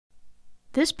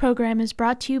This program is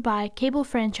brought to you by cable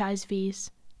franchise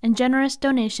fees and generous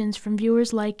donations from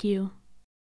viewers like you.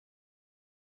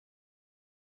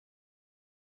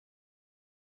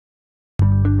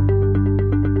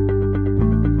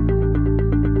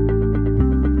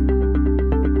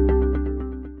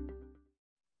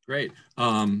 Great.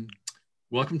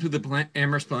 Welcome to the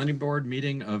Amherst Planning Board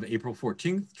meeting of April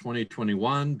 14th,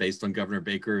 2021, based on Governor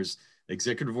Baker's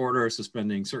executive order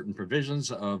suspending certain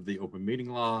provisions of the open meeting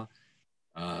law,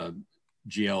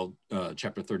 GL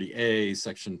Chapter 30A,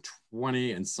 Section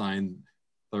 20, and signed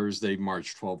Thursday,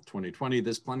 March 12, 2020.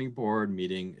 This planning board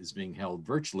meeting is being held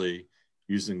virtually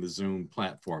using the Zoom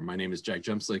platform. My name is Jack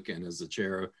Jemslik, and as the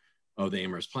chair of the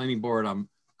Amherst Planning Board, I'm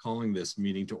calling this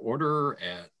meeting to order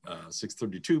at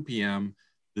 6:32 p.m.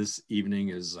 This evening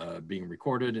is being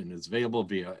recorded and is available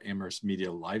via Amherst Media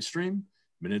live stream.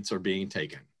 Minutes are being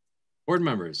taken. Board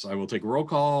members, I will take a roll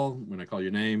call. When I call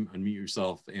your name, unmute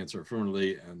yourself, answer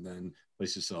affirmatively, and then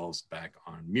place yourselves back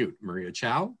on mute. Maria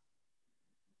Chow.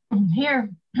 I'm here.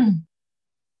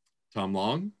 Tom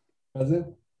Long.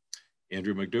 Present.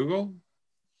 Andrew McDougall.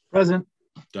 Present.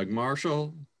 Doug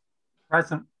Marshall.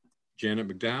 Present. Janet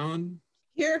McDowan.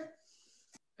 Here.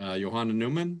 Johanna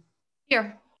Newman.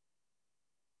 Here.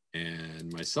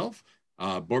 And myself.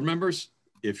 Board members,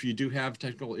 if you do have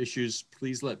technical issues,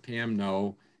 please let Pam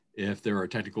know if there are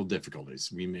technical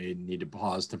difficulties. We may need to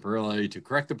pause temporarily to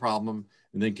correct the problem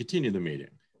and then continue the meeting.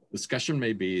 Discussion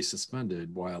may be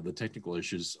suspended while the technical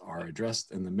issues are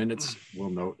addressed, and the minutes will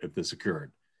note if this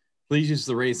occurred. Please use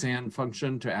the raise hand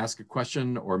function to ask a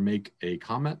question or make a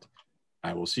comment.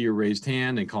 I will see your raised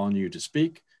hand and call on you to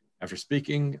speak. After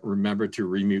speaking, remember to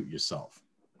remute yourself.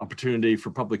 Opportunity for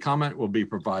public comment will be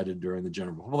provided during the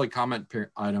general public comment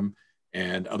item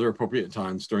and other appropriate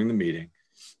times during the meeting.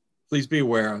 Please be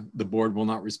aware the board will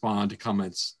not respond to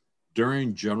comments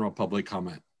during general public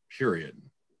comment period.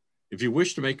 If you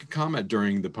wish to make a comment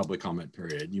during the public comment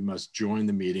period, you must join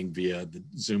the meeting via the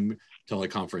Zoom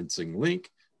teleconferencing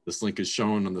link. This link is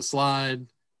shown on the slide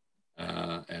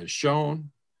as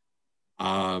shown.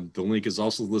 The link is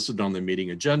also listed on the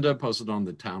meeting agenda posted on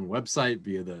the town website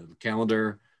via the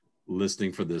calendar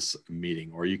listing for this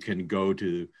meeting, or you can go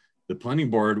to the planning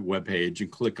board webpage and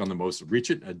click on the most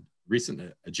recent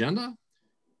agenda,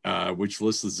 which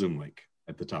lists the Zoom link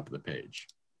at the top of the page.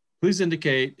 Please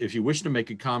indicate if you wish to make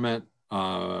a comment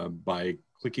by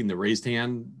clicking the raised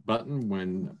hand button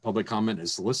when public comment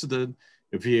is solicited.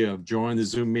 If you have joined the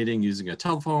Zoom meeting using a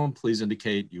telephone, please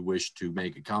indicate you wish to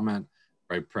make a comment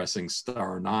by pressing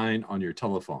 *9 on your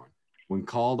telephone. When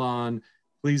called on,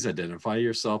 please identify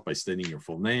yourself by stating your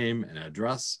full name and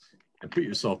address and put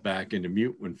yourself back into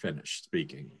mute when finished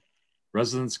speaking.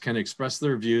 Residents can express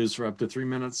their views for up to 3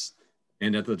 minutes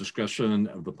and at the discretion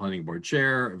of the planning board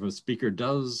chair. If a speaker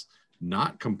does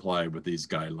not comply with these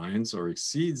guidelines or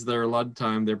exceeds their allotted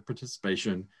time, their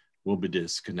participation will be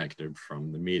disconnected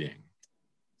from the meeting.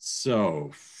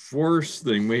 So first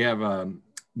thing, we have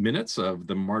minutes of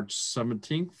the March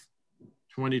 17th,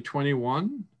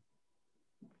 2021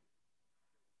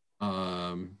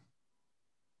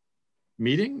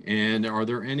 meeting. And are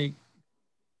there any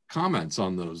comments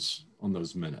on those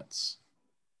minutes?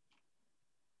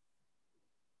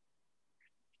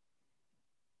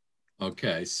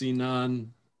 Okay, see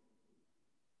none.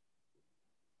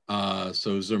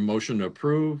 So is there a motion to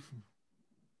approve?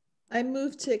 I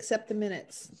move to accept the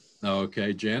minutes.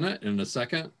 Okay, Janet, in a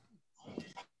second.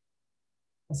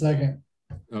 A second.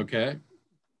 Okay,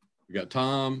 we got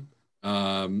Tom.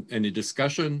 Any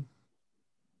discussion?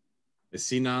 I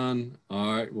see none.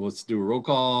 All right, well, let's do a roll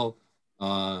call.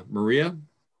 Maria?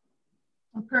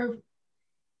 Approve.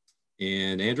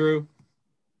 And Andrew?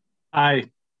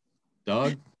 Aye.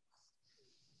 Doug?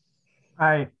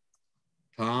 Aye.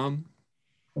 Tom?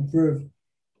 Approved.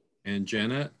 And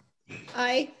Janet?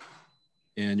 Aye.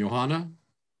 And Johanna?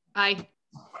 Aye.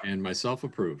 And myself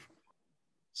approve.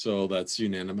 So that's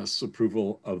unanimous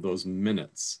approval of those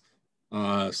minutes.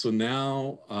 So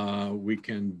now we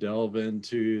can delve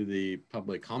into the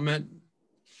public comment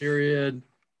period.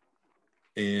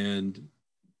 And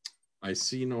I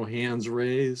see no hands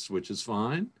raised, which is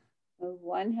fine.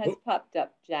 One has popped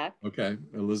up, Jack. Okay,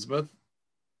 Elizabeth.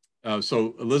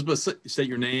 So Elizabeth, state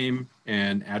your name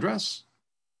and address.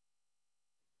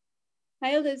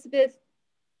 Hi, Elizabeth.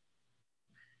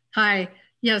 Hi,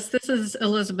 yes, this is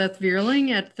Elizabeth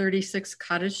Vierling at 36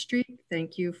 Cottage Street.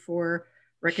 Thank you for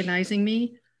recognizing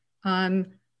me. I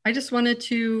just wanted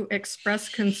to express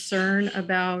concern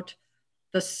about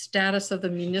the status of the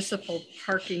municipal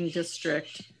parking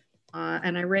district.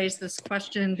 And I raised this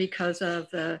question because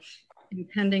of the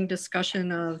impending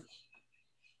discussion of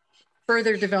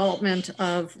further development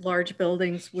of large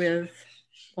buildings with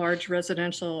large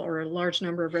residential or a large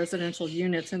number of residential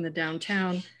units in the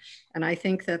downtown. And I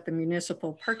think that the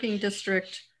municipal parking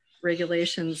district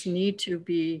regulations need to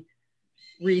be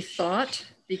rethought,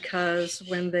 because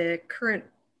when the current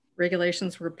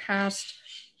regulations were passed,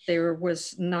 there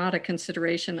was not a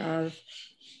consideration of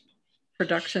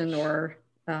production or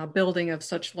building of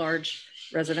such large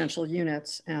residential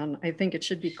units. And I think it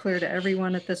should be clear to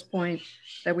everyone at this point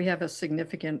that we have a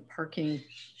significant parking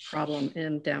problem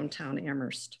in downtown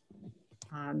Amherst.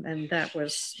 And that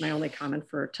was my only comment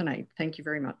for tonight. Thank you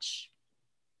very much.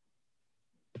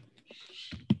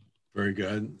 Very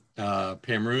good.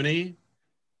 Pam Rooney,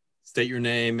 state your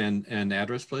name and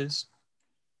address, please.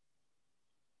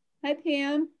 Hi,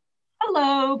 Pam.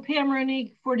 Hello, Pam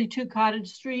Rooney, 42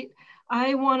 Cottage Street.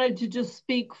 I wanted to just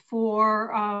speak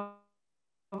for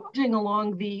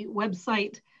along the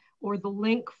website or the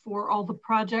link for all the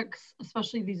projects,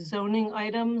 especially these zoning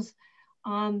items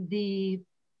on the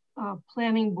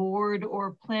planning board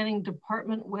or planning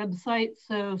department website.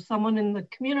 So someone in the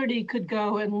community could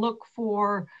go and look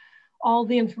for all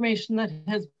the information that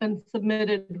has been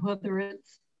submitted, whether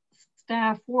it's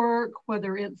staff work,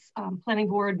 whether it's planning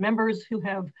board members who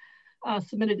have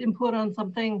submitted input on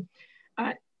something.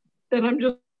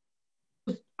 And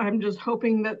I'm just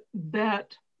hoping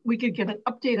that we could get an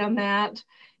update on that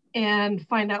and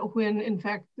find out when, in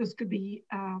fact, this could be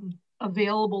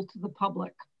available to the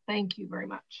public. Thank you very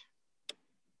much.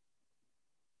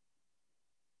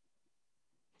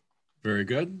 Very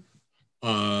good.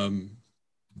 Any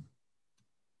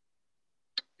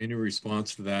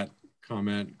response to that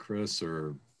comment, Chris,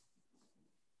 or?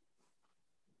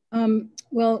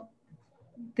 Well,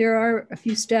 there are a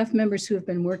few staff members who have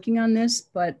been working on this,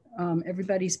 but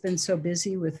everybody's been so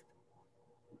busy with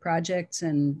projects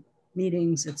and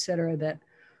meetings, et cetera, that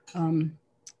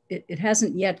it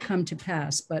hasn't yet come to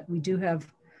pass, but we do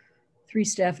have 3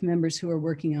 staff members who are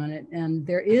working on it. And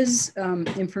there is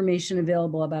information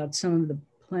available about some of the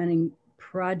planning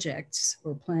projects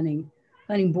or planning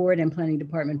board and planning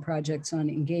department projects on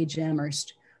Engage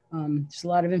Amherst. There's a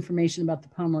lot of information about the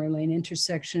Pomeroy Lane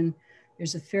intersection.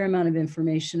 There's a fair amount of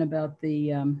information about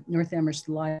the North Amherst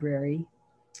Library.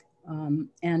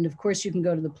 And of course, you can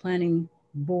go to the planning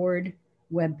board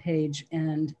webpage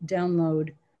and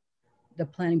download the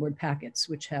planning board packets,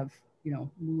 which have, you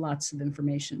know, lots of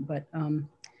information. But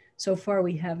so far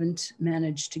we haven't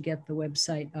managed to get the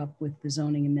website up with the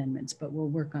zoning amendments, but we'll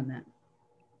work on that.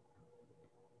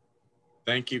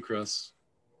 Thank you, Chris.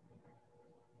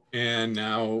 And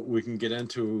now we can get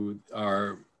into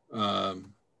our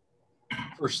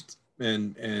first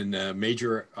and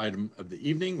major item of the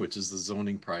evening, which is the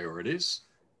zoning priorities.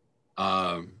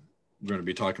 We're going to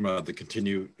be talking about we're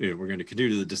going to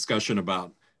continue the discussion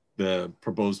about the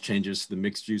proposed changes to the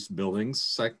mixed use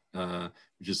buildings,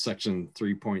 which is section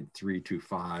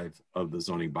 3.325 of the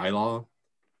zoning bylaw,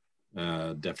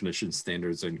 definition,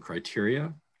 standards, and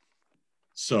criteria.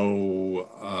 So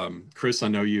Chris, I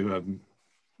know you've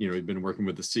been working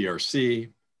with the CRC,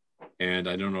 and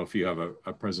I don't know if you have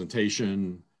a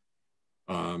presentation,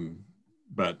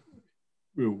 but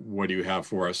what do you have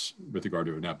for us with regard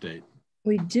to an update?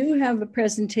 We do have a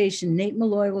presentation. Nate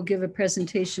Malloy will give a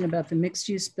presentation about the mixed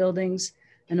use buildings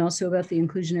and also about the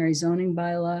inclusionary zoning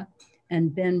bylaw.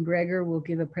 And Ben Breger will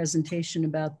give a presentation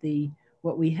about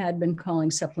what we had been calling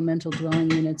supplemental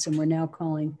dwelling units and we're now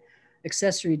calling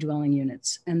accessory dwelling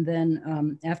units. And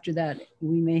then after that,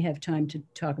 we may have time to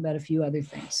talk about a few other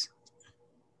things.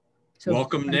 So,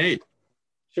 welcome, Nate.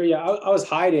 Sure, yeah, I was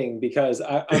hiding because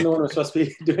I'm the one who's supposed to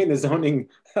be doing the zoning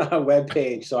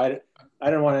webpage. So I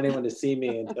didn't want anyone to see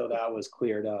me until that was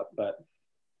cleared up. But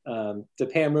to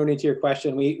Pam Rooney, to your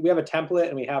question, we have a template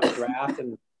and we have a draft.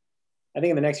 And I think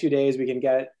in the next few days, we can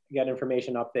get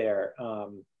information up there,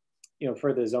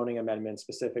 for the zoning amendments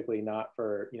specifically, not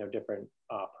for, different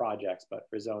projects, but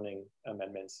for zoning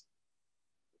amendments.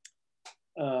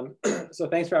 So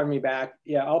thanks for having me back.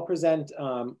 Yeah, I'll present,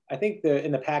 I think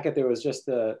in the packet, there was just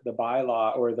the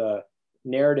bylaw or the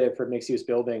narrative for mixed use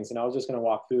buildings. And I was just going to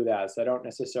walk through that. So I don't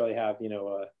necessarily have,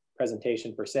 a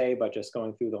presentation per se, but just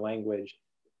going through the language.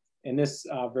 And this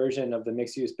version of the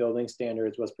mixed use building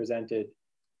standards was presented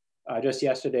just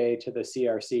yesterday to the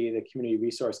CRC, the Community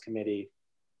Resource Committee.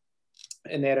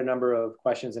 And they had a number of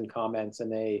questions and comments,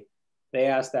 and they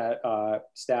asked that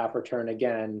staff return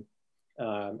again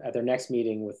at their next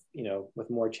meeting with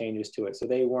more changes to it. So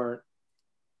they weren't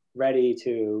ready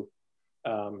to,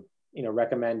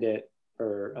 recommend it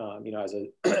for,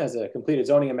 as a completed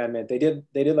zoning amendment. They did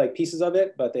like pieces of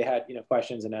it, but they had,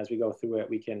 questions. And as we go through it,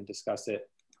 we can discuss it.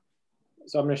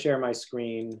 So I'm going to share my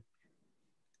screen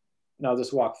and I'll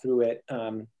just walk through it.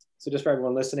 So just for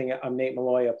everyone listening, I'm Nate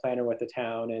Malloy, a planner with the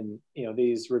town, and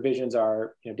these revisions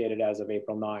are dated as of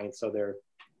April 9th, so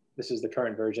this is the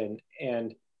current version.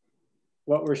 And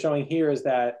what we're showing here is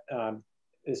that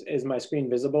is my screen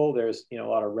visible? There's a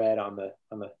lot of red on the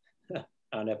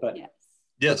on it, but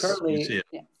yes, so currently, you see it.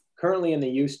 Yes. Currently in the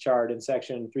use chart in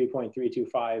section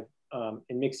 3.325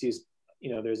 in mixed use,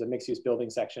 there's a mixed use building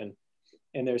section,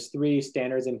 and there's 3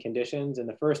 standards and conditions, and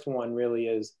the first one really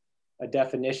is a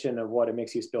definition of what a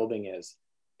mixed use building is.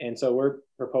 And so we're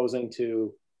proposing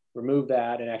to remove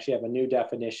that and actually have a new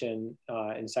definition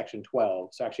in section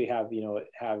 12. So actually have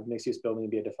mixed use building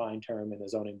be a defined term in the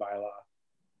zoning bylaw.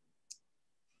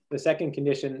 The second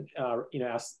condition,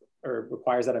 asks or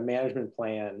requires that a management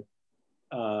plan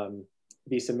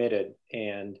be submitted,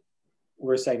 and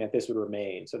we're saying that this would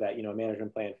remain, so that a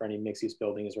management plan for any mixed use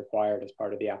building is required as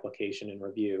part of the application and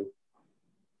review.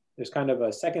 There's kind of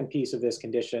a second piece of this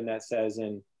condition that says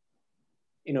in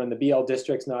the BL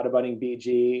districts not abutting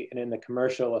BG, and in the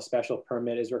commercial, a special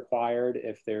permit is required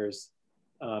if there's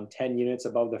 10 units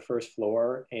above the first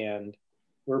floor, and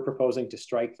we're proposing to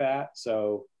strike that.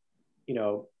 So,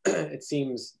 it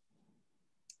seems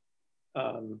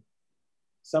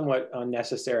somewhat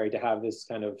unnecessary to have this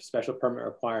kind of special permit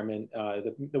requirement.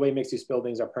 The way mixed use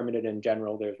buildings are permitted in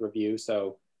general, there's review.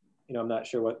 So, I'm not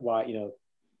sure why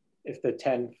if the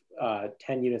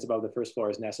 10 units above the first floor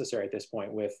is necessary at this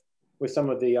point with some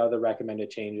of the other recommended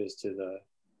changes to the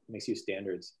mixed use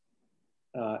standards.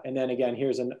 And then again,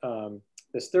 here's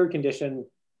this third condition.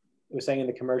 It was saying in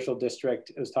the commercial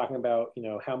district, it was talking about,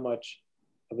 how much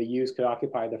of a use could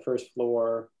occupy the first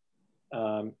floor,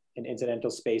 and incidental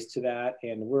space to that.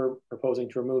 And we're proposing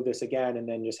to remove this again, and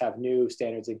then just have new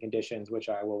standards and conditions, which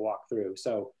I will walk through.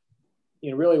 So,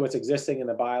 really what's existing in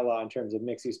the bylaw in terms of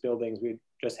mixed use buildings, we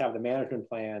just have the management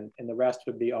plan, and the rest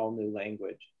would be all new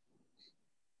language.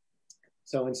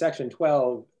 So in section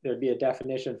 12, there'd be a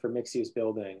definition for mixed use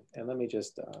building. And let me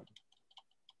just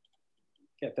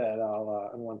get that all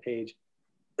on one page.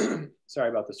 Sorry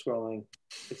about the scrolling.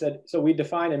 It said, so we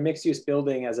define a mixed use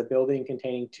building as a building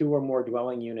containing 2 or more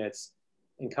dwelling units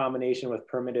in combination with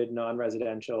permitted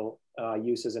non-residential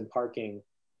uses and parking,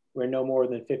 where no more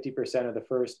than 50% of the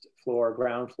first floor,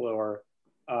 ground floor,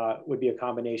 would be a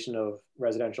combination of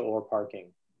residential or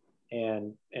parking.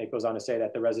 And it goes on to say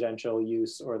that the residential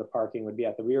use or the parking would be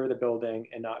at the rear of the building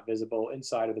and not visible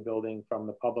inside of the building from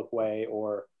the public way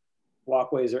or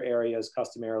walkways or areas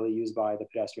customarily used by the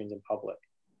pedestrians and public.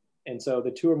 And so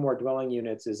the 2 or more dwelling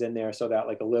units is in there so that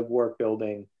like a live work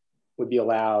building would be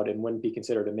allowed and wouldn't be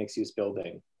considered a mixed use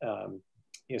building.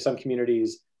 Some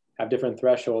communities have different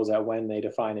thresholds at when they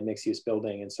define a mixed use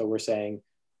building. And so we're saying,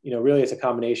 really it's a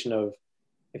combination of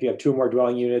if you have 2 or more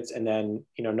dwelling units and then,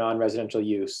 non-residential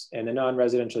use. And the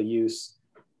non-residential use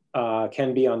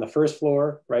can be on the first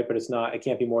floor, right? But it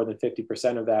can't be more than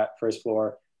 50% of that first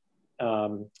floor.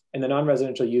 And the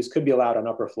non-residential use could be allowed on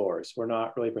upper floors. We're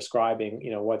not really prescribing,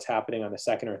 what's happening on the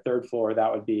 2nd or 3rd floor.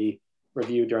 That would be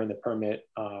reviewed during the permit,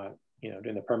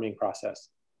 during the permitting process.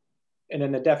 And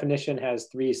then the definition has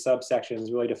 3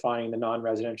 subsections really defining the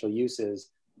non-residential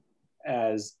uses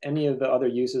as any of the other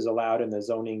uses allowed in the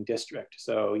zoning district.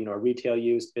 So, retail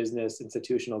use, business,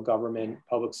 institutional, government,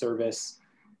 public service.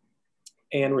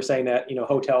 And we're saying that,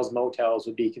 hotels, motels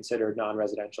would be considered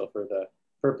non-residential for the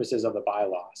purposes of the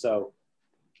bylaw. So,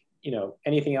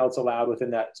 anything else allowed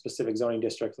within that specific zoning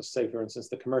district, let's say, for instance,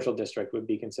 the commercial district would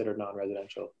be considered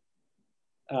non-residential.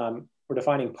 We're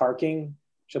defining parking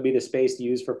shall be the space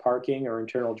used for parking or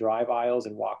internal drive aisles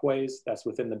and walkways. That's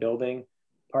within the building.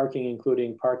 Parking,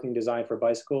 including parking designed for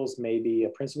bicycles, may be a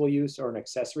principal use or an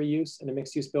accessory use in a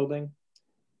mixed use building.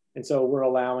 And so we're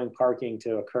allowing parking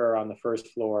to occur on the first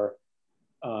floor,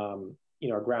 or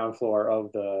ground floor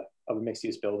of a mixed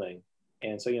use building.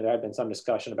 And so, there had been some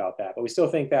discussion about that, but we still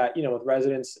think that, with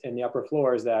residents in the upper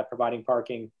floors, that providing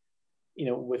parking,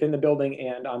 within the building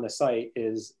and on the site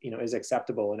is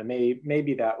acceptable. And it may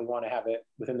be that we want to have it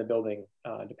within the building,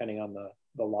 depending on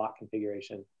the lot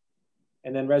configuration.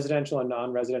 And then residential and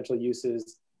non-residential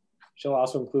uses shall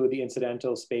also include the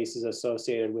incidental spaces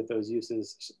associated with those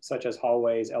uses, such as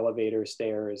hallways, elevators,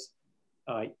 stairs,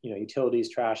 utilities,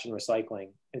 trash, and recycling.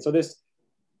 And so this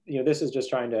is just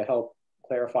trying to help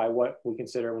clarify what we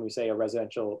consider when we say a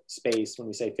residential space, when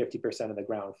we say 50% of the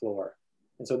ground floor.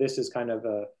 And so this is kind of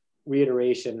a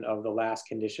reiteration of the last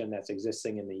condition that's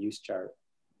existing in the use chart.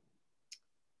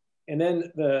 And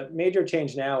then the major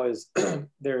change now is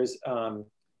there's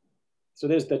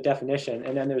the definition,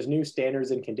 and then there's new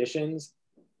standards and conditions.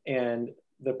 And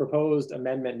the proposed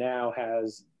amendment now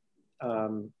has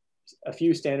a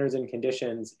few standards and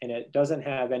conditions, and it doesn't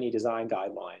have any design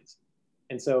guidelines.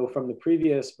 And so from the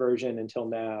previous version until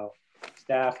now,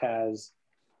 staff has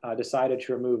decided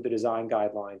to remove the design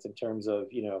guidelines in terms of,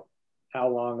 how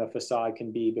long a facade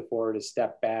can be before it is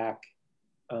stepped back,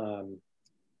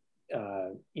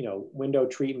 window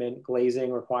treatment,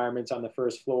 glazing requirements on the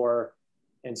first floor.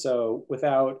 And so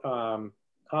without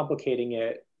complicating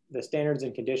it, the standards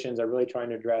and conditions are really trying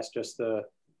to address just the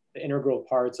integral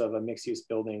parts of a mixed-use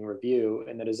building review.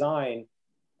 And the design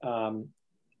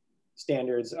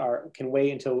standards can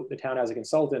wait until the town has a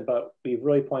consultant, but we've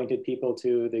really pointed people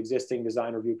to the existing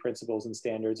design review principles and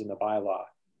standards in the bylaw.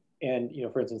 And,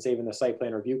 for instance, even the site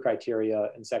plan review criteria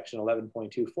in section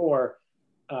 11.24,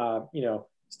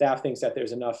 staff thinks that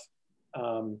there's enough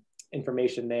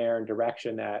information there and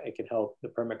direction that it can help the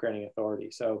permit granting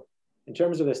authority. So in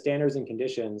terms of the standards and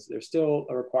conditions, there's still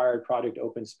a required project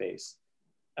open space.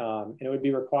 And it would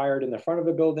be required in the front of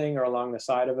a building or along the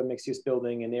side of a mixed-use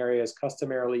building in areas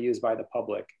customarily used by the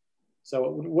public. So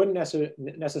it wouldn't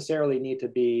necessarily need to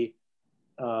be,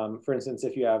 for instance,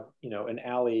 if you have, an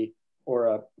alley or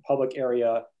a public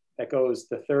area that goes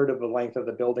the third of the length of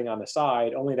the building on the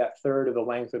side, only that third of the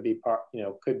length would be,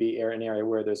 could be an area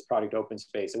where there's project open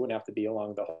space. It wouldn't have to be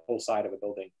along the whole side of a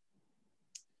building.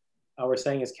 We're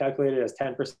saying it's calculated as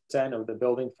 10% of the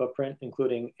building footprint,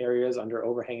 including areas under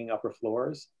overhanging upper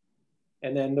floors.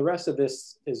 And then the rest of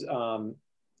this is, kind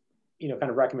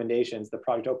of recommendations. The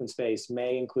project open space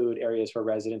may include areas for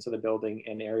residents of the building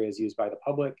and areas used by the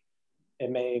public. It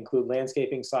may include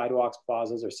landscaping, sidewalks,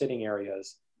 plazas, or sitting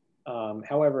areas.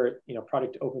 However,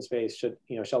 project open space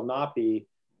shall not be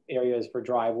areas for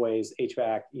driveways,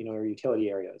 HVAC, or utility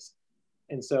areas.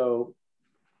 And so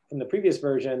from the previous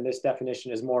version, this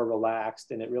definition is more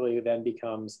relaxed, and it really then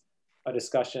becomes a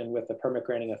discussion with the permit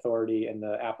granting authority and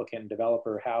the applicant and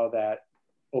developer how that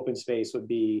open space would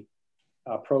be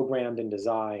programmed and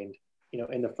designed,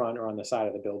 in the front or on the side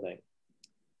of the building.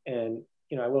 And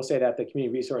I will say that the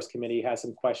Community Resource Committee has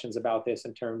some questions about this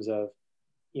in terms of,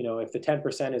 if the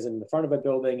 10% is in the front of a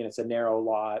building and it's a narrow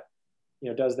lot,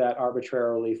 does that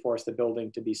arbitrarily force the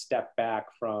building to be stepped back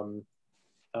from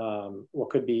what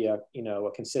could be a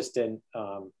consistent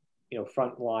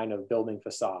front line of building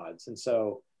facades? And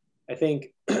so I think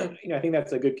I think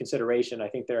that's a good consideration. I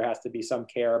think there has to be some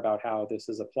care about how this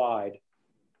is applied.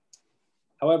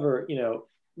 However,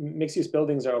 mixed use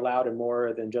buildings are allowed in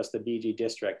more than just the BG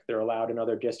district. They're allowed in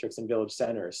other districts and village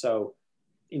centers. So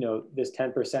this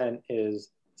 10%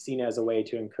 is seen as a way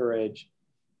to encourage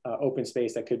open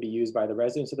space that could be used by the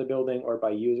residents of the building or by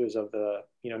users of the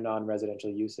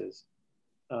non-residential uses.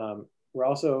 We're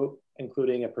also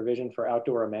including a provision for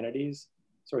outdoor amenities.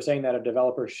 So we're saying that a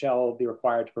developer shall be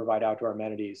required to provide outdoor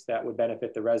amenities that would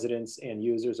benefit the residents and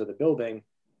users of the building.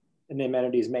 And the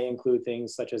amenities may include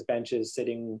things such as benches,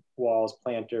 sitting walls,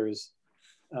 planters.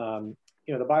 The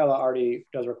bylaw already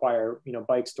does require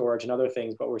bike storage and other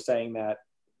things, but we're saying that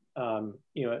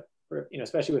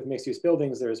especially with mixed-use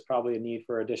buildings, there's probably a need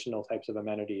for additional types of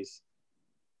amenities.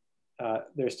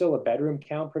 There's still a bedroom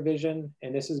count provision,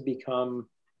 and this has become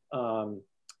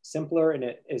simpler, and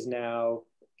it is now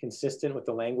consistent with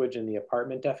the language in the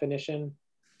apartment definition.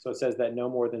 So it says that no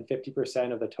more than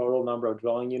 50% of the total number of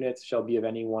dwelling units shall be of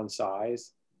any one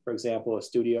size, for example, a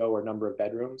studio or number of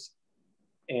bedrooms.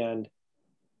 And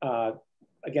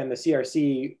again, the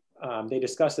CRC, they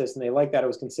discussed this and they liked that it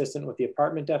was consistent with the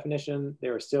apartment definition. They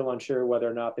were still unsure whether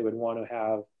or not they would want to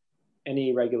have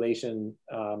any regulation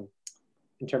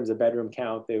in terms of bedroom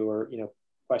count. They were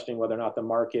questioning whether or not the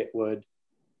market would,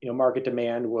 market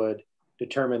demand would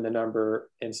determine the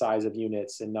number and size of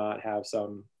units and not have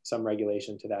some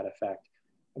regulation to that effect.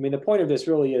 I mean, the point of this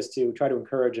really is to try to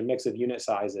encourage a mix of unit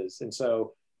sizes. And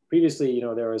so previously,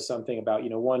 there was something about,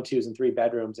 1, 2, and 3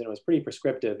 bedrooms, and it was pretty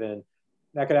prescriptive, and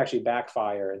that could actually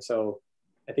backfire. And so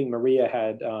I think Maria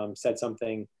had said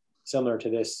something similar to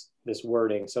this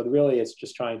wording. So really it's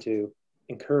just trying to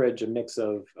encourage a mix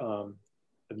of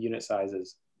unit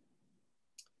sizes.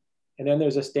 And then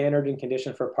there's a standard and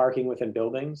condition for parking within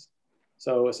buildings.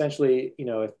 So essentially,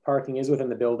 if parking is within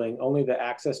the building, only the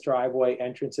access driveway,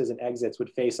 entrances, and exits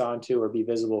would face onto or be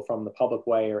visible from the public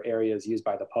way or areas used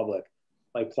by the public,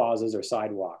 like plazas or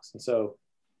sidewalks. And so,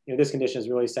 this condition is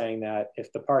really saying that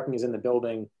if the parking is in the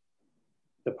building,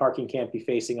 the parking can't be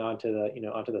facing onto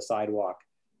the sidewalk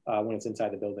when it's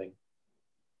inside the building.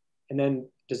 And then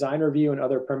design review and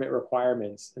other permit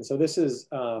requirements. And so this is,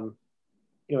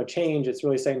 a change. It's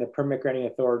really saying the permit granting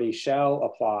authority shall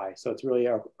apply. So it's really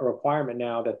a requirement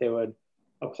now that they would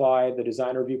apply the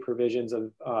design review provisions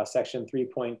of section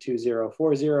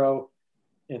 3.2040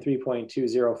 and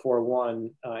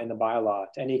 3.2041 in the bylaw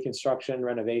to any construction,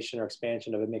 renovation, or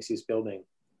expansion of a mixed-use building.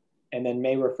 and then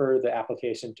may refer the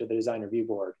application to the design review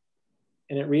board.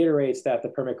 And it reiterates that the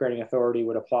permit granting authority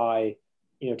would apply,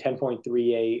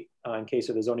 10.38 in case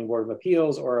of the zoning board of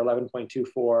appeals, or 11.24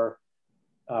 for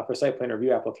site plan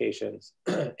review applications.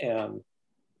 And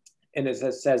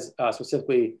it says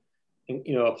specifically,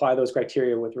 apply those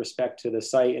criteria with respect to the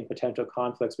site and potential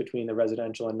conflicts between the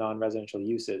residential and non-residential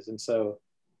uses. And so,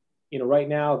 right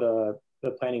now the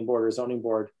planning board or zoning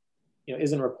board,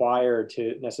 isn't required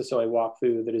to necessarily walk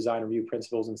through the design review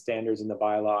principles and standards in the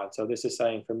bylaw. And so this is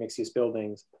saying for mixed use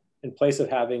buildings, in place of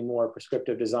having more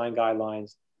prescriptive design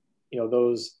guidelines,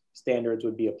 those standards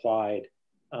would be applied,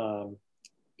 when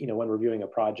reviewing a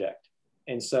project.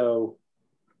 And so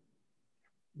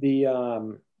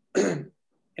and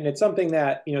it's something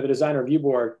that, the design review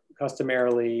board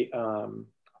customarily,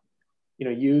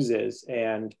 uses,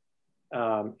 and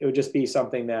it would just be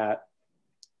something that,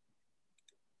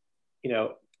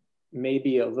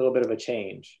 maybe a little bit of a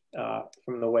change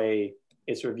from the way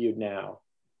it's reviewed now.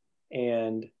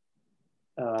 And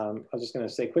I was just going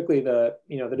to say quickly, the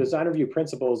design review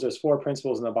principles, there's 4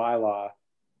 principles in the bylaw,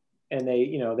 and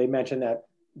they mention that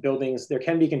buildings, there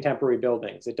can be contemporary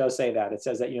buildings. It does say that. It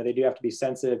says that, they do have to be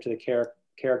sensitive to the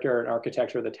character and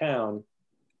architecture of the town.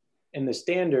 In the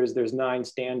standards, there's 9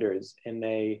 standards, and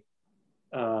they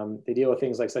deal with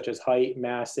things like such as height,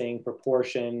 massing,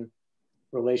 proportion,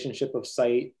 relationship of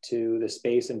site to the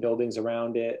space and buildings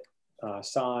around it,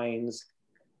 signs.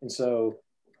 And so,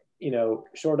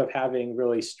 short of having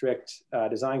really strict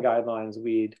design guidelines,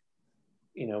 we'd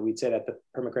say that the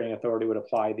permit granting authority would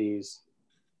apply these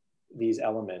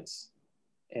elements.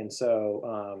 And so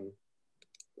I'm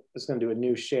just going to do a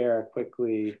new share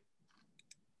quickly.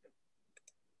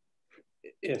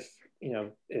 If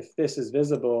this is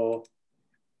visible,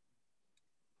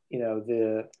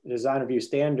 the design review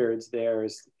standards,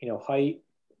 there's, height,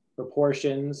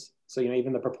 proportions. So,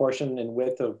 even the proportion and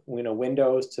width of,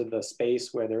 windows to the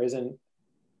space where there isn't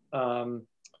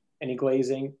any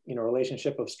glazing,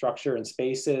 relationship of structure and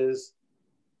spaces,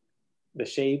 the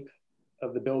shape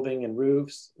of the building and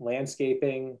roofs,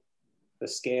 landscaping, the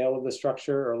scale of the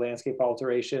structure or landscape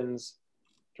alterations,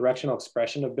 directional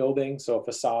expression of buildings, so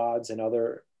facades and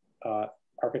other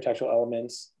architectural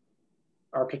elements,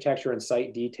 architecture and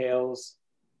site details,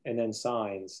 and then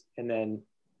signs. And then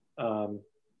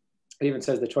it even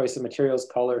says the choice of materials,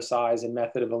 color, size, and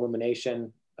method of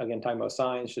illumination, again, talking about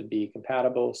signs, should be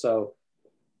compatible. So,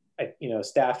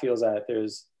 staff feels that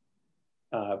there's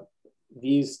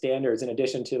these standards, in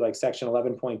addition to like section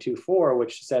 11.24,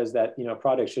 which says that, a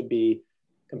product should be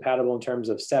compatible in terms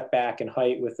of setback and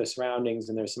height with the surroundings.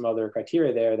 And there's some other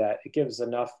criteria there that it gives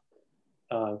enough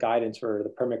guidance for the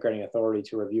permit granting authority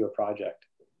to review a project,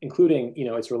 including,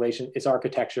 its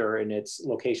architecture and its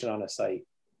location on a site.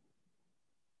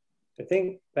 I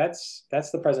think that's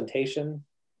the presentation.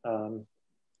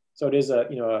 So it is a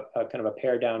kind of a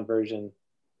pared down version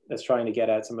that's trying to get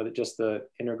at some of the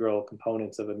integral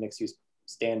components of a mixed use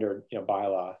standard,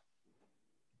 bylaw.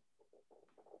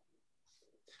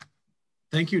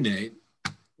 Thank you, Nate.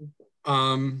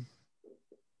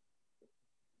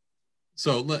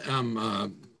 So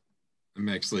I'm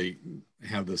actually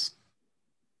have this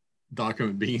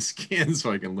document being scanned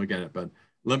so I can look at it, but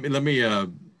let me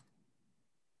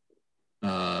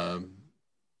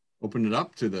open it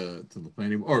up to the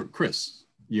planning. Or Chris,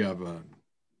 you have a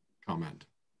comment.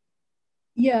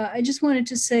 Yeah, I just wanted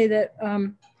to say that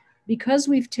because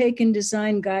we've taken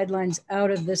design guidelines out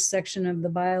of this section of the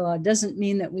bylaw doesn't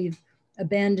mean that we've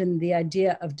abandoned the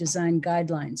idea of design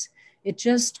guidelines. It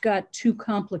just got too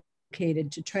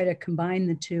complicated to try to combine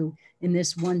the two in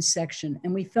this one section.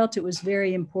 And we felt it was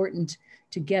very important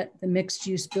to get the mixed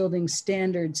use building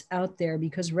standards out there,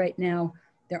 because right now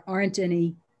there aren't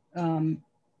any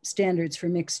standards for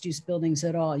mixed use buildings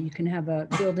at all. You can have a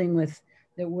building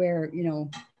where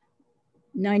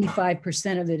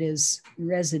 95% of it is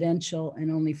residential and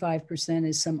only 5%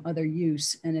 is some other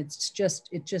use. And it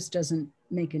just doesn't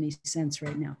make any sense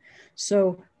right now.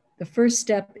 So the first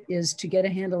step is to get a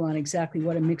handle on exactly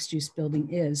what a mixed use building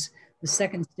is. The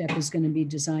second step is going to be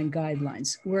design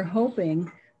guidelines. We're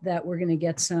hoping that we're going to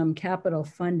get some capital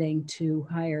funding to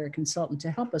hire a consultant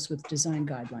to help us with design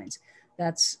guidelines.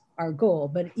 That's our goal.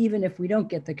 But even if we don't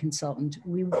get the consultant,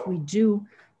 we do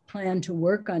plan to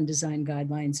work on design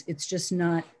guidelines. It's just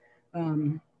not,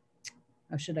 how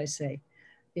should I say?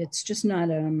 It's just not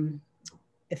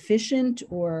efficient,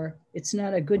 or it's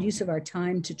not a good use of our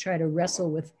time to try to wrestle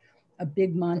with a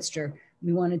big monster.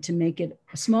 We wanted to make it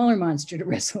a smaller monster to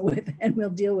wrestle with, and we'll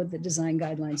deal with the design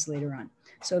guidelines later on.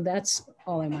 So that's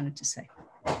all I wanted to say.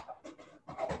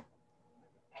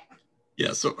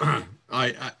 Yeah, so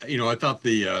I thought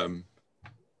the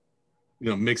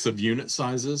mix of unit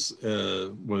sizes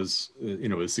was,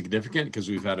 is significant, because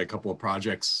we've had a couple of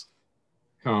projects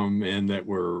come in that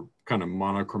were kind of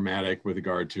monochromatic with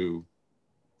regard to,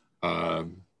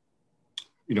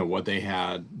 what they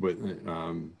had with,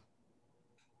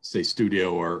 say,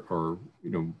 studio or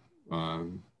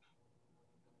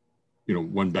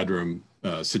one bedroom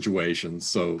situations.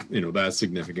 So, that's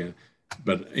significant.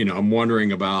 But, I'm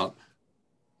wondering about,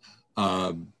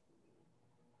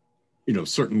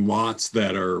 certain lots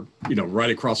that are, right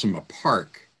across from a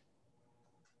park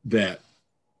that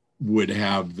would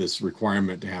have this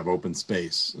requirement to have open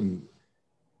space. And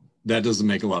that doesn't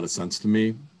make a lot of sense to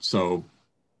me. So,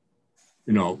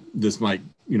 this might,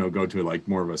 go to like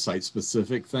more of a site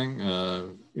specific thing,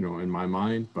 in my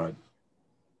mind, but.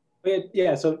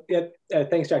 Yeah, so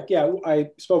thanks, Jack. Yeah, I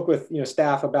spoke with,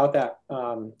 staff about that,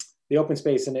 the open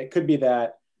space, and it could be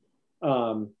that,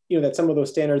 that some of those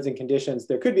standards and conditions,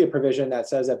 there could be a provision that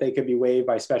says that they could be waived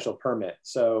by special permit.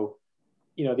 So,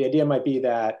 the idea might be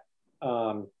that,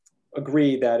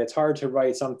 agree that it's hard to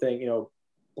write something,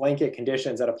 blanket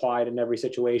conditions that applied in every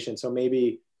situation. So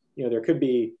maybe, there could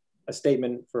be a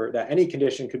statement for that any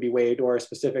condition could be waived, or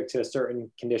specific to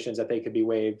certain conditions that they could be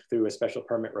waived through a special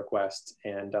permit request.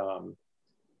 And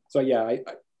so, yeah,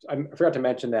 I forgot to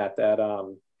mention that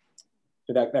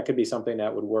could be something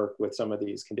that would work with some of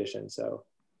these conditions. So,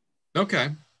 okay.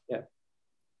 Yeah.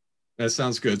 That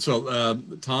sounds good. So,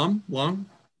 Tom Long?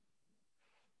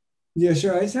 Yeah,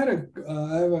 sure. I just had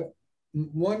I have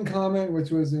one comment, which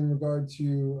was in regard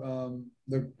to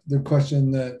the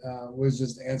question that was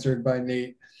just answered by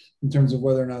Nate, in terms of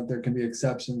whether or not there can be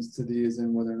exceptions to these,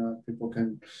 and whether or not people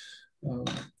can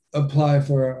apply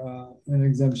for an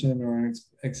exemption or an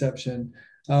exception.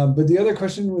 But the other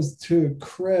question was to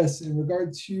Chris in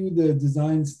regard to the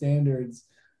design standards.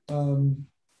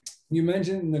 You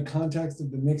mentioned in the context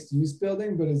of the mixed use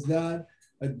building, but is that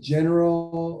a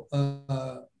general,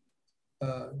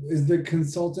 is the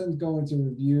consultant going to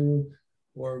review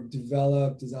or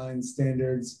develop design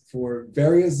standards for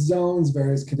various zones,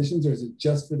 various conditions, or is it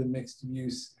just for the mixed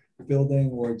use building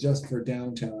or just for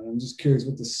downtown? I'm just curious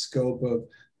what the scope of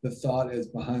the thought is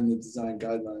behind the design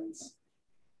guidelines.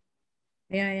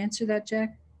 May I answer that,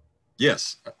 Jack?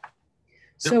 Yes.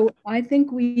 So I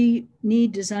think we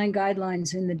need design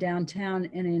guidelines in the downtown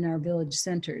and in our village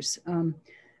centers.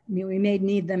 We may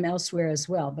need them elsewhere as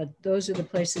well, but those are the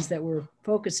places that we're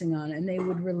focusing on, and they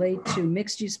would relate to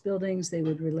mixed use buildings, they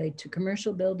would relate to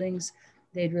commercial buildings,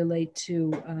 they'd relate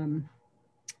to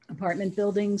apartment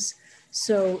buildings.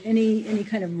 So any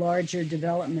kind of larger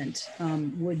development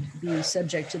would be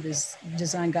subject to this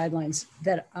design guidelines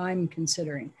that I'm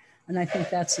considering. And I think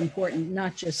that's important,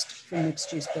 not just for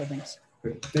mixed use buildings.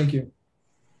 Great. Thank you.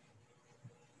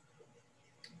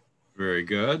 Very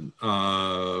good.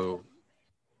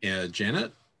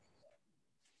 Janet?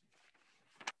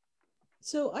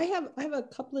 So I have a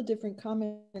couple of different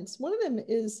comments. One of them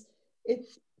is,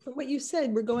 from what you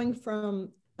said, we're going from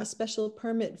a special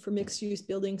permit for mixed use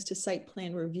buildings to site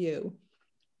plan review.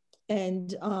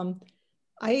 And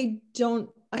I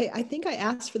think I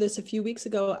asked for this a few weeks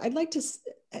ago. I'd like to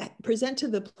present to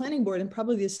the planning board and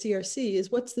probably the CRC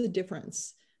is what's the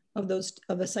difference of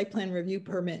a site plan review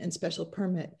permit and special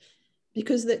permit,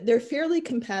 because they're fairly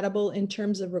compatible in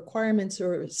terms of requirements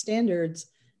or standards,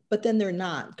 but then they're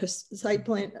not, because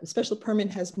special permit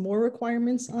has more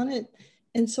requirements on it.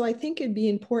 And so I think it'd be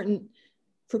important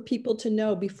for people to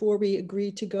know before we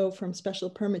agree to go from special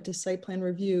permit to site plan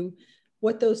review,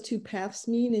 what those two paths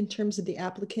mean in terms of the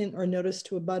applicant or notice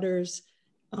to abutters,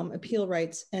 appeal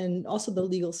rights, and also the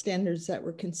legal standards that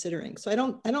we're considering. So I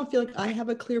don't feel like I have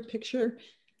a clear picture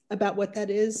about what that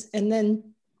is. And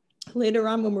then later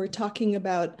on, when we're talking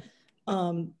about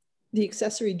the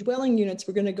accessory dwelling units,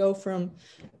 we're going to go from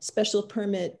special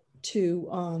permit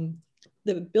to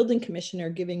the building commissioner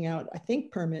giving out, I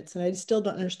think, permits. And I still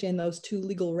don't understand those two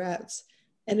legal routes.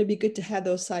 And it'd be good to have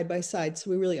those side by side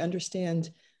so we really understand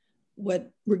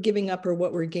what we're giving up or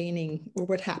what we're gaining or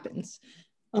what happens.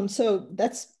 So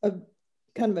that's a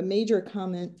kind of a major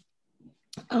comment.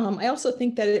 I also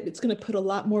think that it's going to put a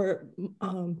lot more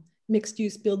mixed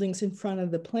use buildings in front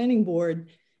of the planning board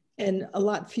and a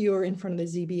lot fewer in front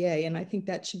of the ZBA. And I think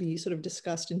that should be sort of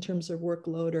discussed in terms of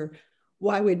workload, or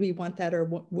why would we want that or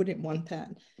wouldn't want that.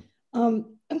 I'm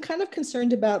kind of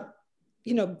concerned about,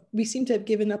 we seem to have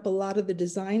given up a lot of the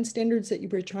design standards that you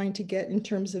were trying to get in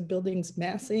terms of buildings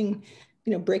massing,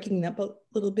 breaking them up a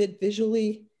little bit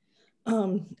visually.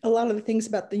 A lot of the things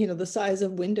about the size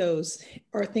of windows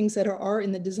are things that are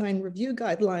in the design review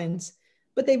guidelines,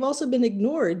 but they've also been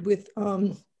ignored with,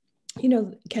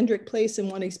 Kendrick Place and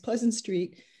 1 East Pleasant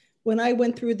Street. When I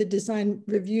went through the design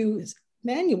reviews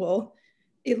manual,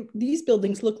 these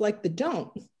buildings look like the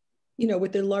don't, you know,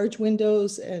 with their large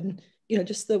windows and, you know,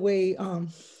 just the way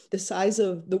the size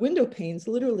of the window panes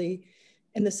literally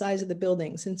and the size of the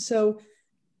buildings. And so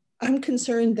I'm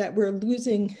concerned that we're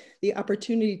losing the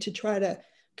opportunity to try to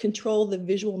control the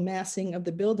visual massing of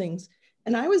the buildings.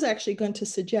 And I was actually going to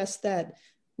suggest that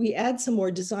we add some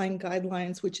more design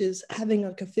guidelines, which is having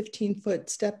like a 15-foot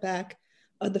step back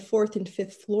of the 4th and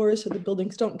 5th floors so the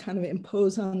buildings don't kind of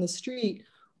impose on the street,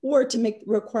 or to make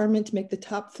the requirement to make the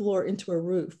top floor into a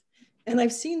roof. And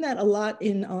I've seen that a lot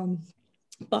in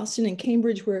Boston and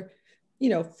Cambridge, where, you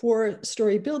know,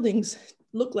 4-story buildings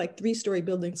look like 3-story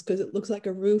buildings because it looks like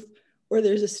a roof, or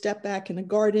there's a step back in a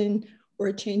garden, or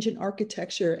a change in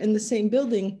architecture. And the same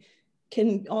building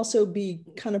can also be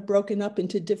kind of broken up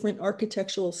into different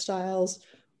architectural styles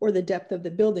or the depth of the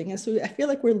building. And so I feel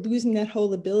like we're losing that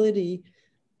whole ability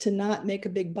to not make a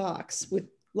big box with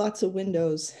lots of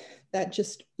windows that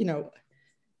just, you know,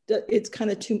 it's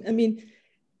kind of too, I mean,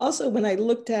 also when I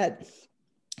looked at,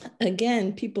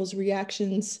 again, people's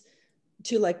reactions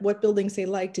to like what buildings they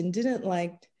liked and didn't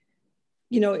like,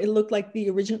 you know, it looked like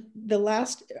the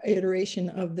last iteration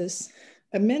of this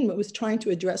amendment was trying to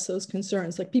address those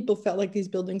concerns. Like people felt like these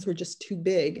buildings were just too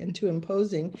big and too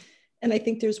imposing. And I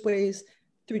think there's ways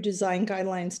through design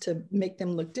guidelines to make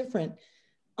them look different.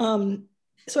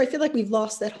 So I feel like we've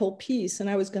lost that whole piece, and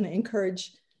I was going to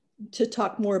encourage to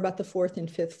talk more about the 4th and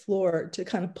 5th floor to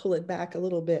kind of pull it back a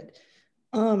little bit.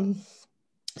 So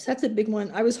that's a big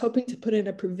one. I was hoping to put in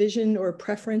a provision or a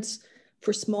preference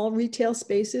for small retail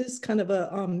spaces, kind of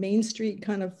a Main Street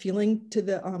kind of feeling to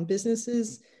the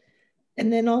businesses.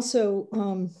 And then also,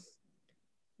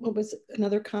 what was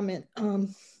another comment?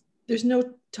 There's no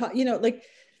talk, you know, like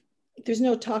there's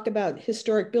no talk about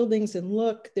historic buildings and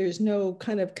look, there's no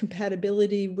kind of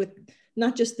compatibility with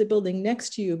not just the building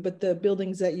next to you, but the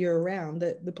buildings that you're around,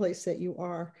 the place that you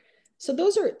are. So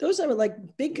those are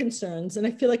like big concerns. And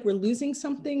I feel like we're losing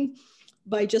something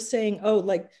by just saying, oh,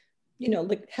 like, you know,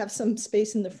 like have some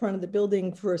space in the front of the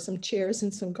building for some chairs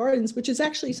and some gardens, which is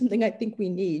actually something I think we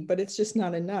need, but it's just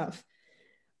not enough.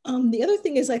 The other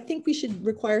thing is I think we should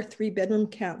require 3-bedroom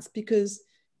counts, because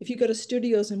if you go to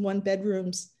studios and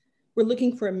 1-bedrooms, we're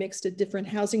looking for a mix of different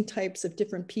housing types of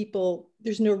different people.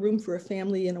 There's no room for a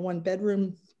family in a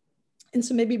 1-bedroom. And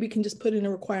so maybe we can just put in a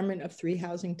requirement of 3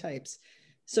 housing types.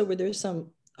 So where there's some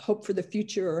hope for the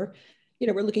future, or, you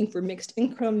know, we're looking for mixed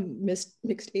income,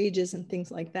 mixed ages and things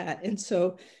like that. And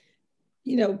so,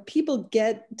 you know,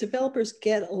 developers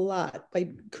get a lot by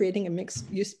creating a mixed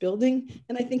use building.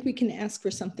 And I think we can ask for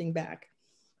something back.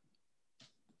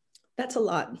 That's a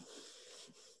lot.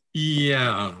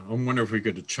 Yeah, I wonder if we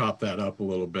could chop that up a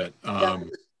little bit.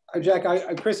 Jack,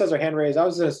 Chris has her hand raised. I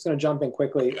was just going to jump in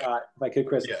quickly, if I could,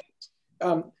 Chris.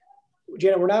 Yeah.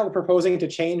 Janet, we're not proposing to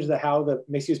change how the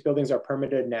mixed-use buildings are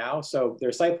permitted now. So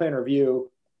there's site plan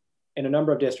review in a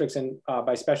number of districts and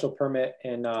by special permit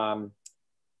in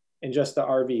just the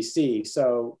RVC.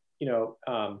 So, you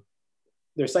know,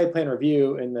 there's site plan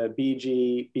review in the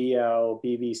BG, BL,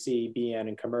 BVC, BN,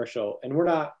 and commercial. And we're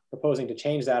not proposing to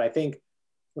change that. I think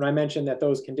when I mentioned that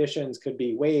those conditions could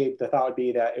be waived, the thought would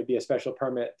be that it'd be a special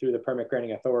permit through the permit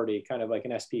granting authority, kind of like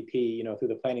an SPP, you know, through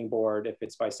the planning board if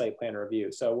it's by site plan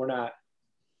review. So we're not,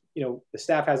 you know, the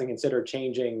staff hasn't considered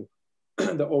changing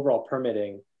the overall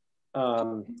permitting.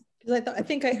 Because I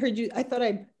think I heard you, I thought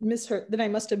I misheard, that I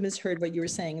must have misheard what you were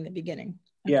saying in the beginning.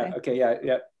 Okay. Yeah, okay,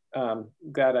 yeah.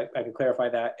 Glad I could clarify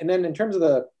that. And then in terms of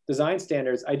the design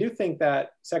standards, I do think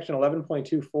that section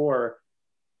 11.24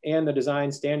 and the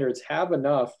design standards have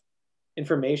enough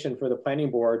information for the planning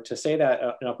board to say that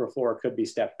an upper floor could be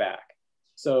stepped back.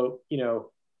 So, you know,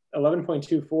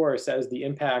 11.24 says the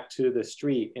impact to the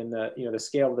street in the, you know, the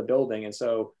scale of the building. And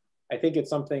so I think it's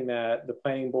something that the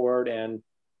planning board and,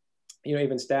 you know,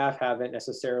 even staff haven't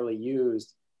necessarily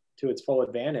used to its full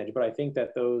advantage. But I think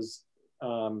that those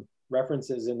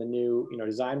references in the new, you know,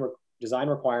 design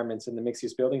requirements in the mixed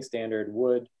use building standard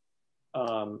would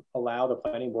allow the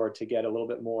planning board to get a little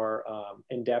bit more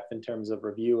in depth in terms of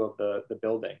review of the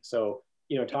building. So,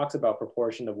 you know, it talks about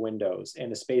proportion of windows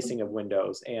and the spacing of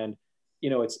windows. And, you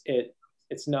know,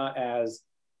 it's not as,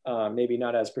 maybe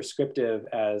not as prescriptive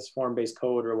as form-based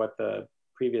code or what the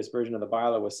previous version of the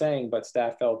bylaw was saying, but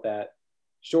staff felt that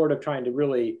short of trying to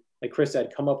really, like Chris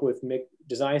said, come up with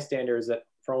design standards that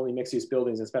for only mixed use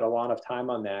buildings and spend a lot of time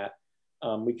on that,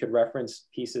 we could reference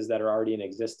pieces that are already in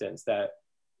existence that,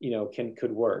 you know,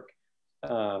 could work.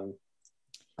 And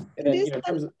then, you know, in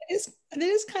terms of, it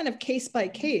is kind of case by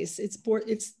case.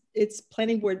 It's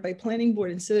planning board by planning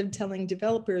board, instead of telling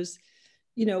developers,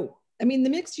 you know, I mean, the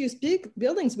mixed use big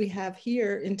buildings we have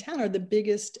here in town are the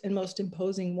biggest and most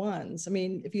imposing ones. I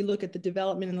mean, if you look at the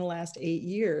development in the last 8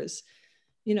 years,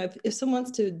 you know, if someone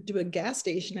wants to do a gas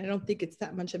station, I don't think it's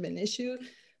that much of an issue.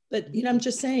 But, you know, I'm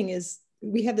just saying is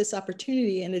we have this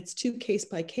opportunity and it's too case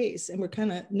by case and we're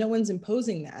kind of, no one's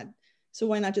imposing that. So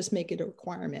why not just make it a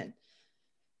requirement?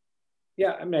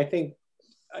 Yeah, I mean, I think,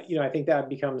 you know, I think that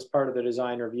becomes part of the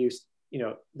design review, you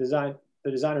know, the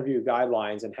design review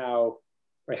guidelines and how,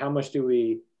 right, how much do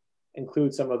we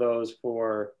include some of those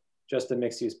for just a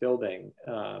mixed use building?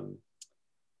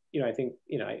 You know, I think,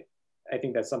 you know, I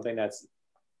think that's something that's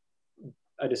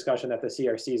a discussion that the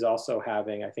CRC is also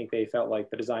having. I think they felt like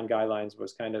the design guidelines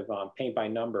was kind of paint by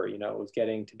number, you know, it was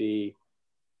getting to be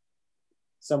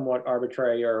somewhat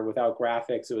arbitrary or without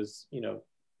graphics. It was, you know,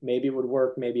 maybe it would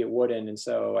work, maybe it wouldn't. And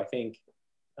so I think,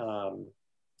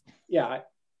 yeah,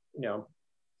 you know,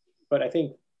 but I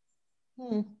think,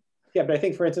 yeah, but I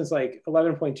think, for instance, like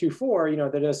 11.24, you know,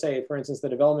 that does say, for instance, the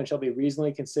development shall be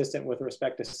reasonably consistent with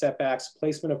respect to setbacks,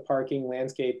 placement of parking,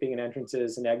 landscaping, and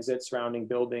entrances and exits surrounding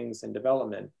buildings and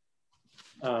development.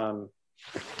 You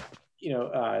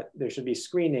know, there should be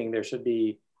screening, there should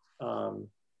be the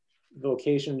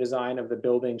location design of the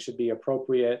building should be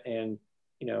appropriate and,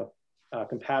 you know,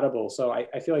 compatible. So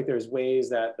I feel like there's ways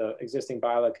that the existing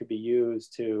bylaw could be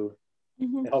used to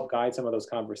help guide some of those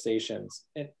conversations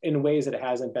in ways that it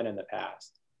hasn't been in the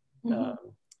past.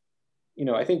 You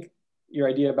know, I think your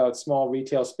idea about small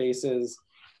retail spaces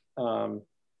and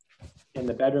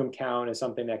the bedroom count is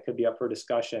something that could be up for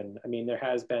discussion. I mean, there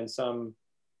has been some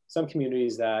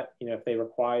communities that, you know, if they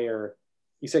require,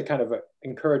 you said kind of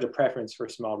encourage a preference for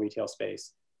small retail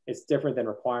space. It's different than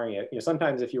requiring it. You know,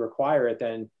 sometimes if you require it,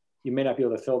 then you may not be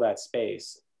able to fill that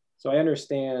space. So I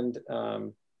understand,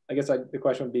 I guess the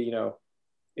question would be, you know,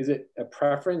 is it a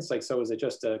preference? Like, so is it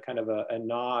just a kind of a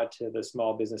nod to the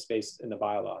small business space in the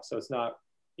bylaw? So it's not,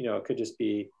 you know, it could just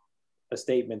be a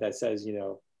statement that says, you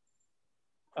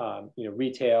know,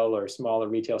 retail or smaller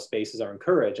retail spaces are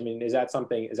encouraged. I mean, is that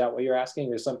something, is that what you're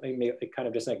asking? Or something kind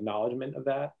of just an acknowledgement of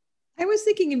that? I was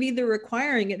thinking of either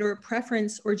requiring it or a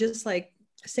preference or just like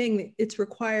saying that it's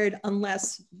required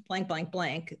unless blank, blank,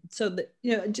 blank. So that,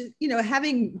 you know,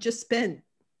 having just spent,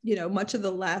 you know, much of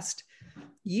the last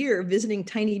year visiting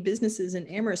tiny businesses in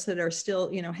Amherst that are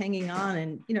still, you know, hanging on,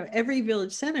 and, you know, every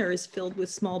village center is filled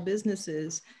with small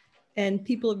businesses. And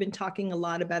people have been talking a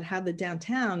lot about how the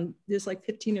downtown, there's like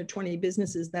 15 or 20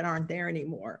 businesses that aren't there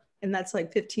anymore. And that's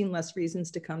like 15 less reasons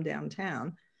to come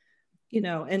downtown, you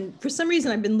know. And for some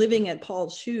reason I've been living at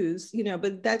Paul's Shoes, you know,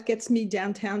 but that gets me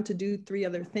downtown to do 3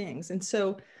 other things. And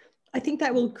so I think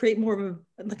that will create more of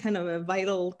a kind of a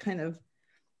vital kind of,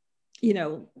 you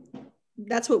know,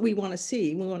 that's what we want to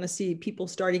see. We want to see people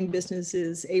starting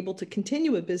businesses able to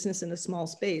continue a business in a small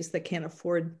space that can't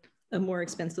afford a more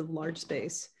expensive large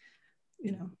space,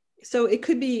 you know. So it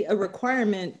could be a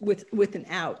requirement with an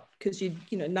out, because you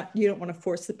don't want to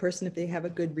force the person if they have a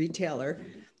good retailer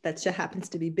that just happens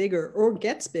to be bigger or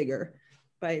gets bigger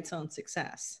by its own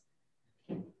success.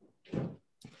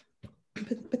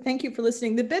 But thank you for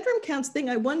listening. The bedroom counts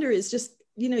thing, I wonder, is just,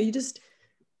 you know,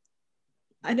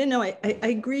 I don't know. I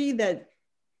agree that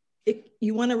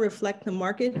you want to reflect the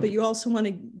market, but you also want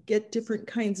to get different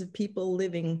kinds of people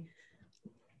living,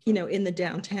 you know, in the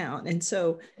downtown. And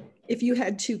so if you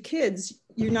had 2 kids,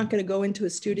 you're not going to go into a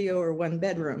studio or 1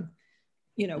 bedroom.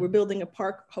 You know, we're building a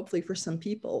park, hopefully for some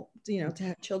people, you know, to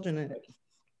have children in it.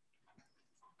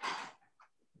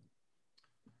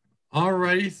 All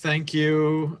righty, thank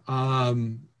you.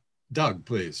 Doug,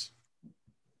 please.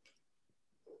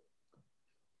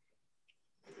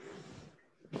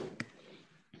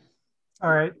 All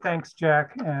right, thanks,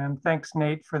 Jack, and thanks,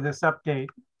 Nate, for this update.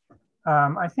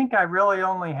 I think I really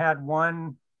only had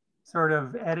one sort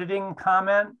of editing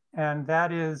comment, and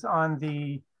that is on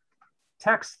the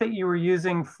text that you were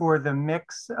using for the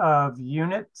mix of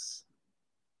units.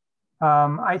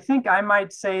 I think I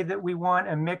might say that we want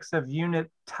a mix of unit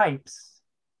types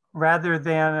rather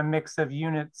than a mix of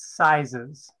unit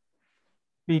sizes.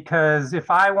 Because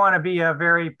if I want to be a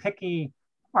very picky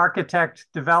architect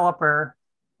developer,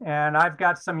 and I've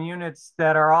got some units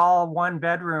that are all 1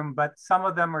 bedroom, but some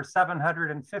of them are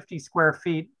 750 square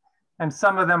feet, and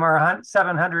some of them are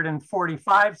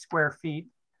 745 square feet,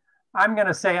 I'm going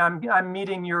to say I'm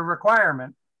meeting your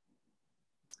requirement.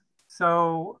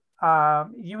 So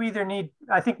you either need,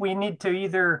 I think we need to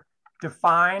either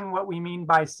define what we mean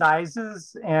by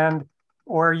sizes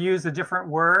or use a different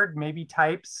word, maybe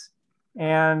types.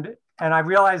 And I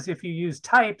realize if you use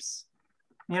types,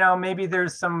 you know, maybe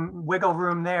there's some wiggle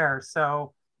room there.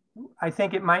 So I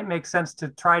think it might make sense to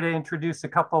try to introduce a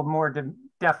couple more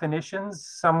definitions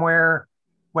somewhere,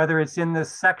 whether it's in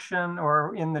this section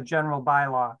or in the general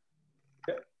bylaw.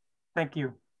 Thank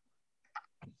you.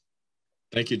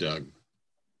 Thank you, Doug.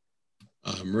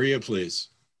 Maria, please.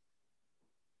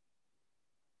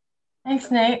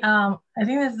 Thanks, Nate. I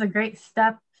think this is a great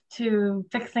step to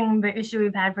fixing the issue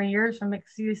we've had for years from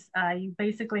mixed use. You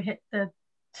basically hit the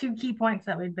two key points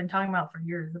that we've been talking about for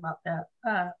years about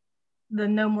the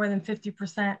no more than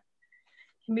 50%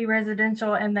 can be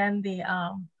residential, and then the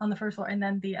on the first floor, and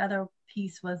then the other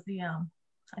piece was the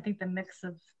I think the mix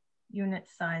of unit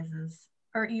sizes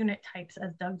or unit types,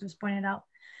 as Doug just pointed out.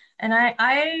 And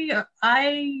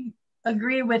I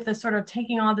agree with the sort of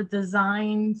taking all the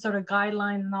design sort of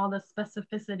guidelines and all the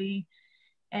specificity,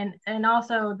 and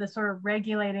also the sort of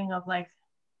regulating of like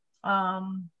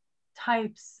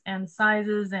types and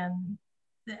sizes, and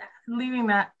leaving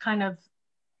that kind of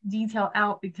detail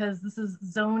out, because this is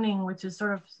zoning, which is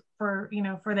sort of for, you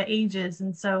know, for the ages.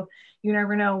 And so you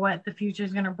never know what the future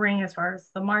is going to bring as far as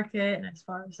the market and as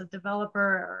far as the developer,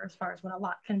 or as far as what a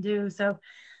lot can do. So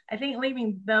I think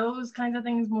leaving those kinds of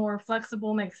things more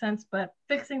flexible makes sense, but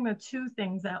fixing the two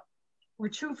things that were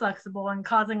too flexible and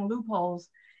causing loopholes,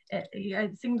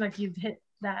 it seems like you've hit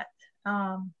that.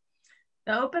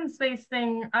 The open space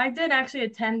thing, I did actually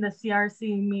attend the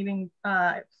CRC meeting,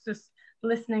 just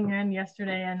listening in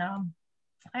yesterday, and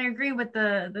I agree with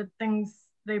the things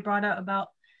they brought up about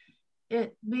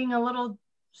it being a little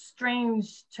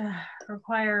strange to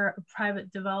require a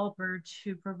private developer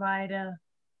to provide a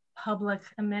public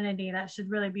amenity. That should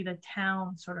really be the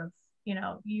town sort of, you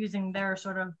know, using their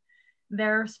sort of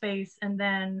their space. And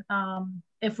then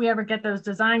if we ever get those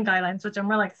design guidelines, which I'm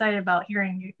really excited about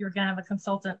hearing, you're gonna have a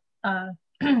consultant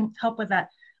help with that.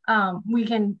 We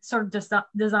can sort of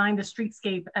design the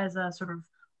streetscape as a sort of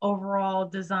overall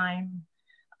design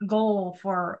goal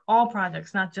for all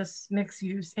projects, not just mixed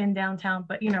use in downtown,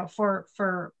 but, you know,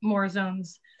 for more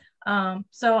zones.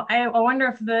 So I wonder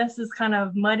if this is kind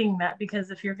of mudding that,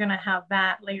 because if you're going to have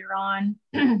that later on,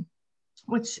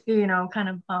 which, you know, kind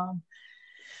of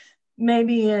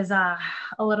maybe is a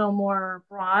little more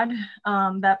broad,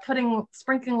 that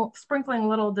sprinkling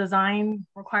little design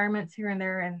requirements here and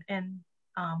there and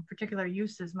particular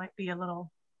uses might be a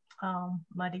little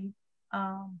muddy.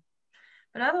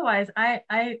 But otherwise, I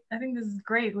think this is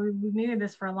great. We've needed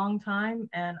this for a long time.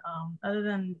 And other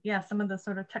than, yeah, some of the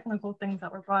sort of technical things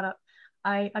that were brought up,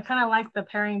 I kind of like the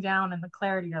paring down and the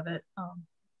clarity of it,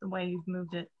 the way you've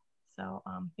moved it. So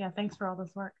yeah, thanks for all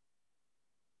this work.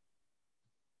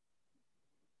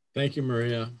 Thank you,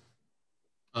 Maria.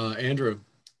 Andrew.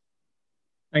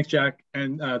 Thanks, Jack.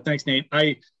 And thanks, Nate.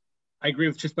 I agree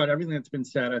with just about everything that's been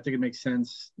said. I think it makes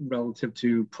sense relative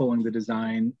to pulling the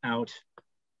design out.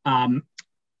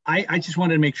 I just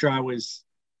wanted to make sure I was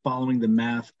following the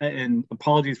math, and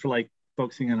apologies for like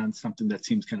focusing in on something that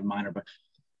seems kind of minor, but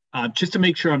just to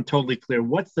make sure I'm totally clear,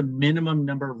 what's the minimum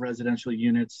number of residential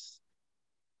units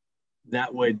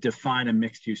that would define a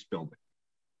mixed use building?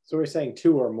 So we're saying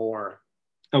 2 or more.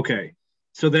 Okay.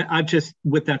 So that I've just,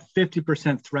 with that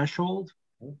 50% threshold,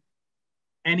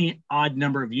 any odd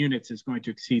number of units is going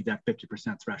to exceed that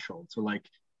 50% threshold. So like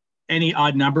any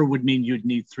odd number would mean you'd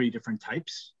need 3 different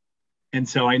types. And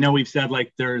so I know we've said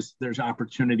like there's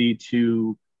opportunity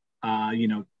to, you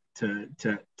know,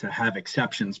 to have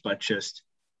exceptions, but just,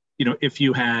 you know, if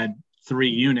you had 3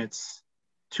 units,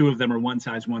 2 of them are one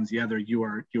size, one's the other,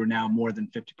 you're now more than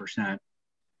 50%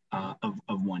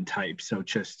 of one type. So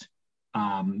just,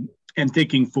 and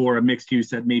thinking for a mixed use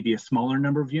that may be a smaller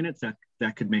number of units,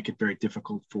 that could make it very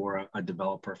difficult for a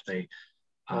developer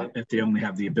if they only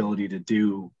have the ability to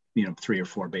do, you know, 3 or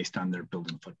 4 based on their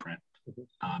building footprint.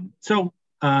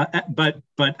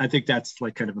 But I think that's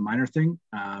like kind of a minor thing.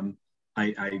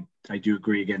 I do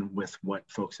agree again with what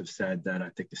folks have said, that I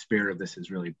think the spirit of this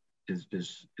is really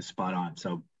is spot on.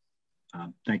 So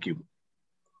thank you.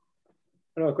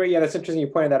 Oh, great. Yeah, that's interesting you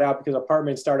pointed that out, because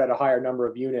apartments start at a higher number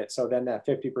of units. So then that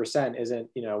 50% isn't,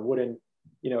 you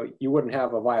know, you wouldn't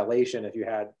have a violation if you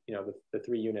had, you know, the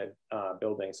 3 unit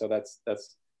building. So that's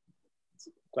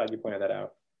glad you pointed that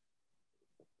out.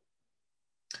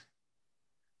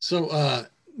 So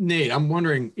Nate, I'm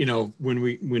wondering, you know,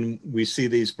 when we see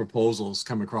these proposals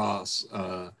come across,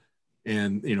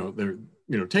 and you know they're,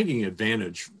 you know, taking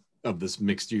advantage of this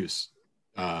mixed use,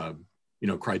 you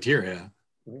know, criteria,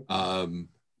 and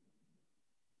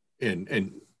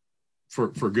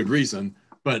for good reason,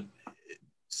 but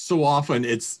so often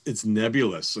it's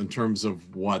nebulous in terms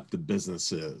of what the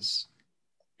business is,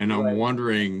 and I'm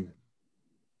wondering,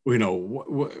 you know,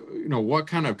 what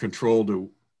kind of control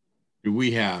do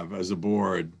we have as a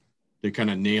board to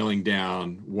kind of nailing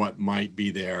down what might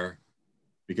be there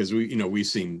because we've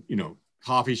seen,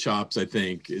 coffee shops, I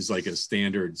think, is like a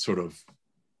standard sort of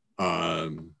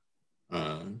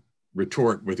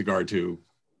retort with regard to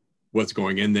what's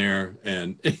going in there.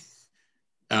 And,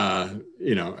 and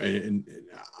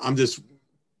I'm just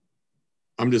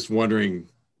wondering,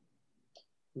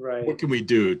 right, what can we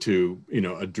do to,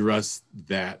 address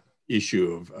that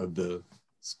issue of the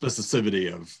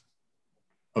specificity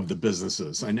of the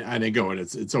businesses? And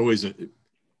it's always,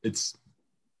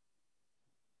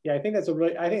 yeah, I think it's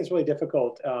really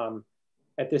difficult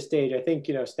at this stage. I think,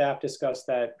 staff discussed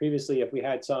that previously. If we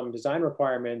had some design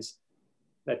requirements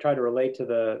that try to relate to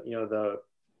the, the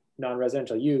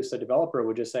non-residential use, the developer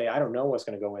would just say, I don't know what's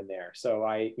going to go in there. So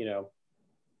and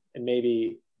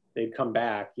maybe they'd come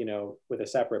back, with a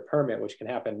separate permit, which can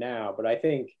happen now. But I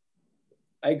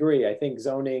agree. I think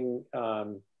zoning,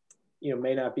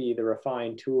 may not be the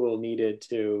refined tool needed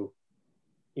to,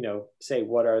 say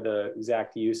what are the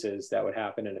exact uses that would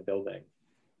happen in a building.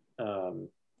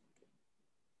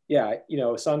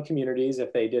 Some communities,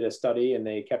 if they did a study and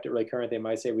they kept it really current, they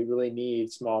might say we really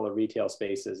need smaller retail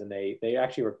spaces, and they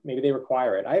actually maybe they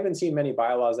require it. I haven't seen many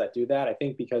bylaws that do that. I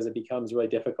think because it becomes really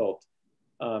difficult.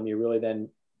 You're really then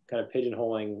kind of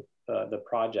pigeonholing the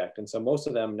project, and so most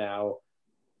of them now,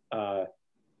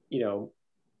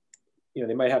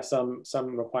 they might have some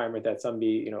requirement that some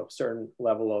be certain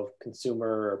level of consumer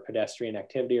or pedestrian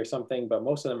activity or something, but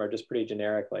most of them are just pretty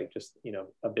generic, like just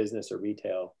a business or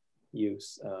retail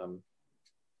use. So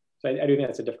I do think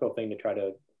that's a difficult thing to try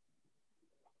to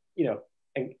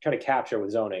and try to capture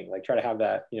with zoning, like try to have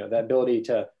that that ability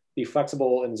to be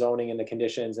flexible in zoning and the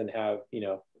conditions and have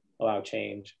allow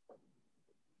change.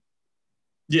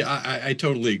 Yeah, I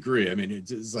totally agree. I mean,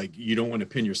 it's like you don't want to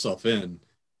pin yourself in,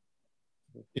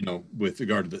 with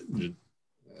regard to the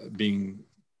being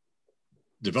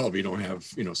developed. You don't have,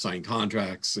 signed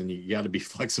contracts, and you got to be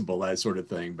flexible, that sort of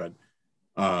thing. But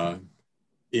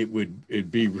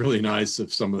it'd be really nice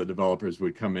if some of the developers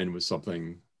would come in with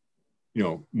something,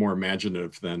 more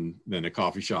imaginative than a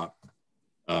coffee shop,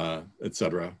 et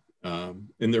cetera,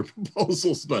 in their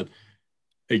proposals. But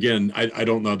again, I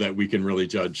don't know that we can really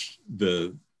judge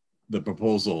the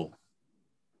proposal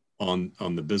on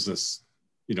the business,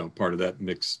 part of that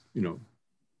mixed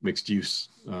use,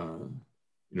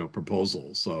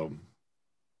 proposal. So,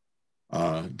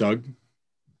 Doug?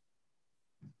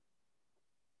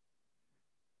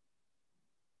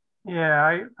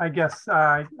 Yeah, I guess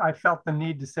I felt the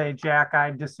need to say, Jack,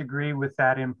 I disagree with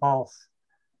that impulse.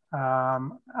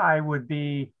 I would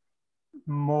be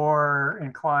more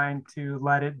inclined to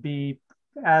let it be,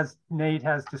 as Nate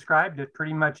has described it,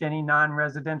 pretty much any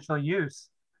non-residential use,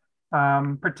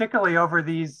 particularly over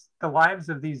the lives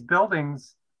of these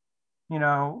buildings.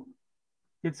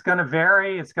 It's going to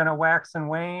vary, it's going to wax and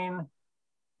wane.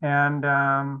 And,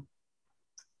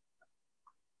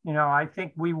 I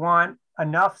think we want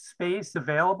enough space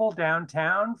available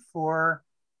downtown for,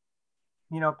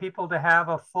 people to have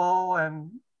a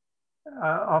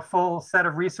full set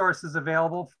of resources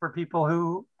available for people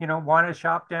who, want to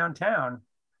shop downtown.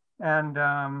 And,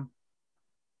 I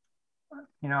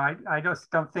just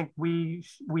don't think we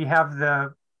have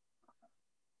the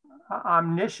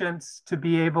omniscience to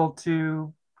be able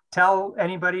to tell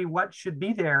anybody what should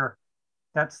be there.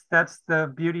 That's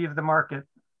the beauty of the market.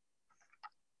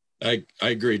 I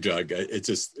agree, Doug.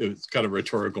 It's kind of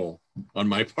rhetorical on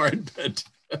my part, but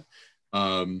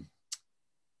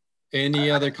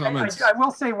any other comments? I will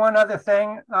say one other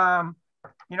thing. Part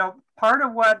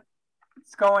of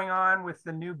what's going on with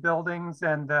the new buildings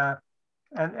and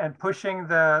pushing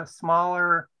the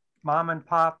smaller mom and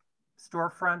pop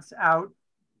storefronts out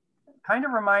kind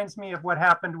of reminds me of what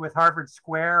happened with Harvard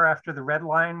Square after the Red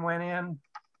Line went in.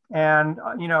 And,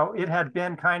 it had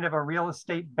been kind of a real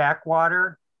estate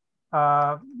backwater.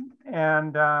 Once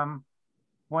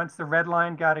the Red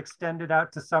Line got extended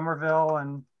out to Somerville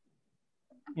and,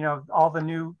 all the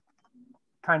new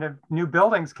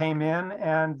buildings came in,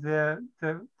 and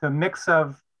the mix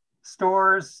of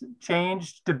stores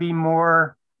changed to be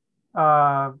more,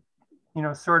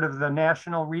 sort of the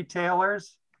national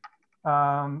retailers.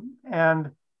 But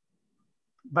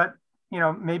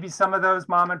maybe some of those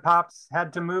mom and pops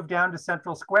had to move down to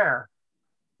Central Square.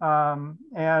 Maybe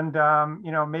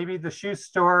the shoe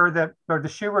store or the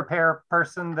shoe repair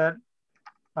person that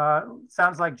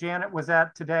sounds like Janet was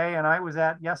at today and I was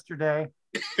at yesterday,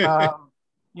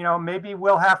 maybe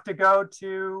we'll have to go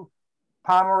to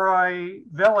Pomeroy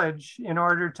Village in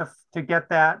order to get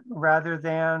that rather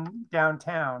than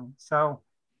downtown. So,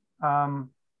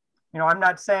 I'm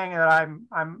not saying that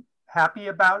I'm happy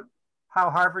about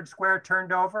how Harvard Square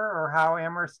turned over or how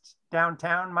Amherst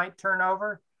downtown might turn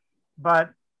over,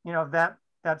 but that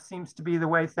that seems to be the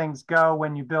way things go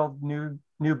when you build new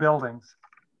buildings.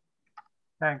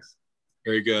 Thanks.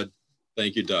 Very good.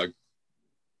 Thank you, Doug.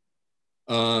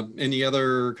 Any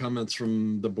other comments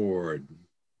from the board?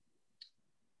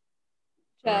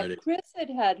 Jack, Chris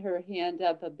had her hand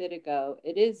up a bit ago.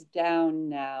 It is down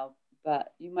now,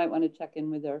 but you might want to check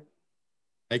in with her.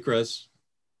 Hey, Chris.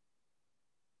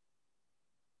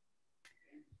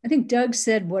 I think Doug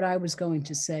said what I was going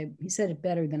to say. He said it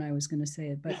better than I was going to say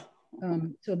it, but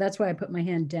so that's why I put my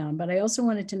hand down. But I also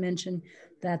wanted to mention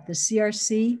that the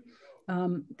CRC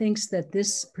thinks that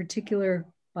this particular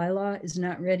bylaw is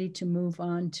not ready to move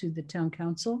on to the town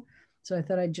council. So I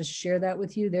thought I'd just share that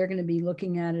with you. They're going to be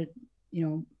looking at it, you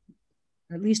know,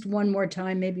 at least one more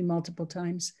time, maybe multiple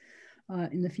times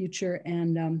in the future.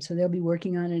 And so they'll be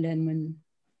working on it. And when,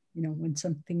 you know, when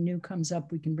something new comes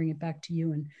up, we can bring it back to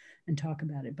you and talk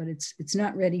about it. But it's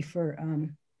not ready for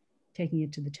taking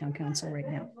it to the town council right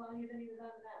now.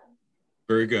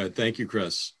 Very good. Thank you,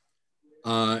 Chris.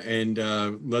 And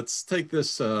let's take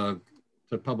this to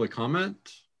public comment.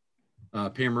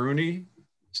 Pam Rooney,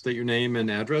 state your name and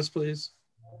address, please.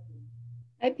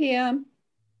 Hi, Pam.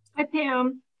 Hi,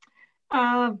 Pam.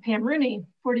 Pam Rooney,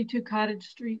 42 Cottage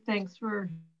Street. Thanks for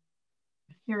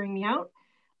hearing me out.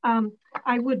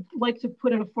 I would like to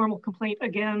put in a formal complaint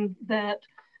again that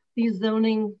these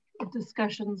zoning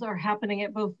discussions are happening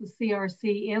at both the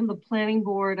CRC and the planning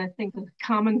board. I think the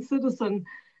common citizen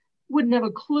wouldn't have a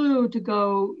clue to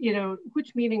go, you know,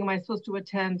 which meeting am I supposed to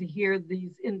attend to hear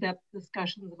these in-depth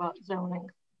discussions about zoning.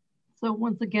 So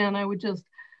once again, I would just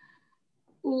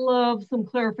love some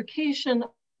clarification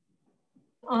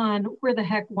on where the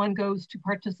heck one goes to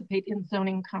participate in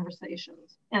zoning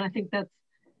conversations. And I think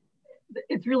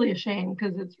it's really a shame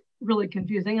because it's really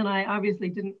confusing. And I obviously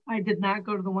did not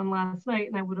go to the one last night,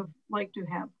 and I would have liked to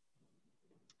have.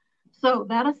 So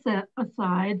that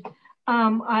aside,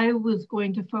 I was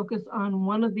going to focus on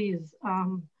one of these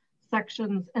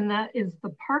sections, and that is the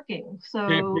parking.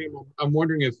 So I'm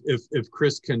wondering if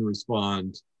Chris can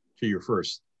respond to your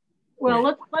first.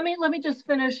 Well, let me just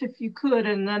finish if you could,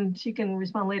 and then she can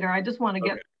respond later. I just want to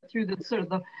get through the sort of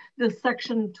the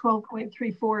section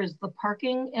 12.34 is the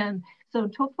parking, and so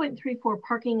 12.34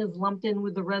 parking is lumped in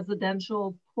with the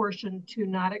residential portion to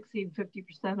not exceed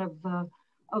 50%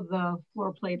 of the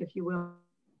floor plate, if you will.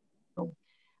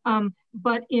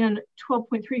 But in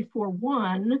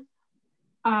 12.341,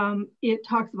 it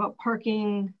talks about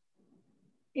parking,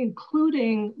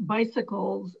 including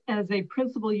bicycles as a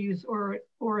principal use or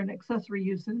an accessory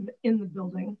use in the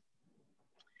building.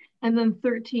 And then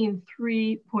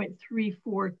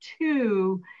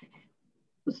 13.3.342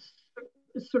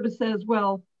 sort of says,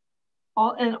 well,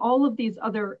 all of these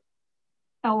other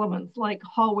elements like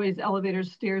hallways,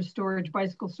 elevators, stairs, storage,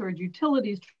 bicycle storage,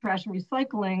 utilities, trash and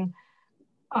recycling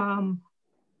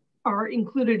are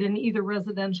included in either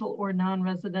residential or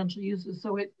non-residential uses.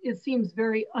 So it seems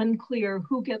very unclear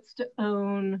who gets to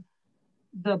own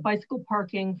the bicycle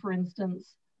parking, for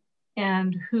instance,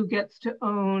 and who gets to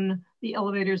own the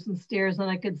elevators and stairs. And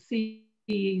I could see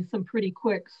some pretty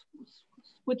quick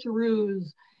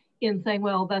switcheroos in saying,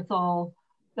 well, that's all,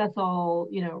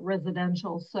 you know,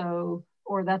 residential. So,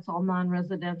 or that's all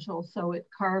non-residential. So it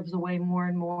carves away more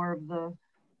and more of the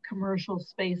commercial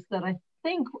space that I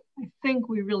think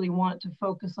we really want to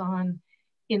focus on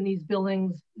in these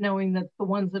buildings, knowing that the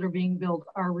ones that are being built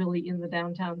are really in the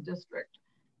downtown district.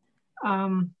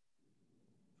 I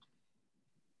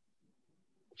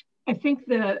think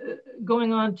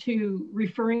going on to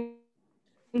referring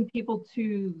people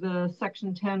to the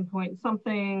section 10 point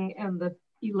something and the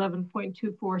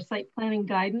 11.24 site planning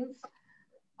guidance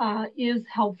is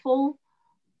helpful.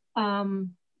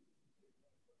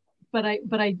 But I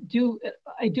do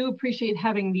appreciate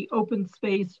having the open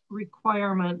space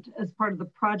requirement as part of the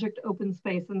project open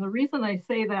space. And the reason I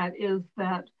say that is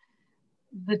that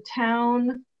the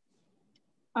town,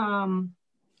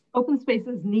 open space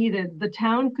is needed. The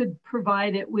town could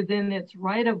provide it within its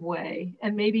right of way,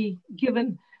 and maybe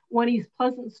given 1 East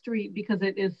Pleasant Street, because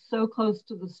it is so close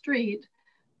to the street,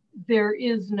 there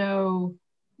is no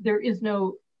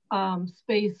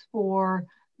space for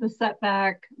the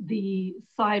setback, the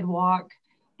sidewalk,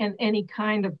 and any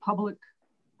kind of public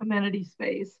amenity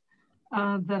space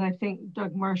that I think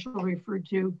Doug Marshall referred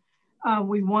to.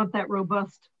 We want that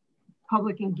robust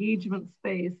public engagement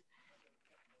space.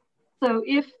 So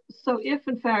if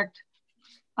in fact,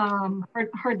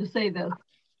 hard to say this,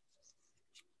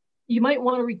 you might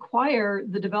want to require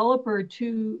the developer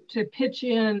to pitch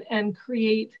in and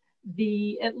create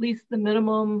at least the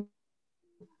minimum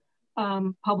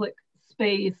public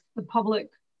space, the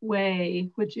public way,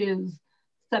 which is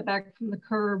setback from the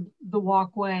curb, the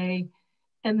walkway,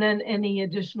 and then any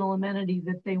additional amenity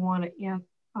that they want to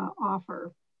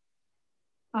offer.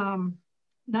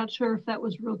 Not sure if that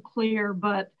was real clear,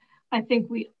 but I think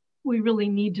we really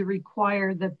need to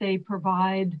require that they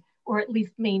provide or at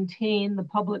least maintain the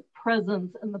public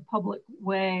presence and the public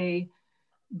way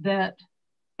that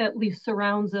at least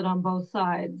surrounds it on both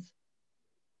sides.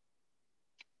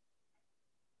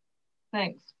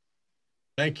 Thanks.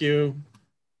 Thank you.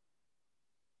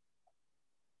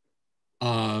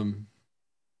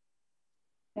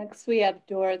 Next we have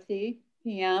Dorothy,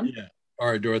 PM. Yeah.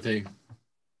 All right, Dorothy.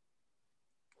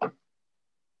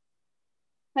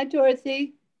 Hi,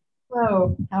 Dorothy.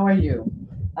 Hello, how are you?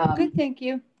 Good, thank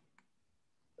you.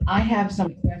 I have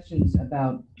some questions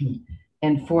about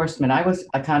enforcement. I was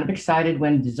kind of excited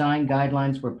when design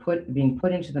guidelines were being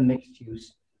put into the mixed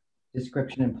use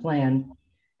description and plan,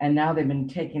 and now they've been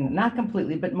taken, not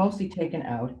completely, but mostly taken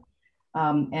out,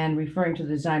 and referring to the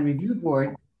design review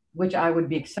board, which I would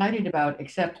be excited about,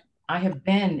 except I have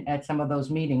been at some of those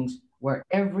meetings where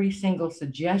every single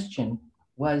suggestion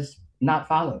was not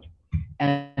followed.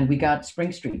 And we got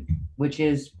Spring Street, which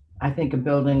is, I think, a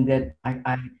building that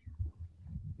it'd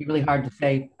be really hard to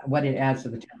say what it adds to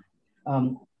the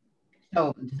town.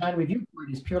 So the design review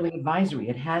board is purely advisory.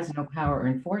 It has no power or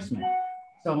enforcement.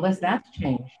 So unless that's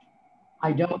changed,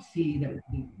 I don't see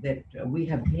that we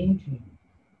have gained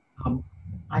to.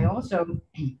 I also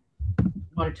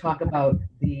want to talk about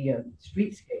the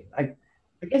streetscape. I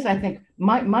guess I think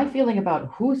my feeling about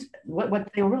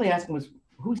what they were really asking was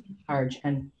who's in charge.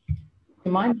 And to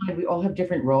my mind, we all have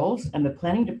different roles, and the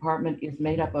planning department is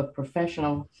made up of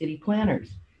professional city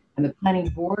planners. And the planning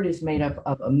board is made up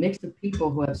of a mix of people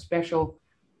who have special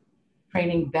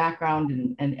training,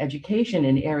 background, and education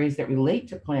in areas that relate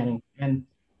to planning. And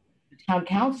the town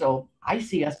council, I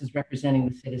see us as representing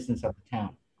the citizens of the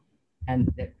town.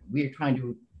 And that we are trying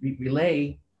to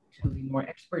relay to the more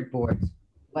expert boards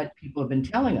what people have been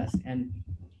telling us. And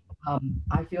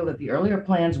I feel that the earlier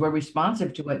plans were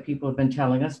responsive to what people have been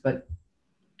telling us, but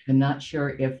I'm not sure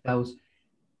if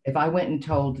I went and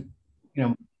told,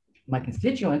 my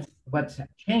constituents what's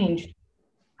changed,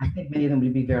 I think many of them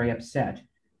would be very upset.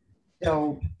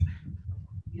 So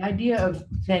the idea of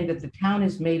saying that the town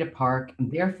is made a park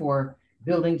and therefore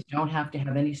buildings don't have to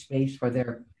have any space for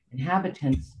their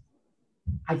inhabitants,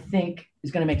 I think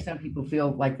is going to make some people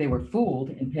feel like they were fooled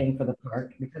in paying for the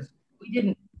park, because we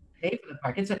didn't pay for the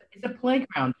park. It's a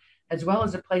playground as well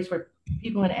as a place for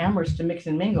people in Amherst to mix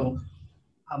and mingle.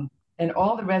 And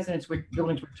all the residents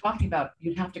buildings we're talking about,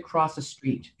 you'd have to cross a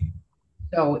street.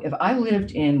 So if I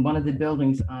lived in one of the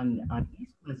buildings on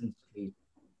East Pleasant Street,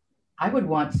 I would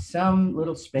want some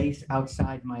little space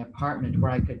outside my apartment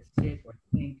where I could sit or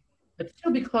think, but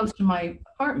still be close to my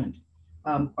apartment,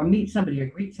 or meet somebody or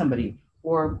greet somebody.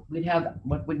 Or we'd have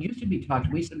what would used to be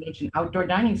talked, we used to mention outdoor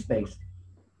dining space.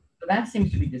 So that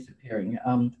seems to be disappearing.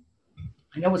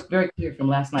 I know it's very clear from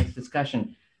last night's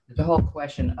discussion that the whole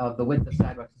question of the width of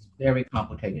sidewalks is very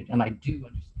complicated. And I do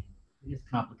understand it is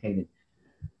complicated.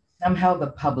 Somehow the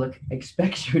public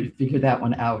expects you to figure that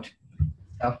one out.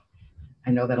 So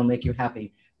I know that'll make you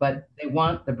happy, but they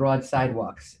want the broad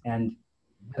sidewalks, and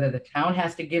whether the town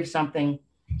has to give something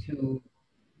to,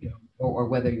 or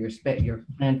whether your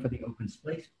plan for the open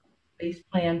space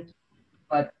plan,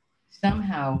 but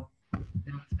somehow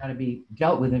that's got to be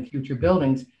dealt with in future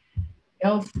buildings.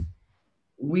 Else,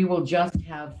 we will just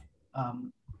have a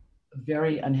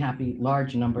very unhappy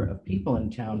large number of people in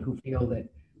town who feel that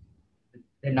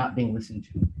they're not being listened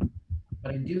to.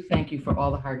 But I do thank you for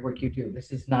all the hard work you do.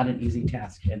 This is not an easy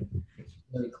task, and it's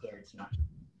really clear it's not.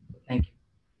 Thank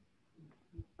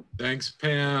you. Thanks,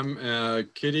 Pam.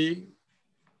 Kitty,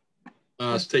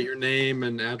 state your name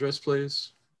and address,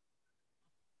 please.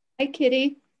 Hi,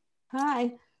 Kitty.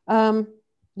 Hi.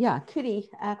 Yeah, Kitty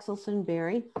Axelson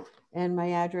Berry, and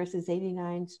my address is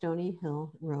 89 Stony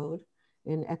Hill Road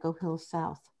in Echo Hill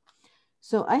South.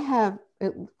 So I have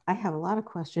a lot of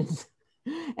questions,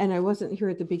 and I wasn't here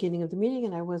at the beginning of the meeting,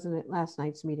 and I wasn't at last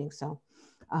night's meeting, so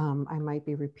I might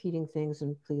be repeating things,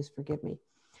 and please forgive me.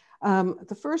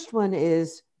 The first one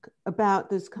is about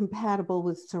this compatible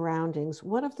with surroundings.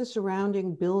 What if the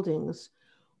surrounding buildings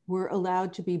were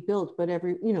allowed to be built, but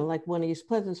like one East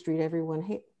Pleasant Street,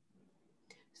 everyone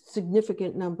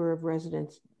significant number of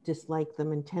residents dislike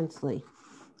them intensely,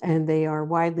 and they are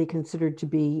widely considered to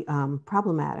be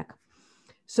problematic.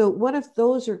 So what if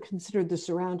those are considered the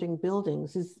surrounding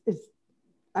buildings?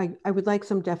 I would like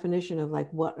some definition of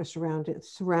like what a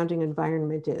surrounding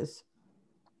environment is.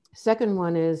 Second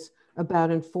one is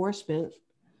about enforcement.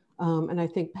 And I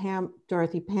think Pam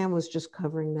was just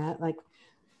covering that. Like,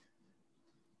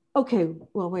 okay,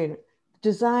 well, wait a minute.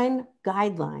 Design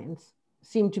guidelines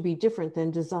seem to be different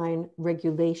than design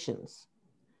regulations.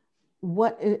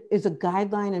 What is a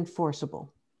guideline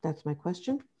enforceable? That's my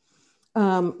question.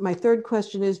 My third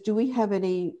question is,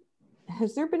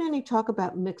 has there been any talk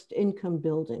about mixed income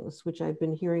buildings, which I've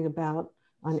been hearing about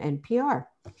on NPR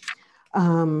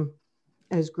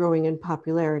as growing in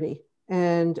popularity?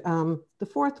 And the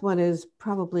fourth one is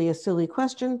probably a silly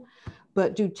question,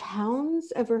 but do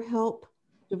towns ever help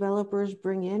developers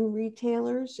bring in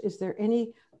retailers? Is there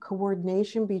any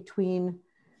coordination between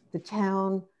the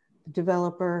town, the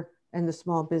developer, and the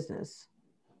small business?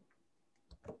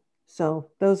 So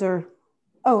those are,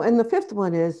 oh, and the fifth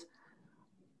one is,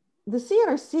 the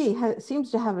CRC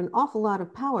seems to have an awful lot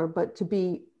of power, but to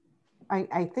be,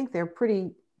 I think they're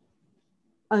pretty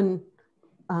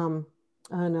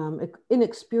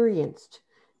inexperienced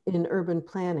in urban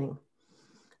planning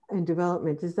and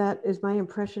development. Is my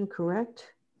impression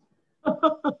correct?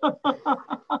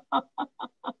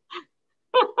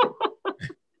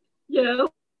 Yeah.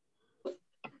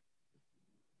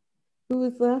 Who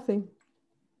is laughing?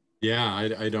 Yeah,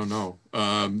 I don't know.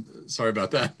 Sorry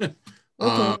about that.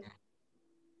 Okay.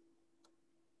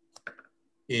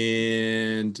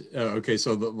 Okay,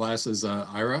 so the last is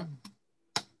Ira.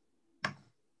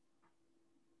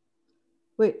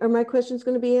 Wait, are my questions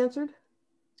going to be answered?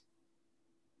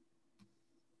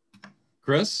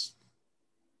 Chris?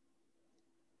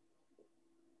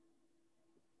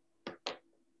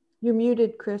 You're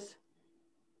muted, Chris.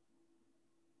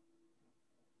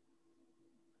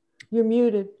 You're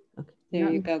muted. Okay. There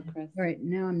you go, Chris. All right,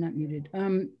 now I'm not muted.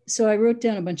 So I wrote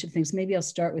down a bunch of things. Maybe I'll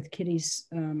start with Kitty's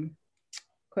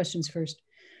questions first.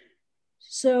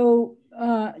 So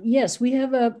yes, we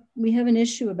have an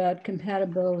issue about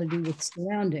compatibility with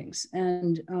surroundings,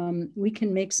 and we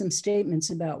can make some statements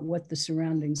about what the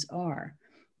surroundings are.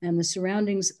 And the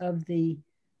surroundings of the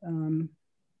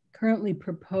currently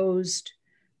proposed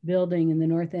building in the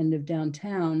north end of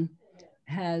downtown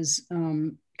has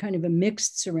kind of a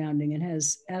mixed surrounding. It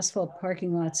has asphalt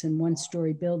parking lots and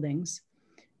one-story buildings.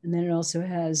 And then it also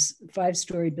has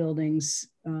 5-story buildings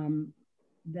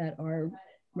that are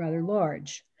rather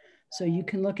large. So you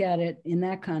can look at it in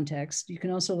that context. You can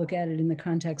also look at it in the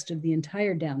context of the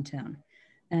entire downtown.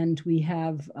 And we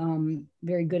have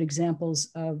very good examples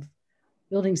of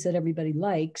buildings that everybody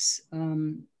likes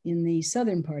in the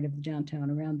southern part of the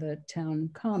downtown around the town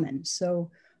common.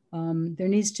 So there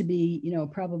needs to be,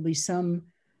 probably some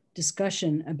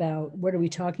discussion about what are we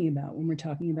talking about when we're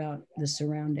talking about the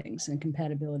surroundings and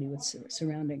compatibility with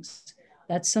surroundings.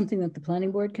 That's something that the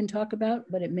planning board can talk about,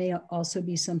 but it may also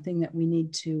be something that we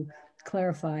need to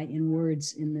clarify in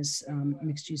words in this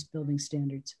mixed use building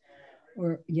standards.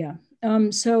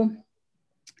 So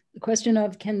the question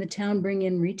of, can the town bring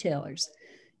in retailers?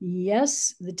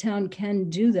 Yes, the town can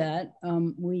do that.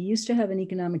 We used to have an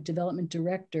economic development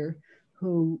director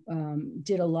who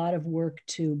did a lot of work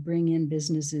to bring in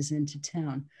businesses into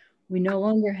town. We no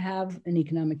longer have an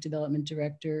economic development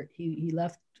director. He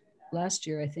left last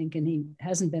year, I think, and he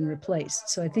hasn't been replaced.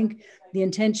 So I think the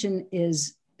intention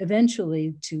is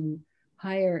eventually to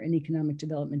hire an economic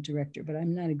development director, but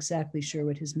I'm not exactly sure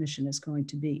what his mission is going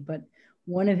to be. But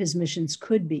one of his missions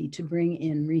could be to bring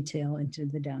in retail into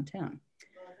the downtown.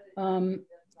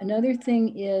 Another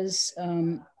thing is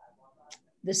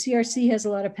the CRC has a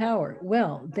lot of power.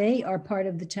 Well, they are part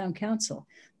of the town council.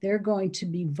 They're going to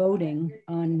be voting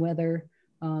on whether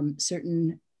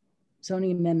certain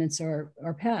zoning amendments are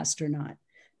passed or not.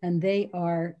 And they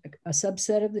are a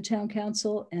subset of the town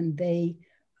council, and they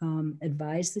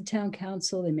advise the town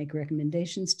council. They make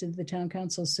recommendations to the town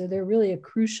council. So they're really a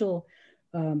crucial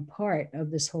part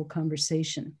of this whole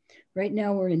conversation. Right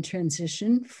now we're in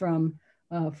transition from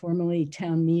formerly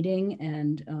town meeting,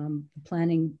 and the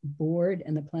planning board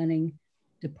and the planning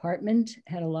department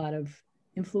had a lot of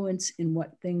influence in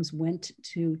what things went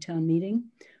to town meeting.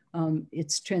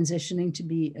 It's transitioning to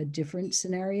be a different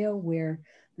scenario where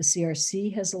the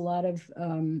CRC has a lot of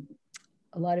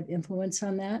influence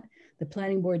on that. The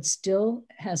planning board still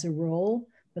has a role,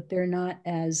 but they're not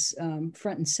as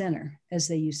front and center as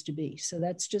they used to be. So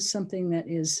that's just something that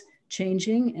is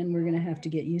changing, and we're going to have to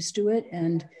get used to it.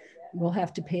 And we'll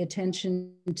have to pay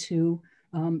attention to,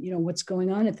 what's going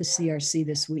on at the CRC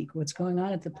this week, what's going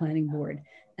on at the planning board.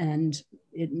 And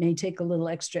it may take a little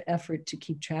extra effort to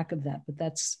keep track of that, but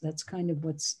that's kind of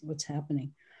what's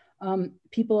happening.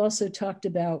 People also talked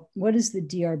about what is the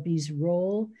DRB's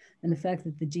role, and the fact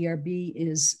that the DRB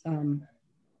is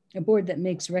a board that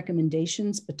makes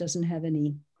recommendations but doesn't have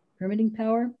any permitting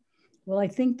power. Well, I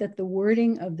think that the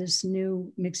wording of this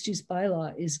new mixed use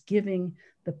bylaw is giving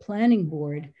the planning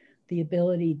board the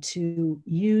ability to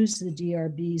use the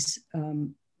DRB's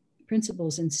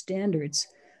principles and standards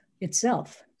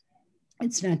itself.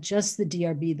 It's not just the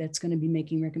DRB that's going to be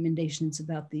making recommendations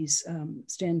about these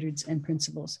standards and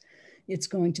principles. It's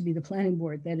going to be the planning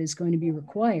board that is going to be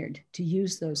required to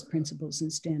use those principles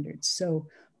and standards. So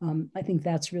I think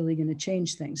that's really going to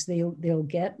change things. They'll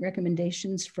get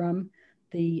recommendations from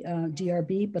the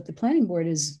DRB, but the planning board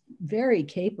is very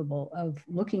capable of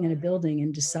looking at a building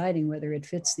and deciding whether it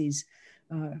fits these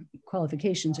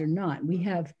qualifications or not. We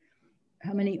have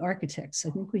how many architects?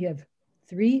 I think we have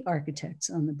 3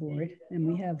 architects on the board, and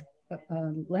we have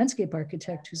a landscape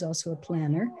architect who's also a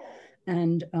planner.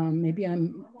 And maybe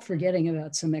I'm forgetting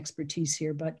about some expertise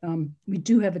here, but we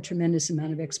do have a tremendous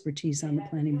amount of expertise on the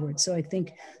planning board. So I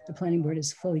think the planning board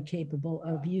is fully capable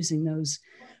of using those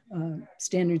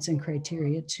standards and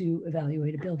criteria to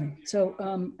evaluate a building. So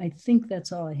I think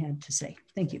that's all I had to say.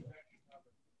 Thank you.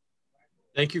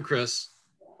 Thank you, Chris.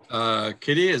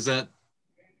 Kitty, is that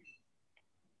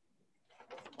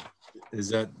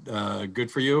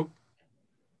good for you?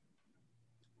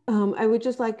 I would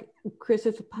just like, Chris,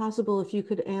 if possible, if you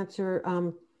could answer,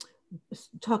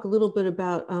 talk a little bit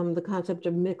about the concept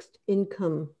of mixed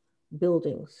income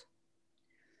buildings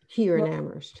here in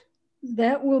Amherst.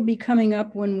 That will be coming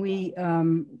up when we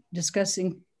discuss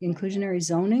inclusionary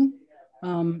zoning.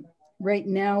 Right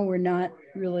now, we're not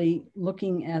really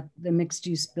looking at the mixed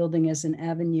use building as an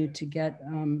avenue to get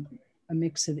a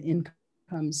mix of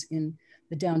incomes in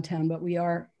the downtown, but we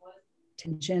are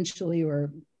tangentially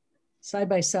or side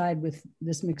by side with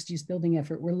this mixed use building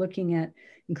effort. We're looking at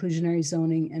inclusionary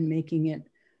zoning and making it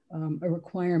a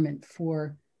requirement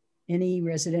for any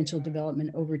residential development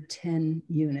over 10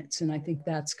 units. And I think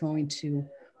that's going to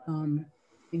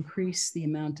increase the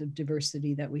amount of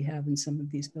diversity that we have in some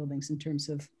of these buildings in terms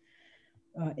of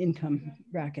income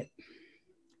bracket.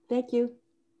 Thank you.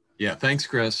 Yeah, thanks,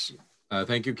 Chris.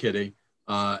 Thank you, Kitty.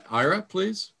 Ira,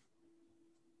 please.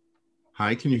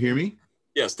 Hi, can you hear me?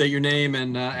 Yeah, state your name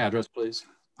and address, please.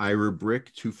 Ira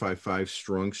Brick, 255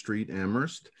 Strong Street,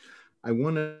 Amherst. I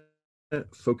want to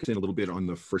focus in a little bit on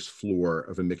the first floor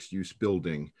of a mixed-use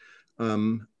building.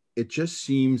 It just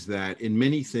seems that in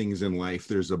many things in life,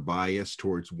 there's a bias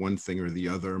towards one thing or the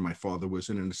other. My father was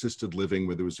in an assisted living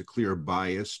where there was a clear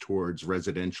bias towards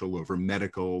residential over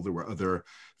medical. There were other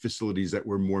facilities that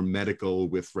were more medical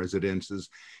with residences.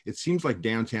 It seems like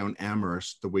downtown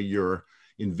Amherst, the way you're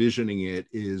envisioning it,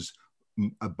 is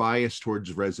a bias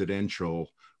towards residential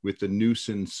with the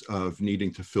nuisance of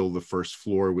needing to fill the first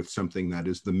floor with something that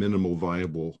is the minimal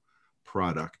viable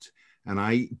product. And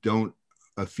I don't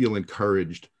feel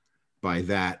encouraged by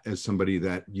that as somebody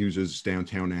that uses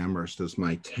downtown Amherst as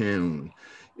my town.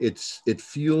 It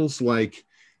feels like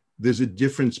there's a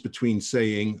difference between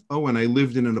saying, oh, and I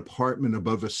lived in an apartment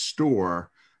above a store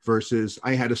versus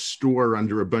I had a store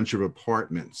under a bunch of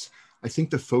apartments. I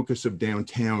think the focus of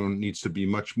downtown needs to be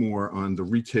much more on the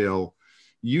retail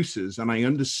uses. And I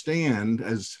understand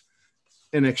as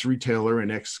an ex-retailer,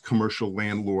 an ex-commercial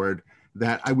landlord,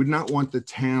 that I would not want the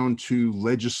town to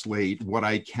legislate what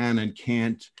I can and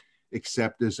can't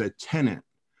accept as a tenant.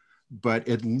 But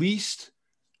at least,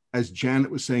 as Janet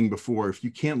was saying before, if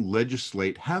you can't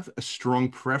legislate, have a strong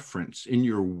preference in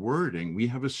your wording. We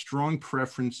have a strong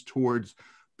preference towards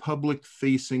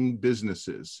public-facing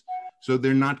businesses, so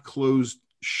they're not closed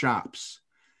shops.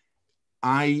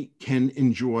 I can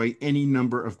enjoy any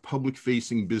number of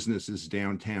public-facing businesses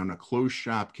downtown. A closed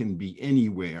shop can be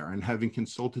anywhere. And having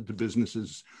consulted to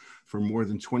businesses for more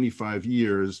than 25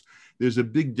 years, there's a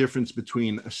big difference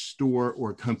between a store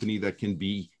or company that can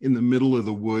be in the middle of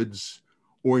the woods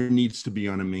or needs to be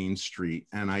on a main street.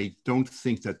 And I don't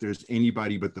think that there's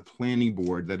anybody but the planning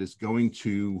board that is going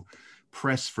to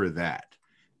press for that.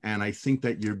 And I think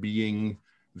that you're being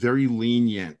very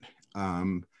lenient.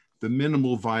 The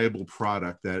minimal viable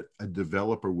product that a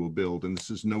developer will build, and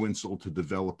this is no insult to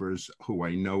developers who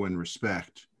I know and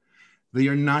respect, they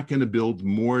are not going to build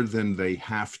more than they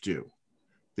have to.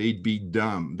 They'd be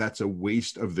dumb. That's a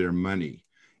waste of their money.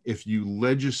 If you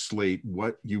legislate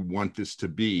what you want this to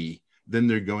be, then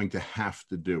they're going to have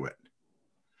to do it.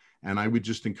 And I would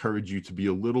just encourage you to be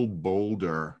a little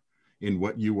bolder in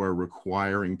what you are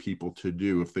requiring people to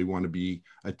do if they want to be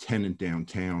a tenant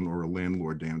downtown or a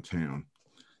landlord downtown.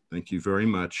 Thank you very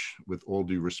much, with all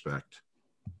due respect.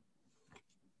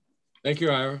 Thank you,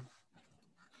 Ira.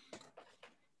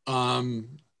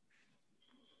 And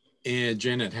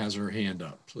Janet has her hand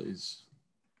up, please.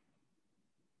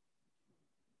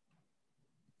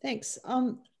 Thanks.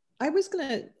 I was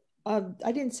gonna,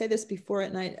 I didn't say this before,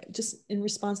 and I just, in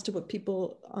response to what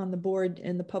people on the board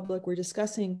and the public were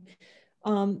discussing,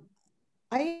 I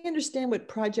understand what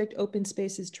Project Open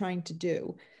Space is trying to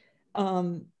do.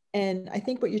 And I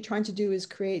think what you're trying to do is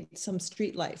create some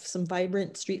street life, some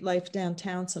vibrant street life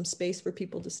downtown, some space for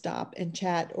people to stop and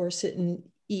chat or sit and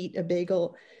eat a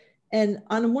bagel. And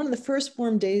on one of the first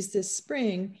warm days this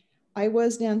spring, I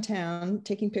was downtown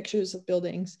taking pictures of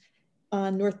buildings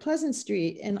on North Pleasant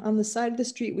Street. And on the side of the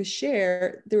street was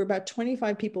Share, there were about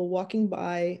 25 people walking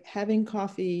by, having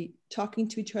coffee, talking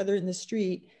to each other in the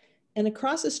street. And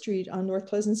across the street on North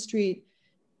Pleasant Street,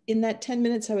 in that 10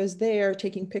 minutes I was there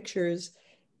taking pictures,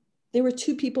 there were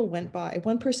two people went by.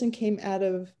 One person came out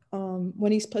of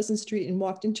 1 East Pleasant Street and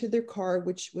walked into their car,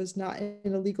 which was not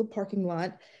in a legal parking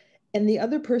lot. And the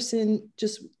other person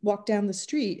just walked down the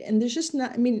street. And there's just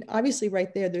not, I mean, obviously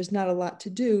right there, there's not a lot to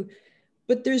do,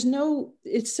 but there's no,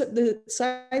 it's the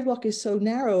sidewalk is so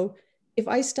narrow. If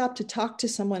I stopped to talk to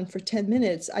someone for 10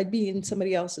 minutes, I'd be in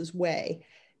somebody else's way.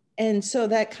 And so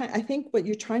that kind, I think what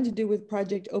you're trying to do with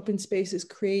Project Open Space is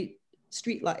create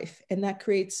street life, and that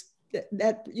creates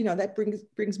that you know, that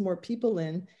brings more people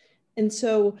in. And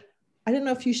so I don't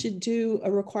know if you should do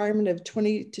a requirement of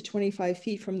 20 to 25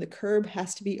 feet from the curb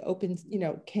has to be open, you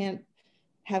know, can't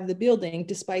have the building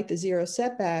despite the 0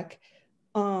 setback.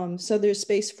 So there's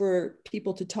space for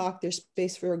people to talk, there's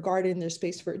space for a garden, there's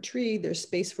space for a tree, there's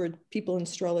space for people in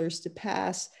strollers to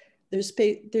pass, there's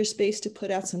space to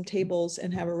put out some tables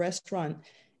and have a restaurant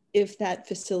if that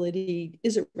facility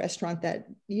is a restaurant that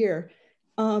year.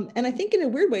 And I think in a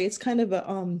weird way, it's kind of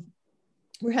a,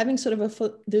 we're having sort of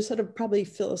there's sort of probably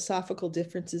philosophical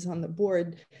differences on the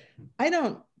board. I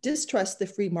don't distrust the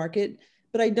free market,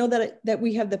 but I know that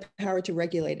we have the power to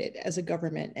regulate it as a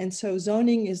government. And so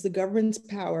zoning is the government's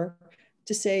power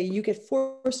to say you get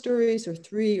 4 stories or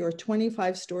 3 or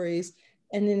 25 stories.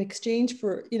 And in exchange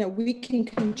for, you know, we can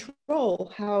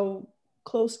control how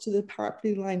close to the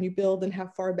property line you build and how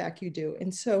far back you do.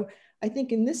 And so I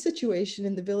think in this situation,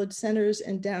 in the village centers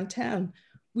and downtown,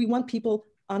 we want people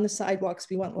on the sidewalks,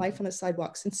 we want life on the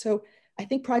sidewalks. And so I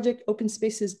think Project Open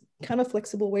Space is kind of a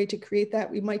flexible way to create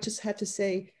that. We might just have to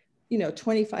say, you know,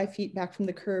 25 feet back from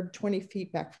the curb, 20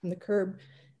 feet back from the curb.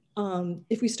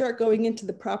 If we start going into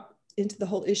the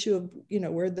whole issue of, you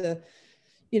know, where the,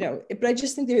 you know, but I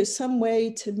just think there is some way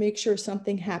to make sure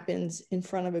something happens in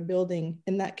front of a building,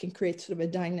 and that can create sort of a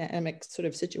dynamic sort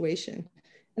of situation.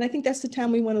 And I think that's the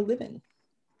town we want to live in.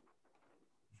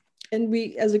 And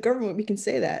we, as a government, we can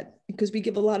say that because we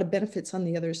give a lot of benefits on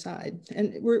the other side.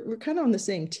 And we're kind of on the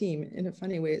same team in a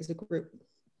funny way as a group.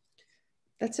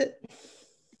 That's it.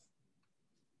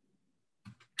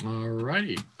 All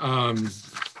righty.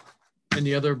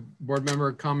 Any other board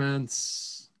member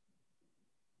comments?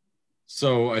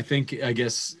 So I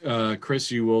guess,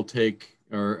 Chris, you will take,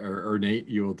 or Nate,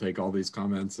 you will take all these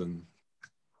comments and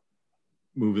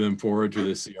move them forward to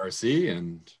the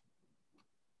CRC,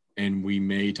 and we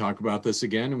may talk about this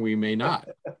again, and we may not.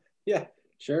 Yeah,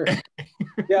 sure.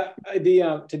 Yeah,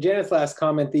 to Janet's last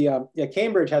comment,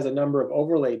 Cambridge has a number of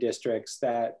overlay districts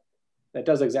that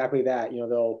does exactly that. You know,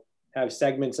 they'll have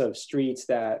segments of streets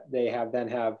that they then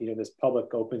have, you know, this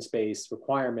public open space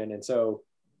requirement. And so,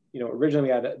 you know, originally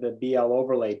we had the BL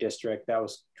overlay district that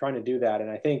was trying to do that. And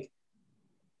I think,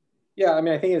 yeah, I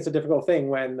mean, I think it's a difficult thing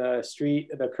when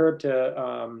the curb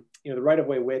to, you know, the right of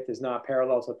way width is not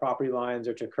parallel to the property lines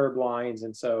or to curb lines.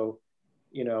 And so,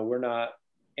 you know,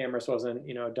 Amherst wasn't,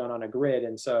 you know, done on a grid.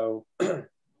 And so,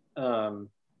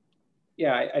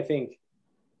 yeah, I think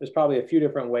there's probably a few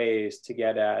different ways to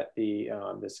get at the,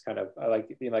 this kind of, I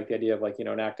like the idea of, like, you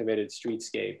know, an activated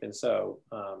streetscape. And so,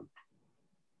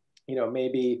 you know,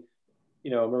 maybe, you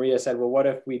know, Maria said, well, what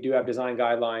if we do have design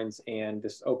guidelines and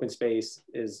this open space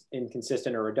is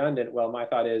inconsistent or redundant? Well, my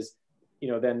thought is, you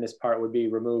know, then this part would be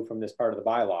removed from this part of the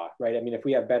bylaw, right? I mean, if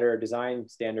we have better design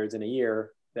standards in a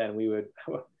year, then we would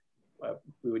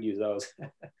use those.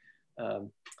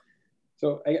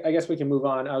 So I guess we can move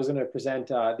on. I was going to present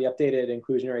the updated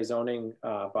inclusionary zoning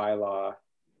bylaw.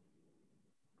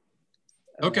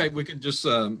 Okay, we can just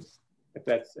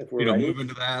if we're move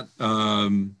into that.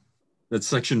 That's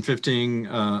section 15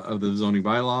 of the zoning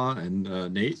bylaw,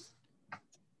 and Nate.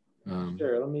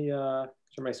 Sure. Let me share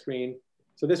my screen.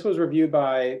 So this was reviewed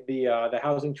by the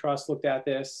Housing Trust. Looked at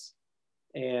this,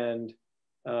 and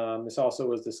this also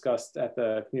was discussed at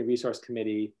the Community Resource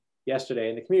Committee yesterday.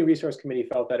 And the Community Resource Committee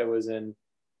felt that it was in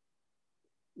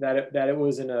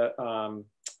a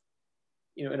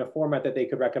you know, in a format that they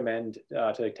could recommend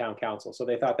to the town council. So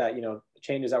they thought that, you know, the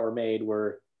changes that were made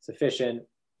were sufficient,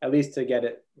 at least to get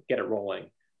it rolling.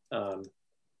 So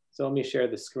let me share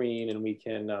the screen, and we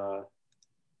can.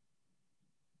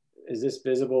 Is this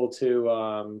visible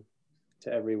to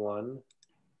everyone?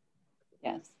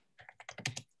 Yes.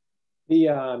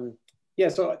 Yeah,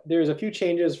 so there's a few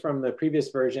changes from the previous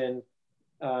version.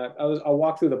 I'll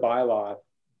walk through the bylaw.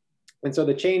 And so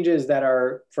the changes that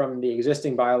are from the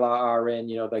existing bylaw are in,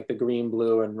 like the green,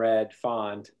 blue, and red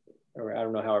font, or I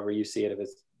don't know, however you see it, if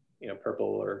it's, purple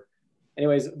or,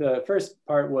 anyways, the first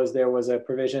part was there was a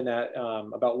provision that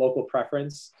about local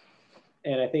preference.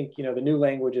 And I think, the new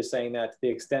language is saying that to the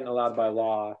extent allowed by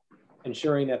law,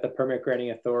 ensuring that the permit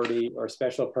granting authority or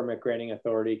special permit granting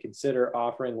authority consider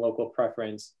offering local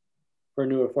preference for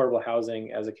new affordable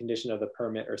housing as a condition of the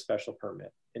permit or special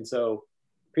permit. And so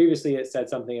previously it said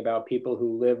something about people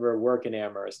who live or work in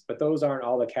Amherst, but those aren't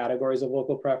all the categories of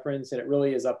local preference. And it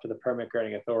really is up to the permit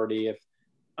granting authority if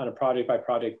on a project by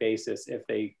project basis, if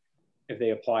they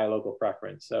apply local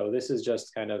preference. So this is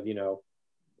just kind of,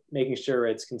 making sure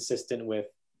it's consistent with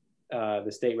the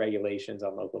state regulations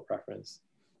on local preference.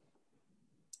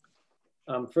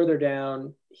 Further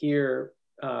down here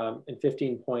in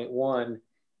 15.1,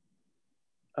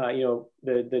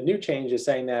 the new change is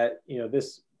saying that,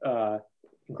 this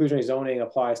inclusionary zoning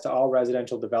applies to all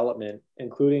residential development,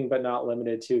 including but not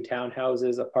limited to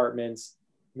townhouses, apartments,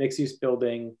 mixed-use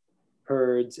building,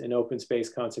 PERDs, and open space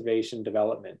conservation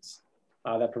developments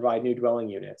that provide new dwelling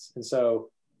units. And so,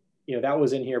 that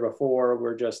was in here before.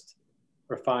 We're just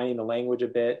refining the language a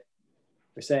bit.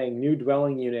 We're saying new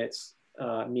dwelling units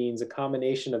means a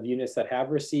combination of units that have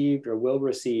received or will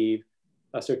receive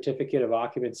a certificate of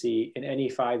occupancy in any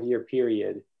 5-year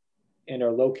period and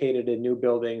are located in new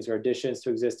buildings or additions to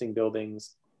existing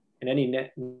buildings, and any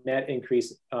net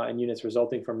increase in units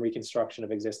resulting from reconstruction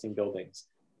of existing buildings.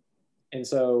 And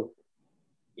so,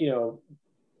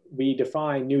 we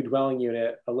define new dwelling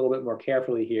unit a little bit more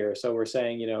carefully here. So we're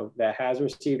saying, that has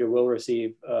received or will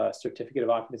receive a certificate of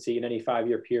occupancy in any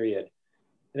 5-year period.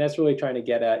 And that's really trying to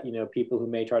get at, people who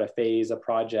may try to phase a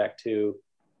project to,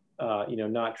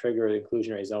 not trigger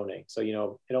inclusionary zoning. So,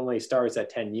 it only starts at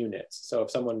 10 units. So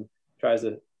if someone tries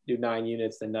to do 9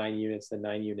 units, then 9 units, then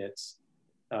 9 units,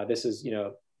 this is,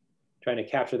 trying to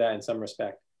capture that in some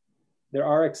respect. There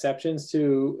are exceptions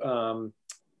to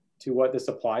what this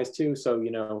applies to. So,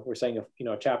 we're saying,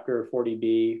 chapter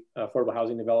 40B, affordable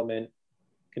housing development,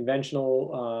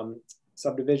 conventional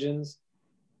subdivisions.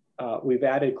 We've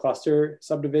added cluster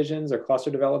subdivisions or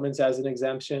cluster developments as an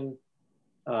exemption.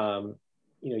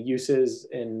 Uses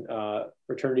in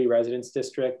fraternity residence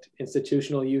district,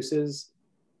 institutional uses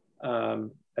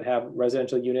that have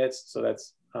residential units. So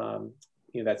that's,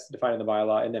 that's defined in the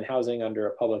bylaw, and then housing under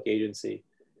a public agency.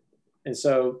 And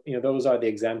so, those are the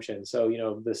exemptions. So,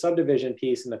 the subdivision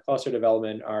piece and the cluster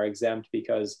development are exempt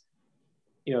because,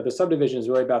 the subdivision is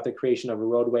really about the creation of a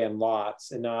roadway and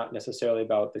lots and not necessarily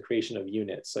about the creation of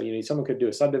units. So, someone could do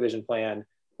a subdivision plan,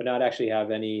 but not actually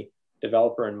have any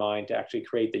developer in mind to actually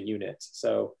create the units.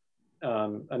 So,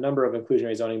 a number of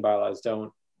inclusionary zoning bylaws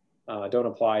don't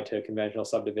apply to conventional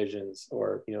subdivisions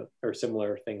or, or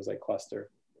similar things like cluster.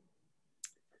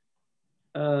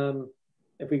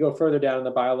 If we go further down in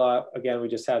the bylaw, again, we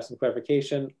just have some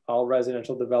clarification. All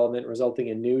residential development resulting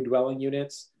in new dwelling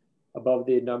units above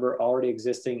the number already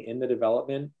existing in the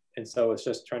development. And so it's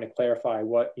just trying to clarify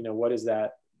what, what is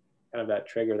that kind of that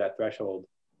trigger, that threshold.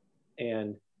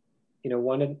 And,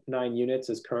 1 to 9 units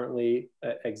is currently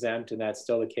exempt, and that's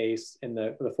still the case. And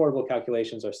the affordable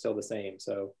calculations are still the same.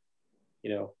 So,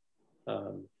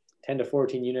 10 to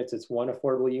 14 units, it's 1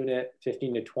 affordable unit.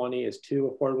 15 to 20 is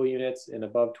 2 affordable units, and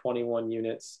above 21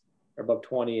 units or above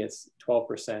 20, it's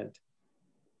 12%.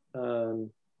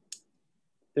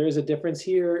 There is a difference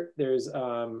here. There's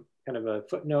kind of a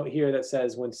footnote here that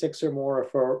says when 6 or more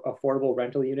affordable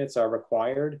rental units are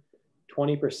required,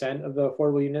 20% of the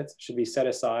affordable units should be set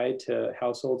aside to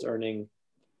households earning,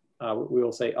 we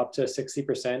will say up to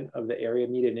 60% of the area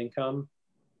median income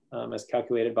as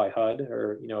calculated by HUD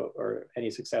or, or any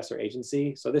successor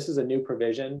agency. So this is a new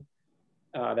provision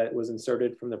that was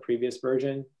inserted from the previous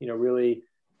version, really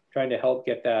trying to help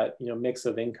get that, mix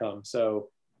of income. So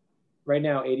right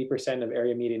now, 80% of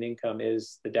area median income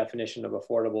is the definition of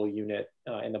affordable unit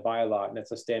in the bylaw, and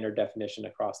it's a standard definition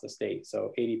across the state.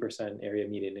 So 80% area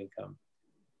median income.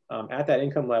 At that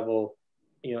income level,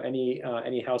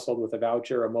 any household with a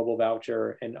voucher, a mobile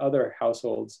voucher, and other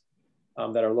households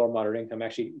that are low or moderate income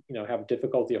actually, have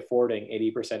difficulty affording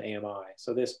 80% AMI.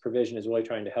 So this provision is really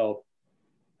trying to help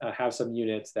have some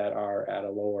units that are at a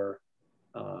lower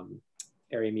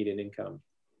area median income.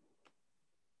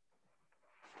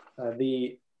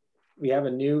 We have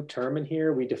a new term in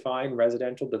here. We define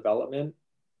residential development.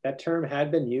 That term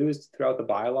had been used throughout the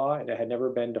bylaw and it had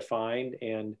never been defined.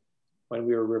 And when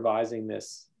we were revising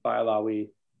this bylaw, we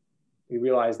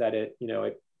realized that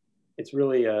it's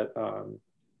really a,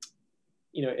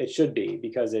 it should be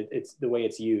because it's the way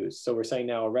it's used. So we're saying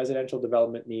now a residential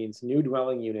development means new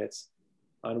dwelling units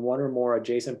on one or more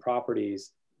adjacent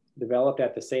properties developed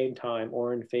at the same time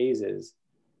or in phases,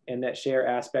 and that share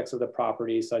aspects of the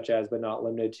property, such as but not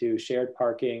limited to shared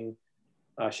parking,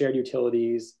 shared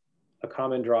utilities, a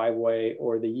common driveway,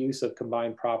 or the use of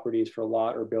combined properties for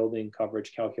lot or building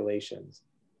coverage calculations.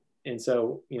 And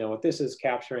so, what this is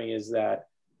capturing is that,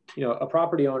 a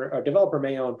property owner or developer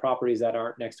may own properties that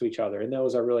aren't next to each other, and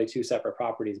those are really two separate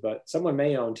properties, but someone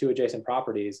may own two adjacent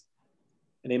properties,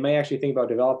 and they may actually think about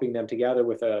developing them together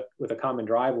with a common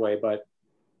driveway, but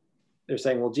they're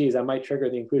saying, well, geez, I might trigger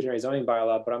the inclusionary zoning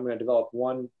bylaw, but I'm going to develop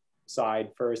one side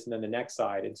first and then the next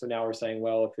side. And so now we're saying,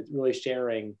 well, if it's really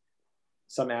sharing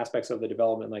some aspects of the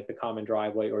development, like the common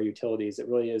driveway or utilities, it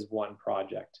really is one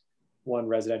project, one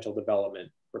residential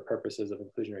development for purposes of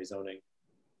inclusionary zoning.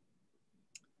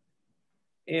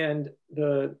 And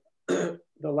the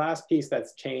last piece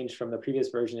that's changed from the previous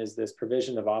version is this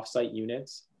provision of offsite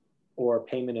units or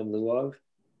payment in lieu of.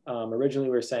 Originally,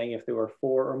 we were saying if there were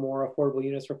 4 or more affordable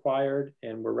units required,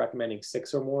 and we're recommending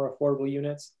 6 or more affordable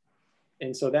units.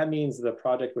 And so that means the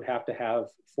project would have to have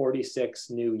 46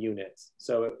 new units.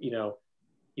 So,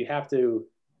 you have to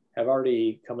have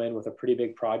already come in with a pretty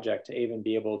big project to even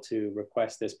be able to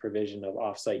request this provision of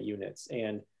offsite units.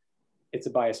 And it's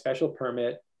by a special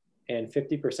permit, and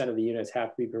 50% of the units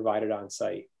have to be provided on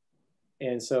site.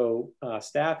 And so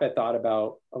staff had thought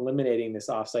about eliminating this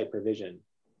offsite provision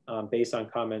based on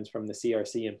comments from the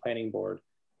CRC and planning board.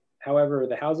 However,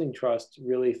 the Housing Trust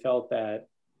really felt that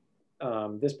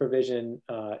this provision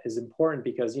is important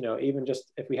because, even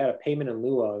just if we had a payment in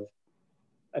lieu of,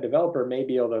 a developer may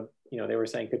be able to, they were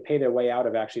saying could pay their way out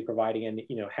of actually providing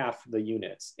half the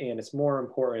units. And it's more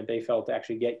important, they felt, to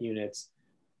actually get units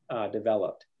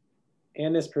developed.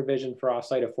 And this provision for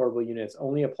offsite affordable units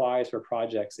only applies for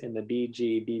projects in the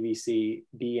BG, BVC,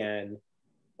 BN,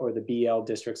 or the BL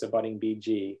districts abutting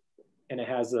BG. And it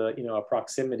has a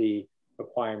proximity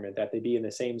requirement that they be in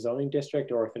the same zoning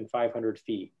district or within 500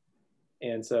 feet.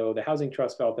 And so the Housing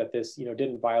Trust felt that this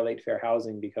didn't violate fair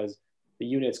housing because the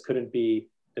units couldn't be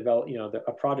developed,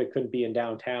 a project couldn't be in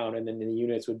downtown and then the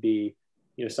units would be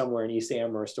somewhere in East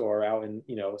Amherst or out in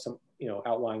some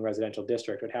outlying residential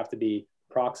district. It would have to be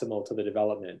proximal to the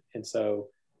development. And so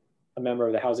a member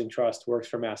of the Housing Trust works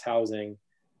for Mass Housing,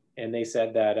 and they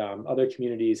said that other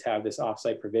communities have this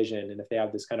offsite provision, and if they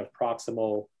have this kind of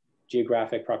proximal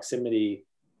geographic proximity,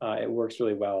 it works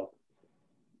really well.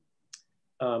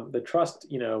 The trust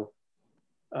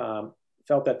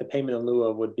felt that the payment in lieu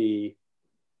of would be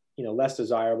less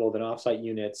desirable than offsite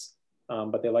units,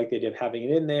 but they like the idea of having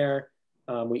it in there.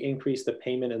 We increased the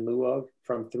payment in lieu of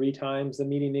from 3 times the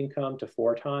median income to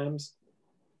 4 times.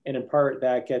 And in part,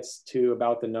 that gets to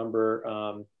about the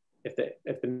number, if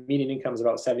the median income is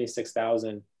about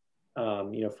 76,000,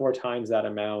 4 times that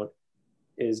amount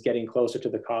is getting closer to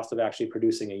the cost of actually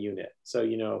producing a unit. So,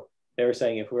 they were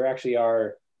saying if we actually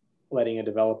are letting a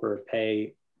developer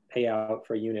pay out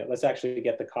for a unit, let's actually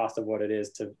get the cost of what it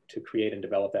is to create and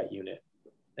develop that unit.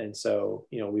 And so,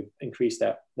 we've increased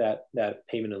that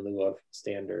payment in lieu of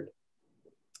standard.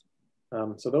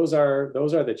 So those are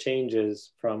the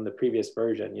changes from the previous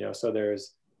version. So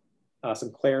there's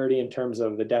some clarity in terms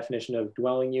of the definition of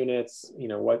dwelling units.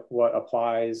 What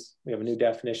applies. We have a new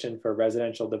definition for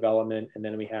residential development, and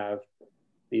then we have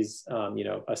these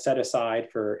a set aside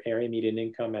for area median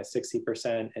income at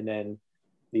 60%, and then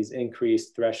these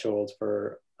increased thresholds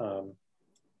for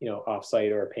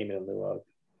offsite or payment in lieu of.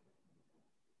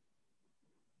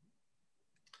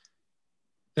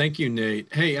 Thank you,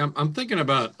 Nate. Hey, I'm thinking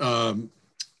about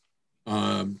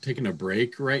taking a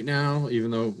break right now, even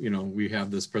though, we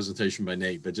have this presentation by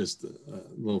Nate, but just a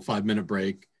little 5-minute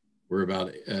break. We're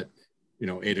about at,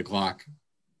 8 o'clock.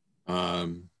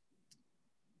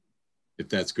 If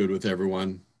that's good with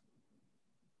everyone.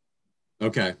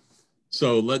 Okay,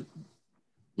 so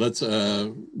let's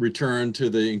return to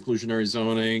the inclusionary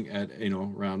zoning at,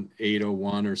 around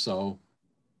 8:01 or so.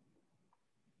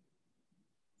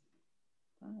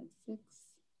 5, 6.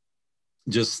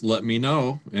 Just let me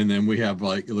know, and then we have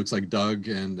it looks like Doug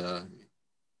and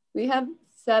we have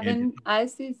 7. Andy. I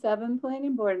see 7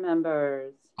 planning board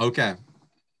members. Okay.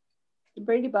 The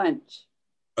Brady Bunch.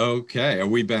 Okay, are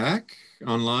we back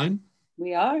online?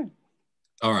 We are.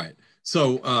 All right.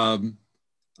 So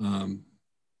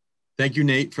thank you,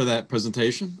 Nate, for that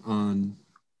presentation on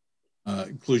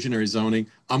inclusionary zoning.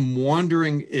 I'm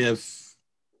wondering if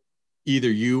either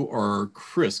you or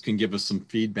Chris can give us some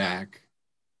feedback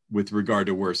with regard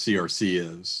to where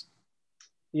CRC is.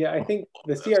 Yeah, I think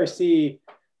the CRC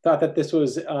thought that this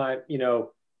was,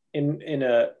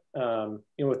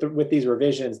 with these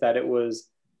revisions, that it was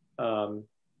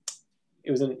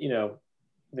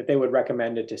that they would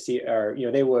recommend it to see, or, you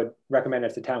know, they would recommend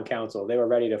it to town council. They were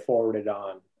ready to forward it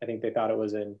on. I think they thought it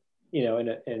was in, you know,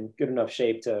 in good enough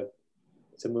shape to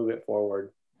move it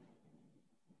forward.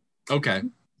 Okay.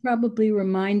 Probably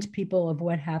remind people of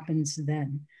what happens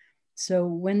then. So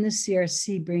when the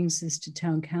CRC brings this to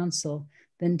town council,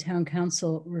 then town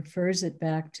council refers it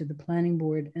back to the planning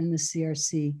board and the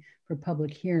CRC for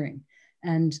public hearing.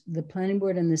 And the planning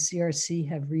board and the CRC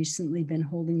have recently been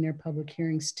holding their public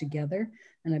hearings together.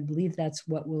 And I believe that's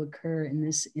what will occur in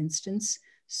this instance.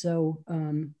 So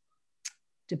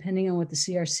depending on what the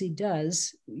CRC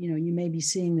does, you know, you may be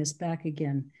seeing this back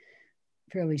again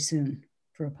fairly soon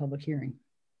for a public hearing.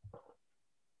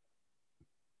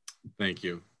 Thank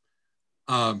you.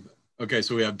 Okay,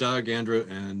 so we have Doug, Andrew,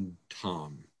 and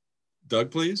Tom.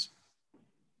 Doug, please.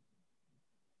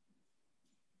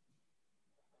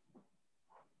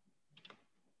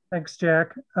 Thanks,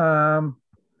 Jack.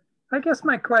 I guess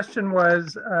my question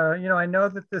was, you know, I know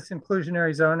that this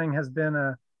inclusionary zoning has been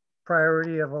a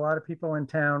priority of a lot of people in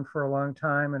town for a long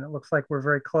time, and it looks like we're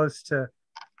very close to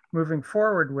moving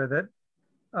forward with it.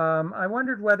 I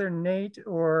wondered whether Nate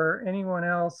or anyone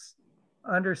else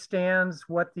understands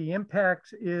what the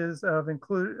impact is of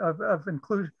including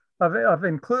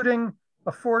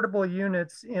affordable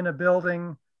units in a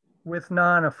building with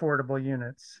non-affordable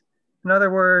units. In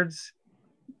other words,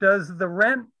 does the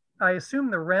rent, I assume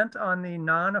the rent on the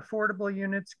non-affordable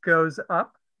units goes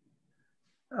up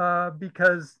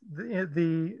because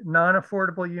the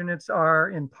non-affordable units are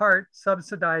in part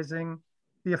subsidizing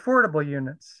the affordable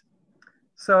units.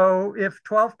 So if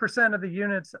 12% of the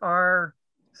units are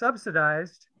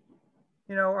subsidized,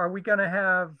 you know, are we going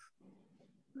to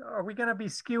be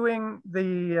skewing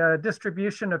the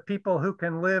distribution of people who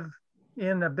can live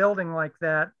in a building like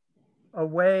that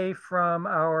away from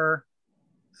our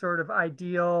sort of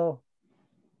ideal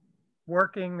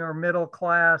working or middle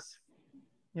class,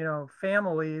 you know,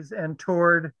 families and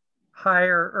toward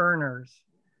higher earners?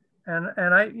 And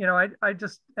I, you know, I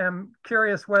just am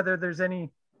curious whether there's any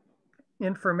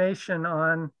information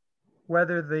on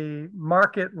whether the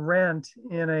market rent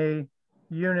in a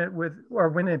unit with, or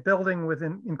when a building with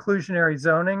an inclusionary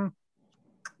zoning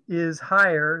is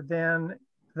higher than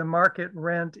the market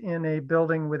rent in a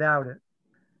building without it.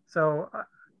 So,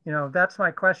 you know, that's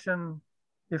my question.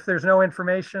 If there's no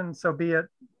information, so be it.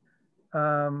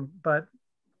 But,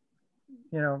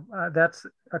 you know, that's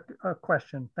a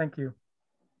question. Thank you.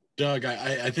 Doug,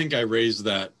 I think I raised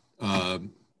that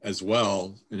as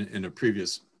well in a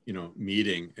previous, you know,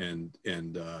 meeting, and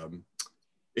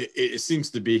it seems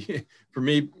to be, for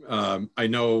me, I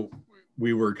know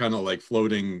we were kind of like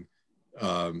floating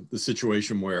the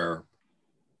situation where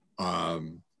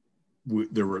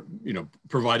there were, you know,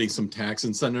 providing some tax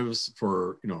incentives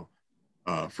for, you know,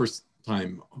 first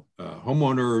time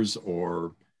homeowners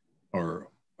or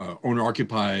owner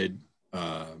occupied,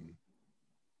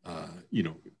 you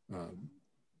know,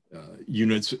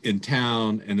 units in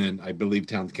town. And then I believe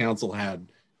town council had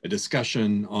a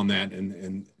discussion on that,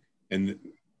 and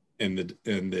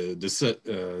the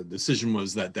decision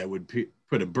was that would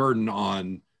put a burden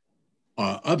on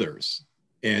others.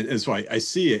 And so I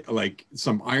see it like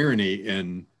some irony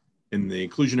in the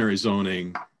inclusionary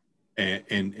zoning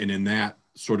and in that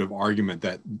sort of argument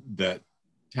that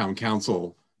town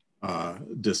council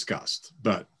discussed.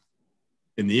 But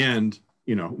in the end,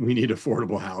 you know, we need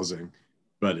affordable housing,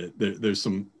 but there's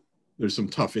some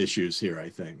tough issues here, I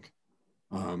think.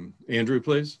 Andrew,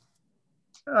 please.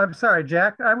 I'm sorry,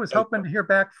 Jack. I was hoping to hear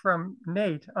back from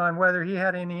Nate on whether he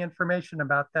had any information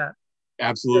about that.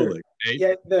 Absolutely. Sure.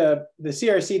 Yeah, the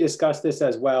CRC discussed this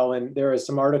as well, and there are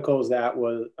some articles that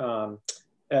was,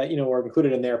 you know, were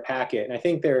included in their packet. And I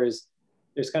think there's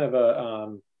kind of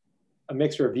a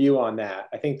mixed review on that.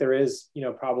 I think there is, you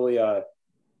know, probably a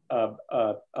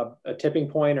tipping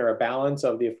point or a balance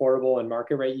of the affordable and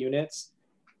market rate units.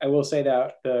 I will say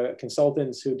that the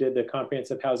consultants who did the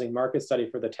comprehensive housing market study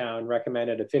for the town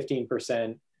recommended a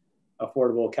 15%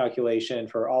 affordable calculation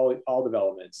for all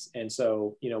developments. And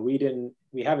so, you know,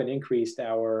 we haven't increased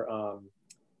our,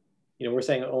 you know, we're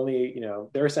saying only, you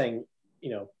know, they're saying, you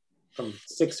know, from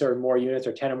 6 or more units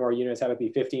or 10 or more units have it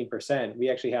be 15%. We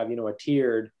actually have, you know, a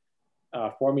tiered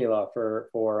formula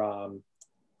for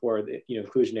the, you know,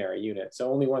 inclusionary unit.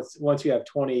 So only once you have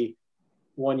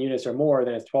 21 units or more,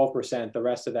 then it's 12%. The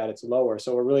rest of that, it's lower.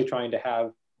 So we're really trying to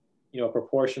have, you know, a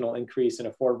proportional increase in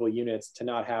affordable units to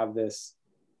not have this,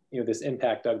 you know, this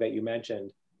impact, Doug, that you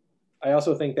mentioned. I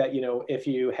also think that, you know, if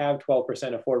you have 12%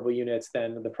 affordable units,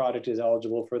 then the project is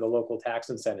eligible for the local tax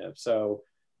incentive. So,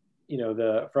 you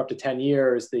know, for up to 10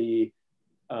 years, the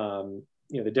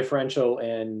the differential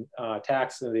in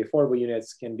tax of the affordable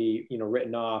units can be,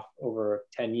 written off over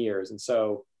 10 years. And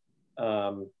so,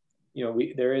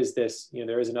 there is this,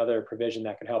 there is another provision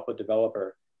that could help a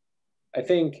developer. I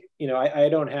think, I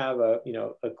don't have a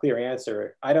clear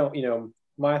answer. I don't,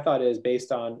 my thought is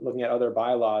based on looking at other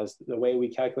bylaws, the way we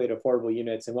calculate affordable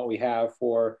units and what we have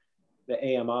for the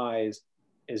AMIs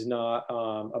is not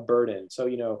a burden.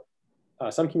 So,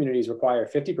 some communities require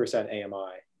 50%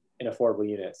 AMI in affordable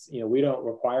units. We don't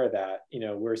require that.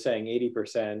 We're saying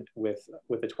 80% with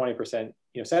the 20%,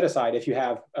 set aside if you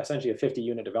have essentially a 50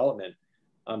 unit development.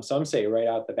 Some say right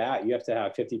out the bat, you have to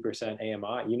have 50%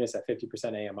 AMI, units at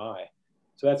 50% AMI.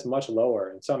 So that's much lower.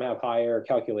 And some have higher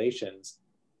calculations,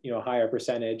 higher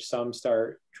percentage. Some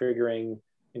start triggering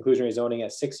inclusionary zoning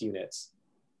at 6 units.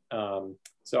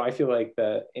 So I feel like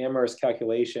the Amherst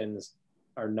calculations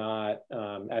are not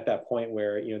at that point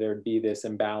where, there'd be this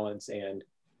imbalance and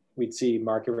we'd see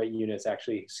market rate units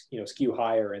actually, skew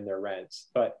higher in their rents.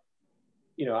 But,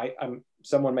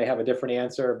 someone may have a different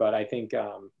answer, but I think,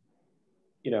 I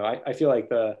feel like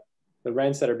the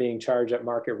rents that are being charged at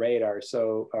market rate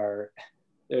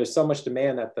there's so much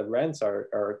demand that the rents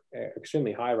are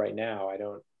extremely high right now. I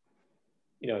don't,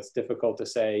 it's difficult to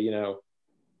say,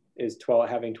 is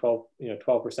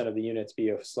 12% of the units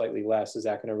be slightly less? Is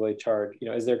that going to really charge,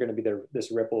 is there going to be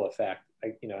this ripple effect?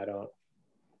 I don't,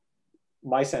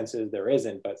 my sense is there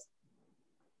isn't, but.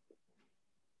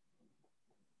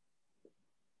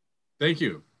 Thank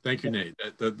you, Nate.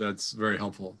 That's very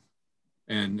helpful.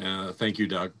 And thank you,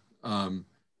 Doug.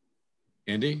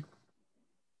 Andy?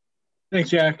 Thanks,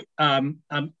 Jack. I'm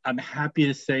happy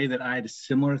to say that I had a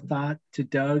similar thought to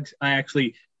Doug's. I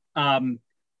actually,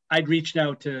 I'd reached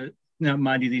out to, now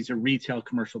mind you, these are retail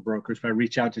commercial brokers, but I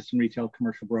reached out to some retail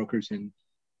commercial brokers in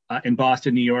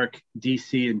Boston, New York,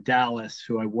 DC, and Dallas,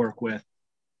 who I work with.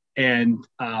 And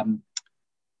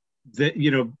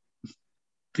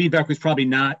feedback was probably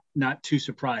not too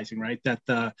surprising, right?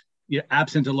 That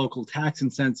absent a local tax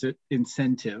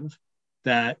incentive,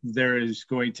 that there is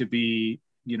going to be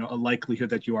a likelihood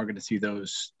that you are going to see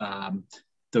those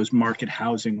market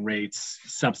housing rates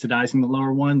subsidizing the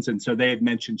lower ones. And so they had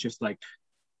mentioned just like,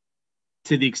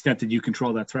 to the extent that you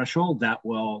control that threshold, that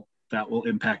will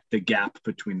impact the gap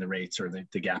between the rates or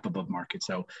the gap above market.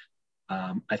 So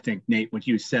I think, Nate, what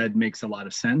you said makes a lot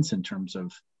of sense in terms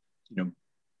of,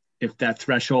 if that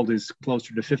threshold is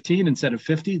closer to 15 instead of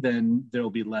 50, then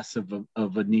there'll be less of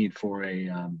a need for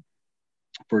a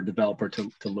developer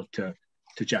to look to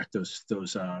jack those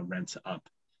rents up.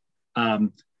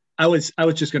 I was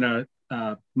just gonna,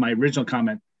 my original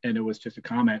comment, and it was just a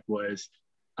comment, was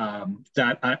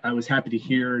that I was happy to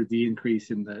hear the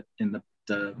increase in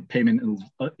the payment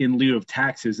in lieu of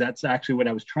taxes. That's actually what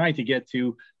I was trying to get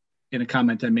to in a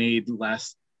comment I made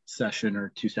last session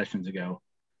or 2 sessions ago.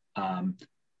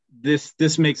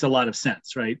 This makes a lot of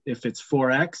sense, right? If it's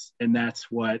 4x and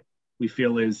that's what we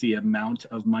feel is the amount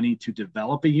of money to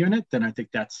develop a unit, then I think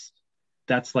that's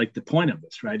like the point of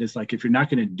this, right? It's like, if you're not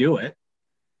going to do it,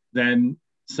 then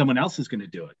someone else is going to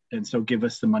do it. And so give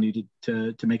us the money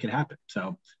to make it happen.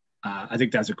 So I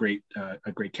think that's a great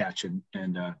catch and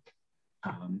an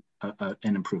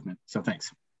improvement. So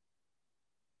thanks.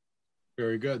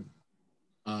 Very good.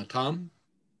 Tom?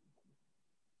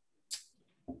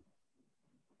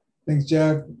 Thanks,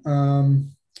 Jack.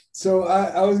 So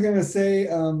I was gonna say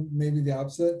maybe the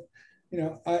opposite.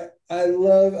 I'd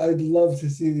love to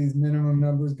see these minimum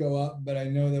numbers go up, but I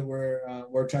know that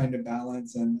we're trying to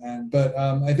balance but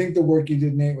I think the work you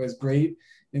did, Nate, was great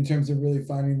in terms of really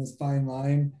finding this fine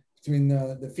line between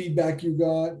the feedback you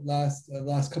got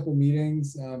last couple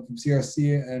meetings from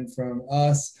CRC and from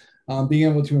us, being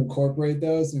able to incorporate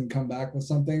those and come back with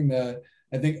something that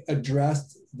I think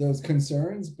addressed those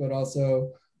concerns, but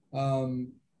also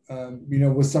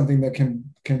was something that can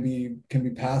be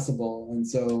passable. And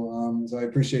so I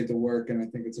appreciate the work, and I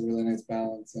think it's a really nice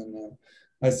balance, and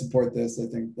I support this, I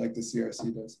think, like the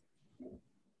CRC does.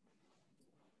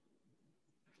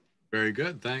 Very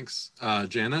good, thanks.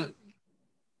 Janet?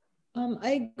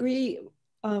 I agree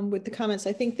with the comments.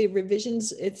 I think the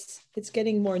revisions, it's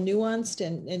getting more nuanced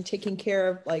and taking care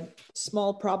of like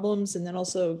small problems, and then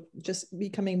also just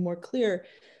becoming more clear.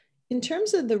 In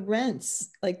terms of the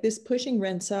rents, like this pushing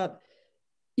rents up,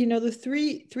 the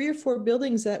three or four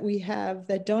buildings that we have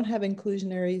that don't have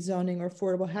inclusionary zoning or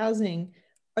affordable housing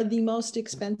are the most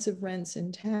expensive rents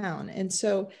in town. And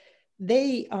so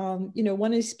they,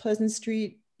 one is Pleasant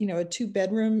Street, a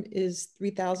 2-bedroom is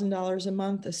 $3,000 a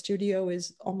month. A studio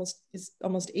is almost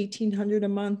 $1,800 a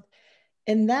month.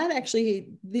 And that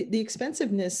actually, the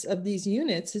expensiveness of these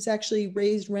units has actually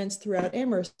raised rents throughout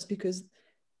Amherst, because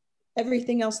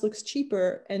everything else looks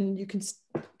cheaper, and you can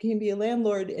be a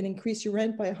landlord and increase your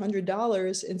rent by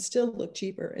 $100 and still look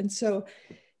cheaper. And so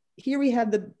here we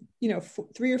have the,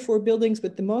 3 or 4 buildings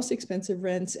with the most expensive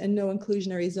rents and no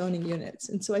inclusionary zoning units.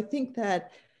 And so I think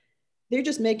that they're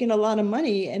just making a lot of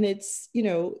money, and it's,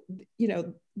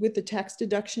 with the tax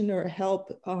deduction or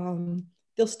help,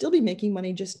 they'll still be making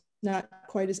money, just not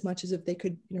quite as much as if they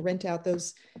could rent out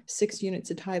those 6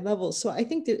 units at high levels. So I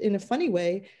think that in a funny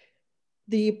way,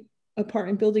 the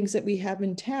apartment buildings that we have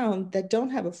in town that don't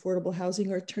have affordable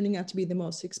housing are turning out to be the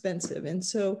most expensive. And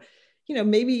so,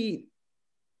 maybe,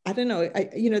 I don't know,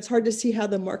 it's hard to see how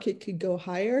the market could go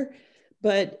higher,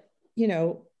 but,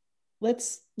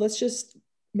 let's just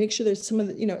make sure there's some of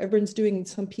the, everyone's doing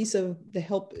some piece of the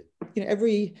help.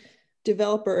 Every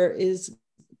developer is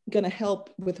going to help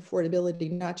with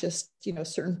affordability, not just,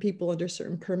 certain people under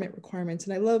certain permit requirements.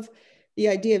 And I love the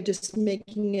idea of just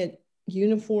making it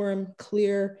uniform,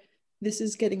 clear. This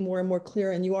is getting more and more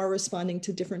clear, and you are responding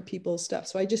to different people's stuff.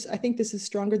 So I think this is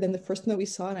stronger than the first one that we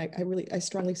saw, and I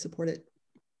strongly support it.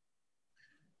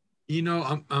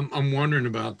 I'm wondering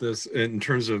about this in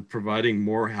terms of providing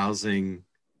more housing,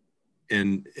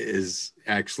 and is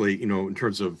actually, in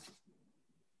terms of,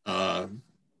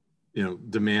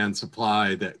 demand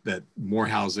supply, that more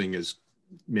housing is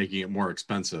making it more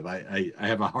expensive. I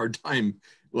have a hard time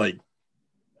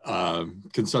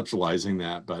conceptualizing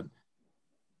that, but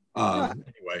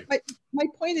anyway. My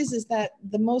point is that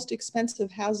the most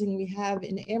expensive housing we have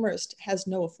in Amherst has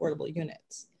no affordable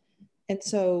units. And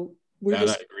so I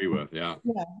agree with, yeah.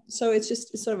 Yeah, so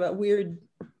it's sort of a weird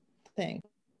thing.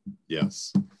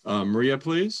 Yes. Maria,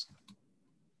 please.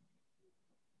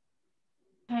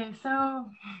 Okay, so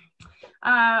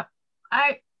I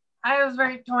was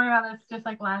very torn about this just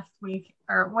like last week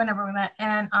or whenever we met,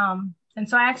 and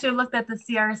so I actually looked at the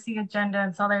CRC agenda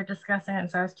and saw they were discussing it,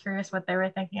 and so I was curious what they were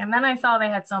thinking. And then I saw they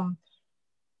had some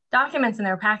documents in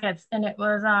their packets, and it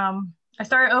was I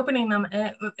started opening them,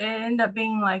 and it ended up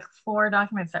being like 4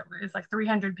 documents that was like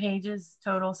 300 pages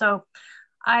total. So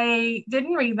I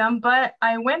didn't read them, but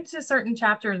I went to certain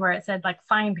chapters where it said like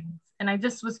findings, and I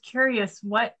just was curious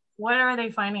what are they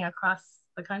finding across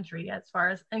the country as far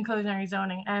as inclusionary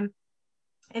zoning. And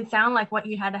it sounded like what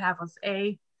you had to have was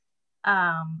a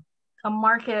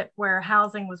market where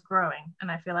housing was growing,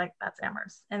 and I feel like that's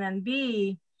Amherst. And then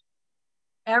B,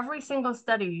 every single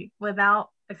study without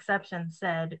exception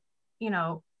said,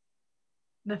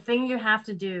 the thing you have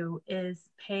to do is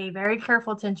pay very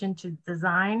careful attention to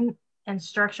design and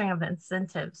structuring of the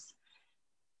incentives,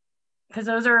 because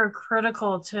those are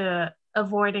critical to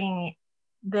avoiding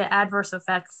the adverse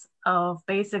effects of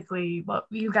basically what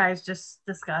you guys just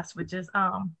discussed, which is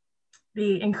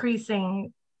the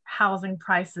increasing housing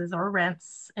prices or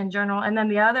rents in general. And then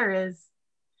the other is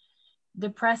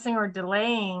depressing or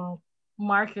delaying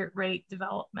market rate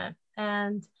development.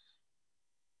 And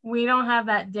we don't have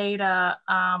that data.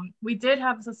 We did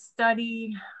have a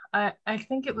study, I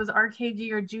think it was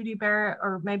RKG or Judy Barrett,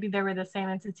 or maybe they were the same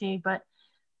entity, but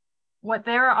what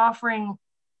they were offering,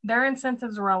 their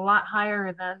incentives were a lot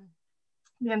higher than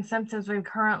the incentives we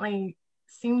currently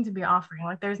seem to be offering.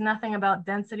 Like there's nothing about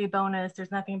density bonus,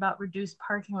 there's nothing about reduced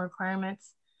parking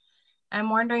requirements. I'm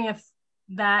wondering if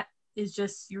that is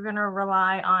just, you're gonna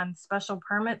rely on special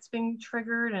permits being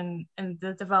triggered and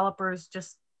the developers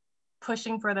just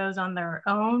pushing for those on their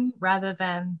own rather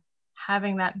than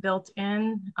having that built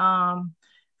in. But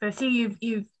I see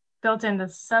you've built in the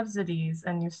subsidies,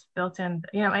 and you've built in,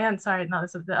 and sorry, no,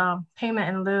 this is the payment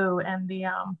in lieu and the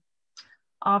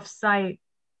off-site.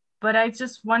 But I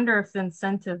just wonder if the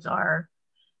incentives are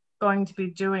going to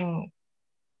be doing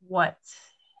what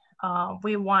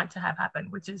we want to have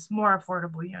happen, which is more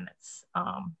affordable units.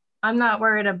 I'm not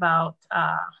worried about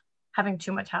having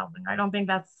too much housing. I don't think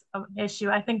that's an issue.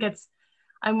 I think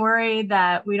I'm worried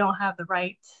that we don't have the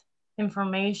right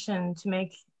information to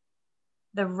make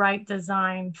the right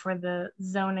design for the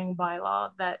zoning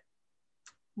bylaw that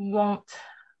won't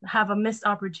have a missed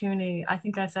opportunity. I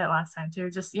think I said it last time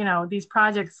too, just, these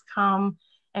projects come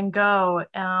and go.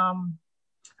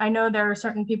 I know there are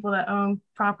certain people that own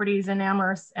properties in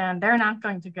Amherst and they're not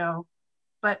going to go,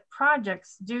 but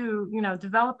projects do,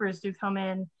 developers do come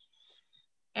in,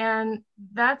 and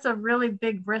that's a really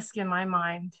big risk in my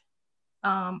mind.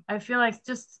 I feel like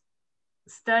just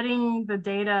studying the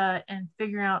data and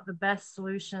figuring out the best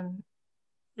solution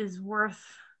is worth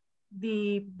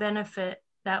the benefit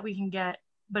that we can get,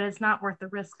 but it's not worth the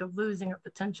risk of losing a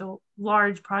potential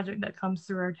large project that comes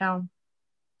through our town.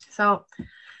 So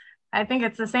I think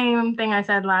it's the same thing I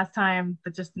said last time,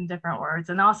 but just in different words.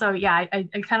 And also, yeah, I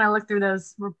kind of looked through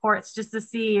those reports just to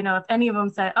see, if any of them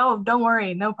said, oh, don't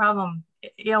worry, no problem.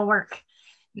 it'll work.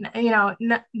 You know,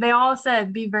 they all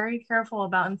said be very careful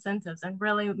about incentives and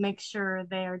really make sure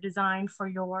they are designed for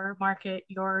your market,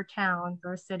 your town,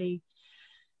 your city.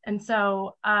 And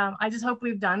so I just hope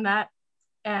we've done that,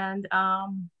 and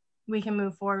we can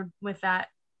move forward with that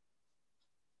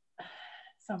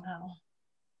somehow.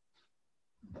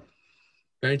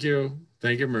 Thank you.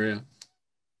 Thank you, Maria.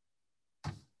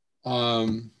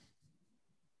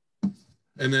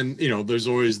 And then, you know, there's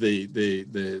always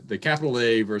the capital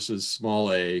A versus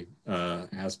small a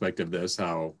aspect of this,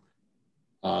 how,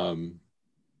 you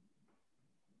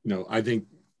know, I think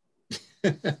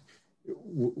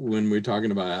when we're talking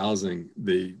about housing,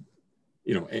 you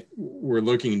know, we're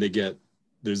looking to get,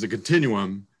 there's a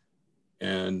continuum,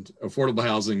 and affordable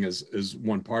housing is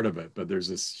one part of it, but there's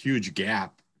this huge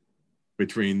gap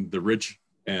between the rich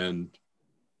and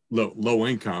low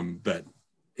income that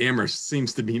Amherst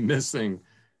seems to be missing.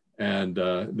 And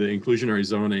the inclusionary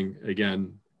zoning,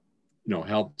 again, you know,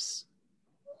 helps,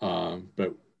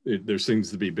 but there seems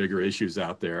to be bigger issues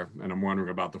out there. And I'm wondering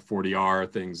about the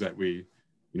 40R things that we,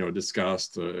 you know,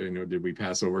 discussed. You know, did we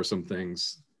pass over some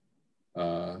things,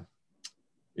 you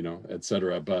know, et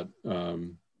cetera. But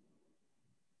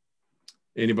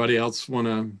anybody else want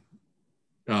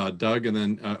to, Doug, and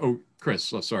then, oh,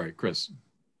 Chris, oh, sorry, Chris.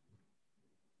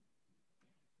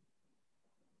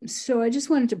 So I just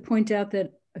wanted to point out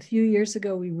that a few years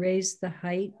ago, we raised the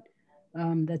height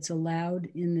that's allowed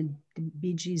in the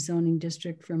BG zoning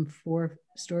district from 4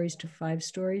 stories to 5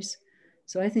 stories.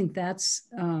 So I think that's,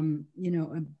 you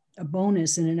know, a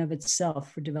bonus in and of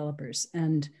itself for developers.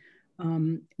 And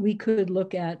we could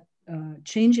look at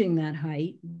changing that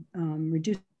height,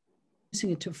 reducing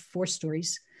it to 4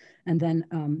 stories, and then,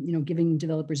 you know, giving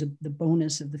developers the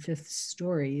bonus of the 5th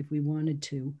story if we wanted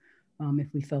to.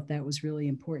 If we felt that was really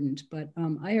important. But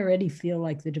I already feel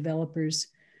like the developers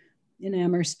in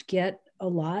Amherst get a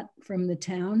lot from the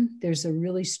town. There's a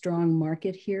really strong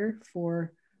market here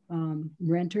for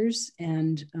renters,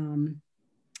 and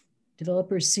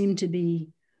developers seem to be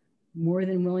more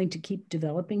than willing to keep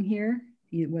developing here,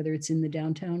 whether it's in the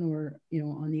downtown or, you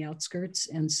know, on the outskirts.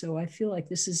 And so I feel like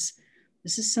this is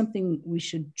something we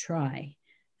should try.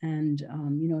 And,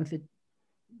 you know, if it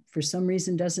for some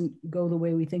reason doesn't go the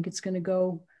way we think it's going to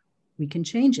go, we can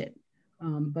change it.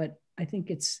 But I think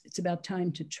it's about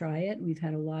time to try it. We've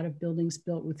had a lot of buildings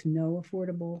built with no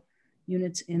affordable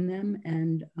units in them.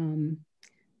 And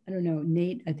I don't know,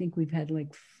 Nate, I think we've had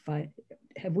like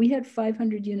have we had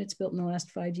 500 units built in the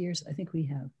last 5 years? I think we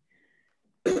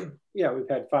have. Yeah, we've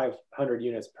had 500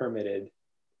 units permitted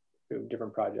through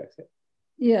different projects.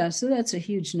 Yeah, so that's a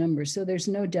huge number. So there's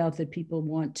no doubt that people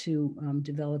want to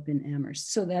develop in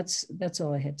Amherst. So that's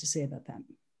all I had to say about that.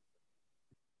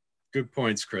 Good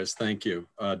points, Chris. Thank you.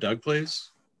 Doug, please.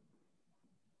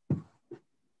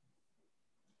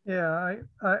 Yeah,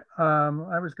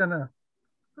 I was gonna,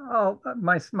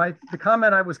 the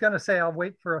comment I was gonna say, I'll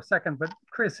wait for a second, but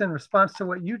Chris, in response to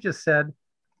what you just said,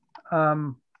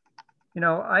 you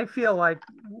know, I feel like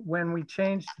when we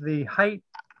changed the height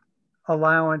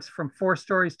allowance from 4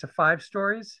 stories to 5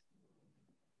 stories,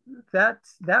 that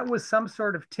was some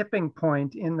sort of tipping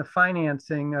point in the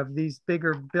financing of these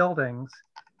bigger buildings,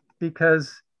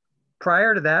 because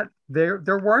prior to that, there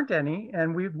weren't any,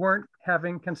 and we weren't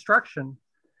having construction.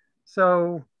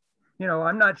 So, you know,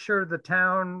 I'm not sure the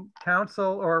town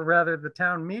council, or rather the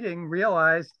town meeting,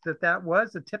 realized that that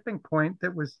was a tipping point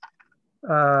that was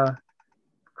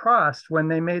crossed when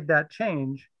they made that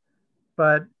change.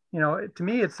 But you know, to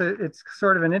me, it's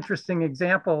sort of an interesting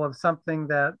example of something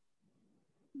that,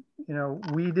 you know,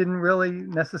 we didn't really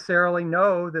necessarily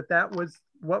know that was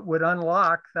what would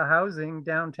unlock the housing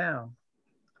downtown.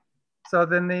 So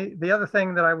then the other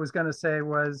thing that I was going to say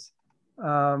was,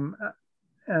 and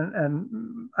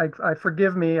I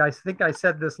forgive me, I think I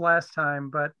said this last time,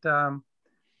 but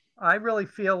I really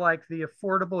feel like the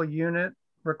affordable unit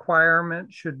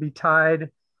requirement should be tied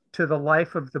to the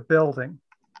life of the building,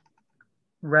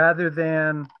 rather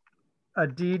than a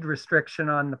deed restriction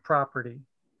on the property.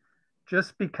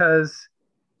 Just because,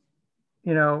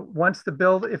 you know, if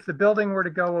the building were to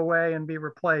go away and be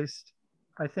replaced,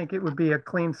 I think it would be a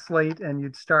clean slate and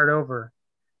you'd start over.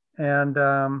 And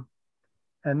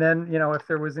then, you know, if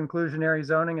there was inclusionary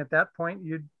zoning at that point,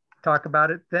 you'd talk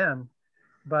about it then.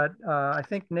 But I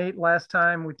think, Nate, last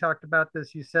time we talked about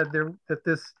this, you said that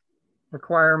this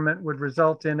requirement would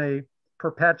result in a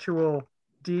perpetual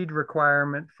deed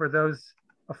requirement for those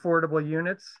affordable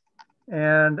units.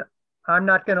 And I'm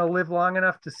not going to live long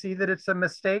enough to see that it's a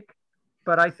mistake,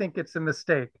 but I think it's a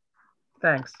mistake.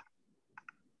 Thanks.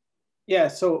 Yeah,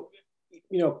 so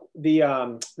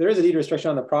there is a deed restriction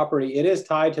on the property. It is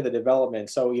tied to the development.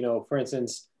 So, for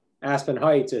instance, Aspen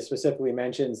Heights, it specifically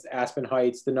mentions Aspen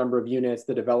Heights, the number of units,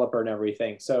 the developer and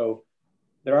everything. So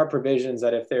there are provisions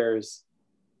that if there's,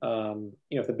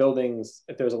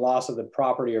 if there's a loss of the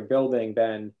property or building,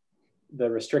 then the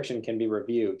restriction can be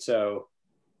reviewed. So,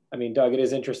 I mean, Doug, it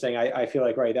is interesting. I feel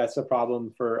like, right, that's a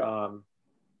problem for,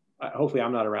 hopefully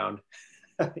I'm not around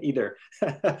either,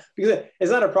 because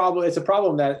it's not a problem. It's a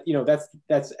problem that,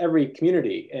 that's every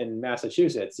community in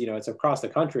Massachusetts, it's across the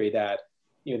country that,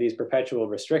 these perpetual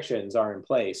restrictions are in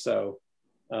place. So,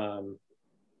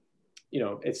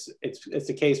 it's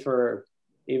the case for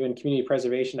even Community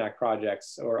Preservation Act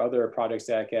projects or other projects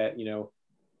that get,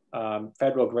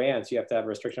 federal grants. You have to have a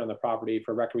restriction on the property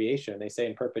for recreation. They say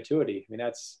in perpetuity. I mean,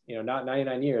 that's, not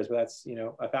 99 years, but that's,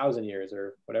 1,000 years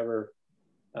or whatever.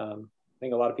 I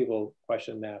think a lot of people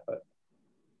question that, but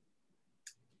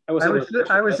I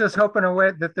was just hoping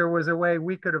that there was a way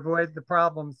we could avoid the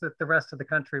problems that the rest of the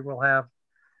country will have.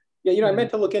 Yeah, I meant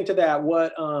to look into that.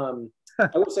 What I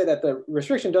will say that the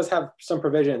restriction does have some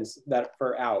provisions that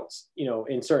for outs,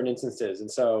 in certain instances,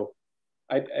 and so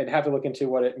I'd have to look into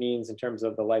what it means in terms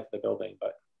of the life of the building.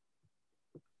 But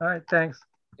all right, thanks.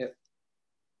 Yeah.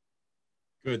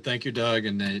 Good, thank you, Doug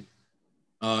and Nate.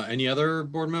 Any other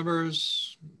board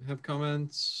members have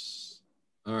comments?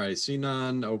 All right, see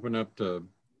none. Open up to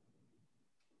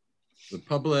the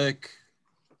public.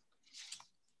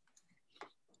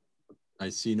 I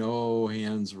see no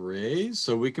hands raised,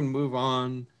 so we can move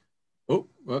on. Oh,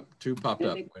 two popped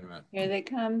up. Wait a minute. Here they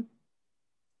come.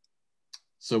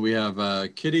 So we have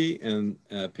Kitty and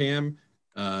Pam.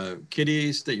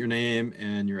 Kitty, state your name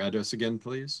and your address again,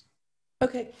 please.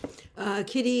 Okay.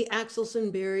 Kitty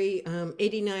Axelson Berry,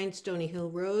 89 Stony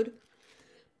Hill Road.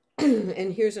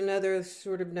 And here's another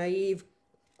sort of naive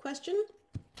question.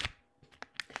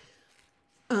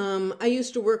 I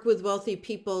used to work with wealthy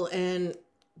people, and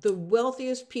the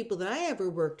wealthiest people that I ever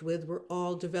worked with were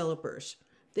all developers.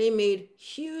 They made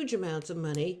huge amounts of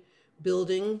money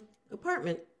building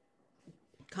apartment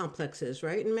complexes,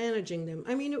 right? And managing them.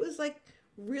 I mean, it was like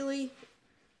really,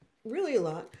 really a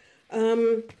lot.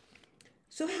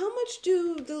 So how much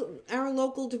do our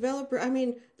local developer, I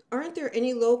mean, aren't there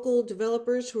any local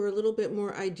developers who are a little bit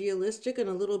more idealistic and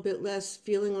a little bit less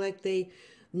feeling like they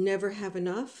never have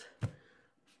enough?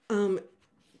 I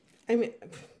mean,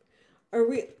 are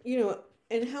we,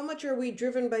 and how much are we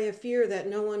driven by a fear that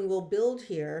no one will build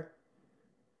here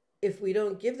if we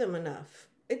don't give them enough?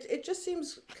 It just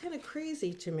seems kind of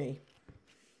crazy to me.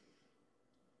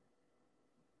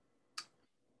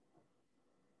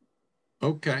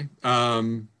 Okay. I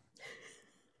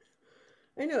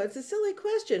know it's a silly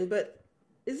question, but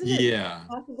isn't it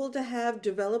possible to have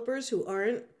developers who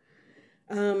aren't,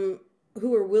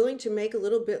 who are willing to make a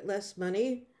little bit less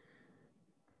money?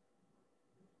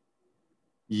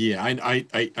 Yeah,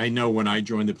 I know when I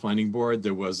joined the planning board,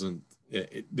 there wasn't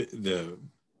the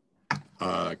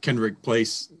Kendrick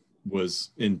Place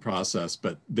was in process,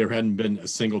 but there hadn't been a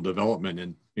single development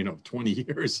in 20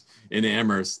 years in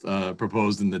Amherst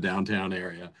proposed in the downtown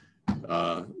area.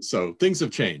 So things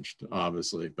have changed,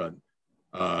 obviously. But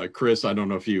Chris, I don't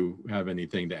know if you have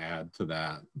anything to add to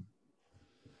that.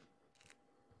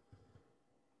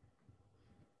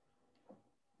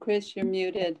 Chris, you're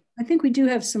muted. I think we do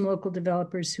have some local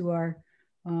developers who are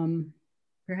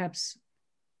perhaps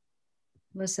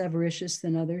less avaricious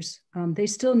than others. They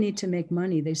still need to make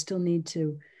money. They still need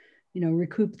to,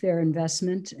 recoup their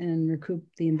investment and recoup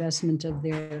the investment of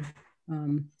their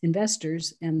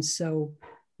investors. And so,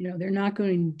 they're not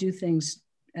going to do things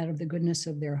out of the goodness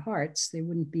of their hearts. They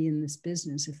wouldn't be in this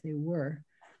business if they were.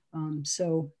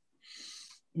 So,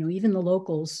 even the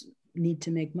locals need to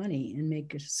make money and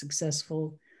make a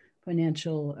successful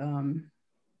financial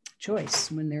choice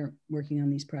when they're working on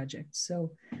these projects.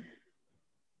 So,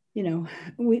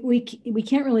 we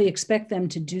can't really expect them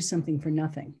to do something for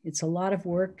nothing. It's a lot of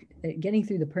work getting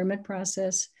through the permit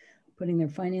process, putting their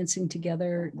financing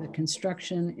together, the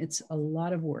construction. It's a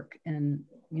lot of work, and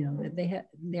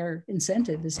their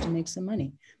incentive is to make some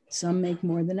money. Some make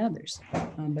more than others,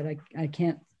 but I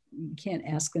can't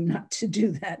ask them not to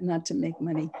do that, not to make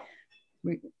money.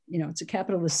 It's a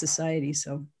capitalist society,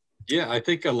 so. Yeah, I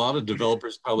think a lot of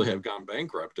developers probably have gone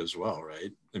bankrupt as well,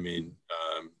 right? I mean,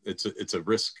 it's a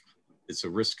risk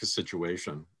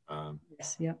situation.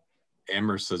 Yes, yeah.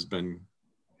 Amherst has been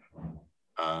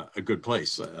a good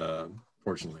place,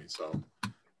 fortunately. So,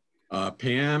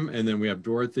 Pam, and then we have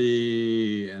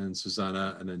Dorothy and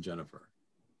Susanna, and then Jennifer.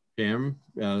 Pam,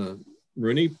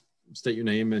 Rooney, state your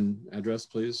name and address,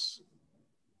 please.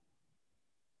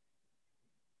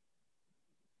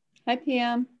 Hi,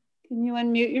 Pam. Can you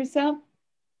unmute yourself?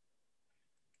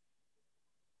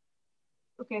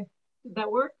 Okay, did that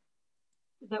work?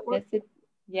 Did that work?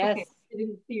 Yes. Okay, I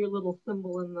didn't see your little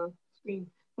symbol in the screen.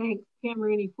 Thanks, Pam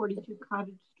Rooney, 42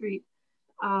 Cottage Street.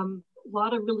 A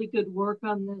lot of really good work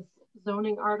on this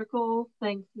zoning article.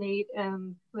 Thanks, Nate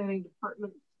and planning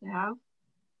department staff.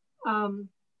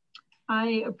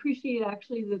 I appreciate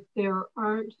actually that there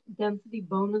aren't density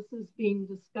bonuses being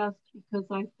discussed, because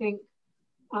I think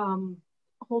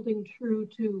holding true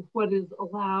to what is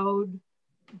allowed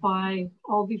by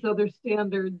all these other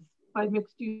standards, by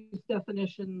mixed use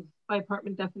definitions, by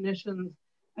apartment definitions,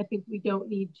 I think we don't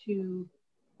need to,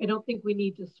 I don't think we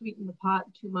need to sweeten the pot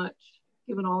too much,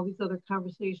 given all these other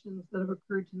conversations that have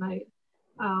occurred tonight.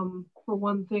 For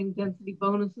one thing, density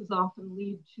bonuses often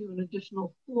lead to an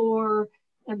additional floor,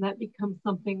 and that becomes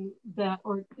something that,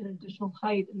 or an additional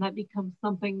height, and that becomes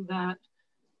something that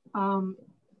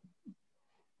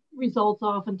results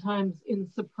oftentimes in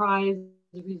surprise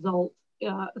results,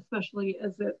 especially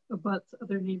as it abuts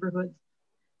other neighborhoods.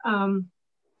 I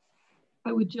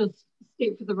would just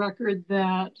state for the record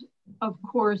that, of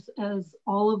course, as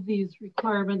all of these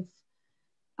requirements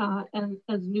and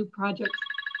as new projects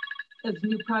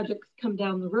come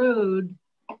down the road,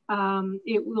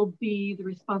 it will be the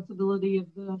responsibility of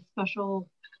the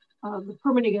the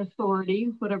permitting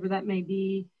authority, whatever that may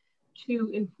be,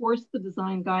 to enforce the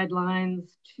design guidelines,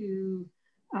 to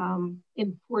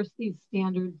enforce these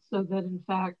standards so that in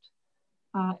fact,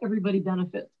 everybody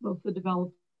benefits, both the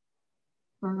developer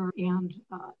and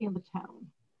the town.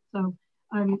 So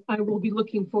I will be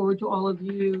looking forward to all of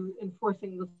you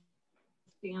enforcing the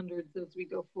standards as we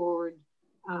go forward.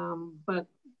 But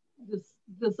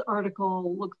this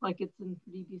article looks like it's in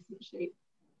pretty decent shape.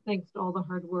 Thanks to all the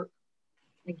hard work.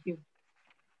 Thank you.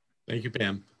 Thank you,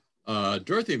 Pam.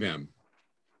 Dorothy, ma'am.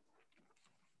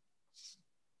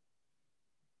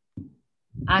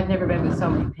 I've never been with so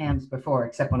many Pams before,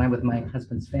 except when I'm with my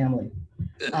husband's family.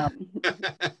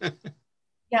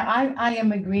 Yeah, I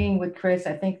am agreeing with Chris.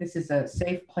 I think this is a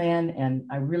safe plan, and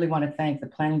I really want to thank the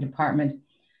planning department,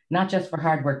 not just for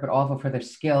hard work, but also for their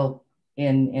skill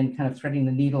in kind of threading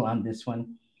the needle on this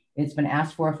one. It's been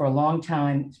asked for a long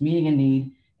time. It's meeting a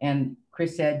need. And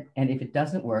Chris said, and if it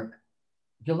doesn't work,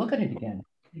 you'll look at it again.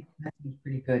 That seems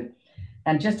pretty good.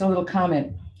 And just a little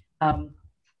comment.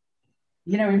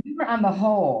 You know, remember on the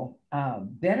whole,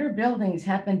 better buildings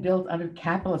have been built under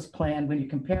capitalist plan when you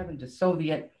compare them to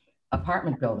Soviet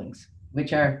apartment buildings,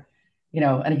 which are, you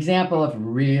know, an example of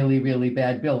really, really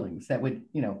bad buildings that would,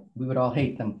 you know, we would all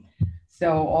hate them. So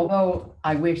although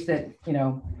I wish that, you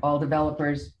know, all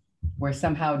developers were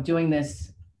somehow doing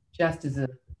this just as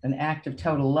an act of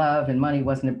total love and money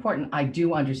wasn't important, I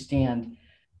do understand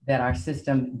that our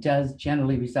system does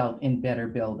generally result in better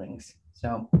buildings.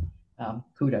 So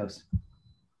kudos.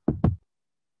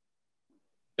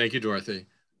 Thank you, Dorothy.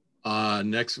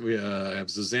 Next, we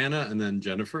have Susanna and then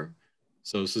Jennifer.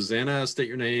 So Susanna, state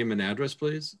your name and address,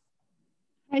 please.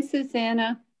 Hi,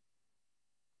 Susanna.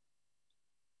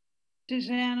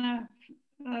 Susanna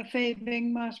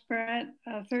Fabing Muskrat,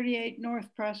 38 North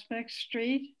Prospect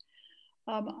Street.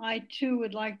 I too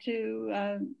would like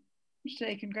to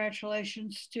say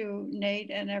congratulations to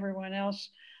Nate and everyone else.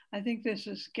 I think this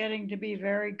is getting to be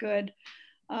very good.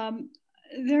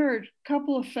 There are a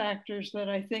couple of factors that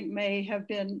I think may have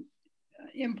been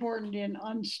important in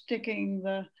unsticking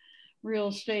the real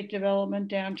estate development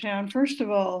downtown. First of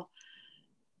all,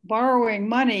 borrowing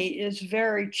money is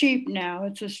very cheap now.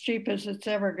 It's as cheap as it's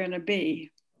ever going to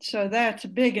be. So that's a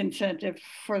big incentive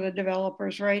for the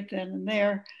developers right then and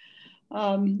there.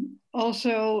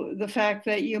 Also, the fact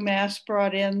that UMass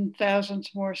brought in thousands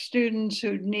more students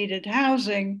who needed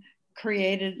housing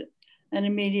created an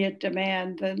immediate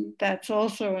demand, and that's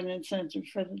also an incentive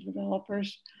for the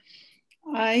developers.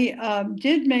 I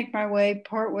did make my way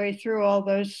partway through all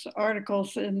those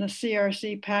articles in the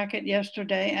CRC packet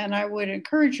yesterday, and I would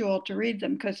encourage you all to read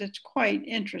them because it's quite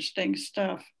interesting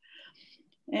stuff.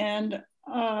 And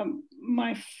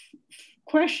my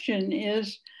question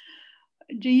is,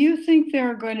 do you think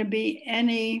there are going to be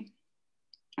any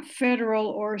federal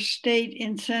or state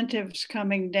incentives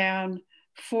coming down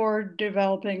for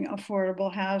developing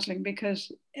affordable housing?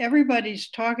 Because everybody's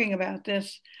talking about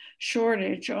this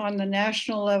shortage on the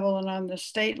national level and on the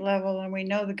state level, and we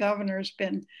know the governor's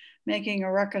been making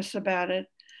a ruckus about it.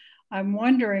 I'm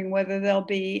wondering whether there'll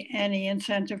be any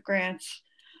incentive grants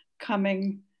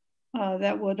coming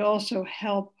that would also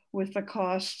help with the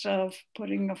costs of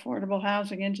putting affordable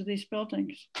housing into these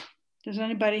buildings. Does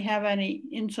anybody have any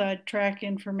inside track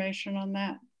information on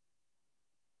that?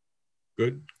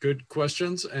 Good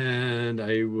questions. And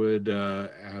I would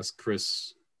ask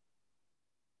Chris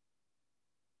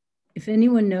if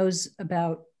anyone knows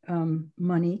about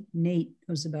money, Nate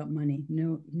knows about money.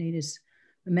 No, Nate is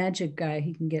a magic guy.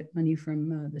 He can get money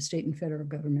from the state and federal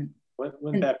government.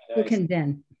 Wouldn't that be nice? So can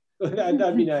Ben.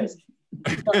 That'd be nice.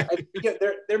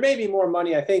 There may be more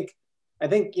money. I think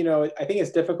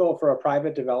it's difficult for a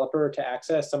private developer to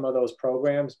access some of those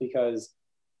programs because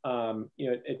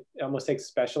it almost takes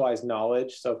specialized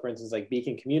knowledge. So for instance, like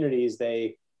Beacon Communities,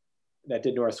 that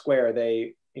did North Square,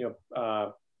 they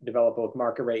develop both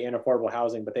market rate and affordable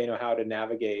housing, but they know how to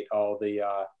navigate all the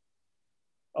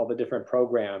different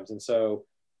programs. And so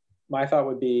my thought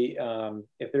would be,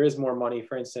 if there is more money,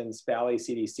 for instance, Valley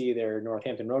CDC, their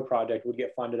Northampton Road project would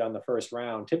get funded on the first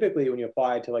round. Typically, when you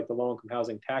apply to like the low-income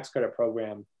housing tax credit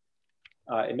program,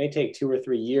 it may take 2 or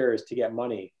 3 years to get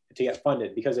money, to get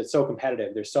funded because it's so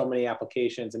competitive. There's so many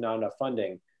applications and not enough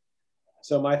funding.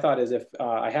 So my thought is if,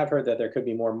 I have heard that there could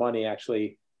be more money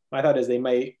actually, my thought is they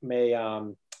may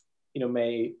embed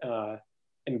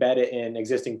it in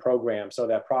existing programs so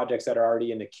that projects that are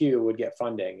already in the queue would get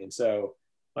funding. And so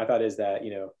my thought is that,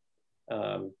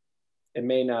 it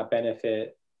may not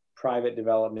benefit private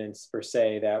developments per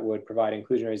se that would provide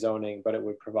inclusionary zoning, but it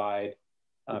would provide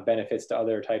benefits to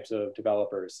other types of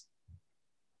developers.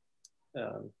 I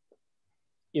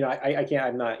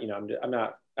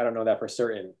don't know that for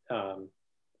certain.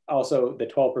 Also, the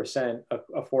 12%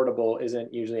 affordable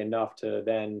isn't usually enough to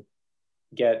then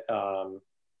get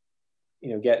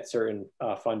certain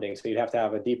funding. So you'd have to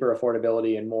have a deeper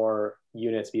affordability and more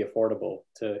units be affordable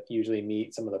to usually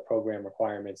meet some of the program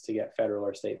requirements to get federal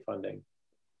or state funding.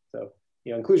 So,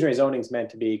 inclusionary zoning is meant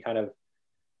to be kind of,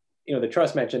 the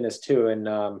trust mentioned this too, and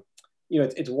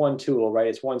it's one tool, right?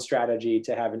 It's one strategy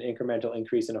to have an incremental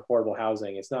increase in affordable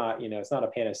housing. It's not, it's not a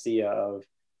panacea of,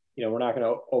 we're not going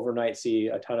to overnight see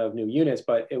a ton of new units,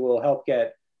 but it will help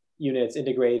get units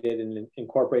integrated and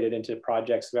incorporated into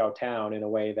projects throughout town in a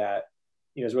way that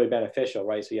is really beneficial,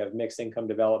 right? So you have mixed income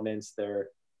developments. They're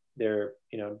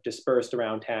dispersed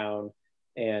around town,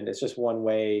 and it's just one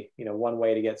way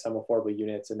to get some affordable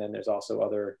units. And then there's also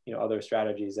other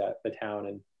strategies that the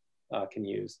town can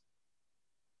use.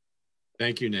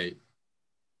 Thank you, Nate.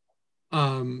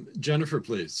 Jennifer,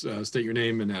 please state your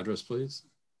name and address, please.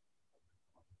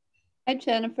 Hi,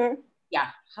 Jennifer. Yeah,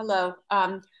 hello.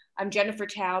 I'm Jennifer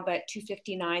Taub at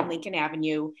 259 Lincoln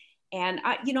Avenue. And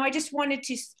I just wanted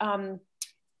to,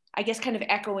 I guess kind of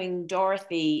echoing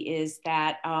Dorothy is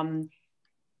that, I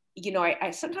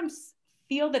sometimes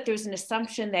feel that there's an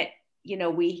assumption that,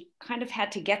 we kind of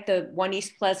had to get the One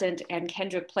East Pleasant and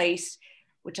Kendrick Place,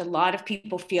 which a lot of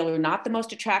people feel are not the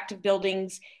most attractive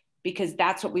buildings, because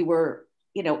that's what we were,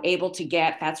 able to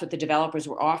get. That's what the developers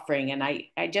were offering. And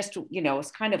I just,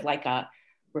 it's kind of like a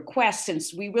request,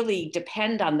 since we really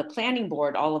depend on the planning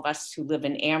board, all of us who live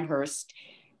in Amherst,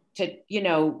 to,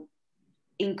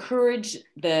 encourage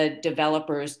the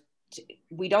developers.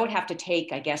 We don't have to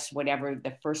take, I guess, whatever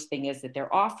the first thing is that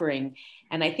they're offering.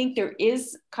 And I think there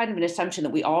is kind of an assumption that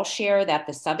we all share that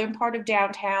the southern part of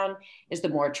downtown is the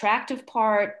more attractive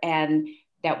part, and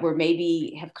that we're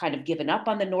maybe have kind of given up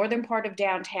on the northern part of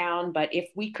downtown. But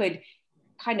if we could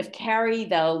kind of carry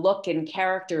the look and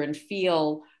character and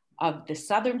feel of the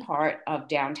southern part of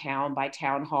downtown by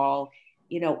Town Hall,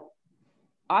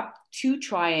 up to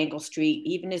Triangle Street,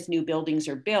 even as new buildings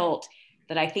are built,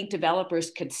 that I think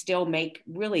developers could still make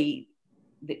really,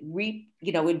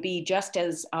 would be just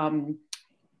as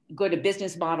good a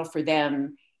business model for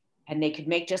them, and they could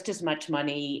make just as much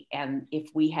money, and if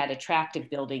we had attractive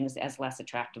buildings as less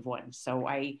attractive ones. So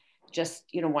I just,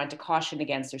 want to caution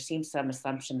against, there seems some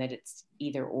assumption that it's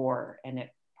either or, and it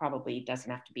probably doesn't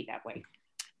have to be that way.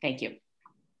 Thank you.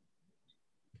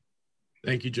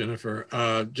 Thank you, Jennifer.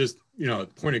 Just,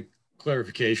 point of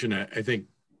clarification, I think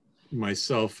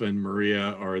myself and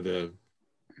Maria are the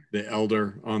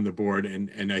elder on the board,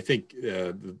 and I think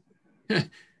the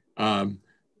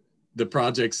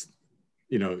projects,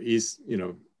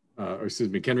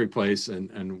 Kendrick Place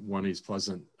and One East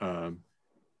Pleasant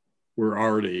were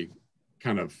already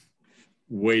kind of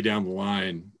way down the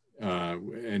line.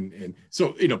 And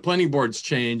so, planning boards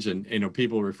change, and,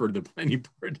 people refer to the planning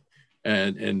board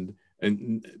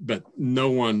but no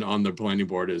one on the planning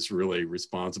board is really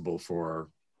responsible for,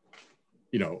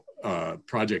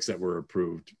 projects that were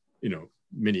approved,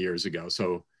 many years ago.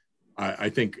 So I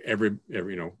think every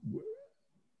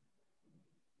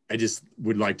I just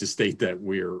would like to state that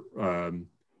we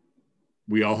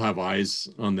all have eyes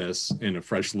on this and a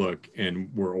fresh look,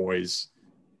 and we're always,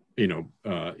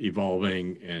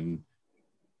 evolving and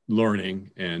learning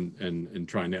and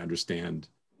trying to understand,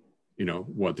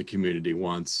 what the community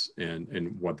wants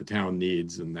and what the town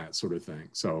needs and that sort of thing.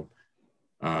 So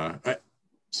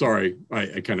Sorry,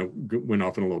 I kind of went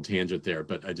off on a little tangent there,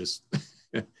 but I just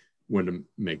wanted to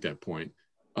make that point.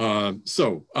 I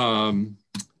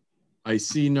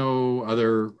see no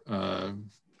other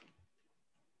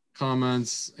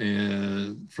comments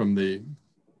from the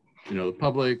the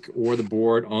public or the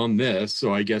board on this.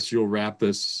 So I guess you'll wrap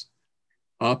this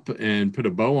up and put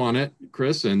a bow on it,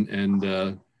 Chris,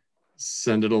 and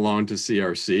send it along to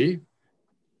CRC.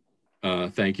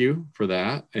 Thank you for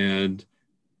that. And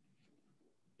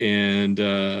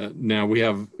now we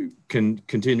have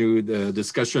continue the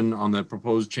discussion on the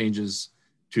proposed changes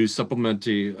to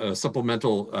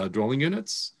supplemental dwelling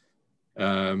units,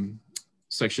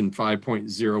 section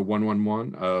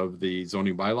 5.0111 of the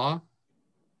zoning bylaw.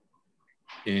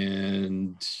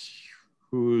 And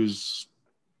who's...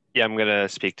 Yeah, I'm gonna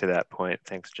speak to that point.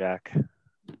 Thanks, Jack.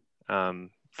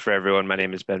 For everyone, my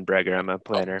name is Ben Breger. I'm a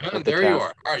planner. Oh, Ben, there you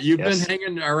are. All right, you've been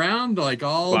hanging around like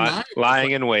all night.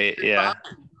 Lying in wait, yeah.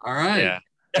 All right.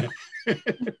 Yeah.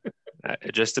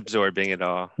 Just absorbing it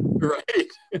all. Right.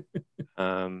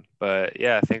 But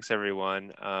yeah, thanks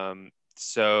everyone.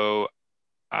 So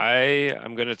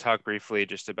I'm going to talk briefly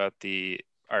just about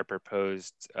our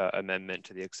proposed amendment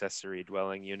to the accessory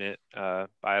dwelling unit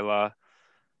bylaw.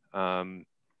 I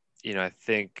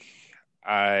think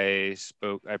I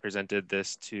presented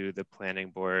this to the planning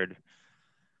board.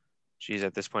 Geez,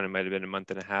 at this point, it might have been a month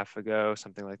and a half ago,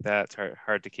 something like that. It's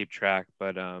hard to keep track,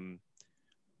 but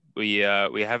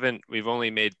we've only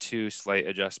made 2 slight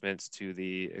adjustments to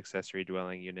the accessory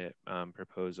dwelling unit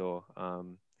proposal.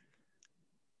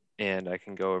 And I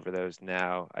can go over those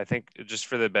now. I think just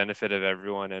for the benefit of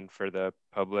everyone and for the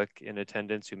public in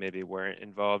attendance who maybe weren't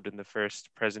involved in the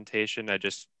first presentation, I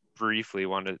just briefly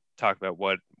want to talk about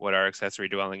what are accessory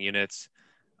dwelling units.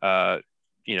 We're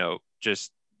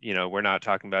not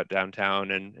talking about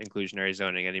downtown and inclusionary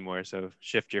zoning anymore. So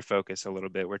shift your focus a little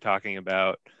bit. We're talking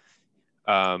about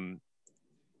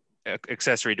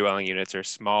accessory dwelling units or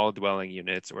small dwelling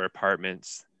units or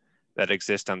apartments that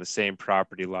exist on the same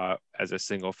property lot as a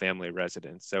single family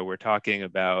residence. So we're talking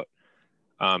about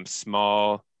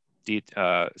small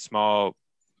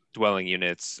dwelling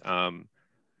units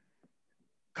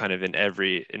kind of in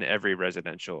every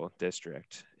residential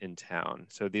district in town.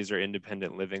 So these are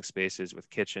independent living spaces with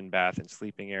kitchen, bath, and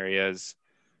sleeping areas.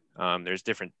 There's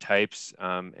different types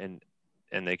and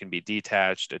they can be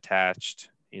detached, attached,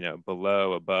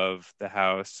 below, above the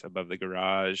house, above the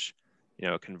garage,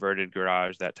 converted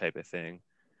garage, that type of thing.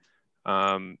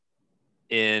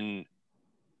 In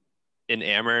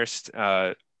Amherst,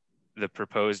 the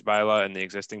proposed bylaw and the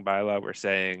existing bylaw, we're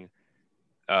saying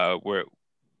we're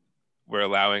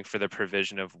allowing for the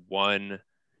provision of 1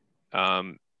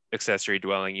 accessory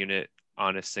dwelling unit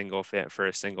on for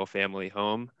a single family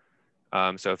home.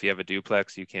 So if you have a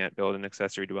duplex, you can't build an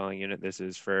accessory dwelling unit. This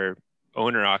is for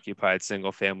owner occupied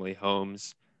single family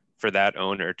homes for that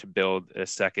owner to build a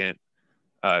second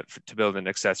to build an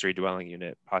accessory dwelling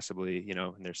unit, possibly,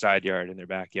 in their side yard, in their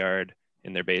backyard,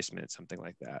 in their basement, something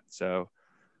like that. So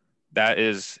that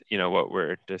is, what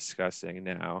we're discussing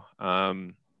now.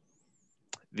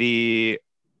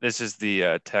 This is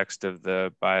the text of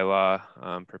the bylaw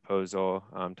proposal,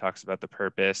 talks about the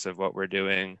purpose of what we're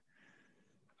doing.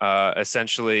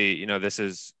 Essentially, this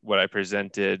is what I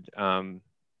presented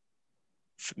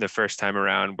the first time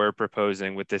around. We're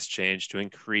proposing with this change to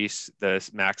increase the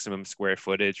maximum square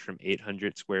footage from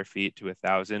 800 square feet to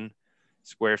 1,000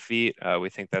 square feet. We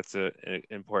think that's an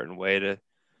important way to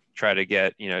try to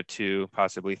get 2,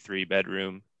 possibly 3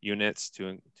 bedroom units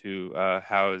to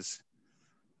house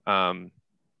a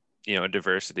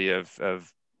diversity of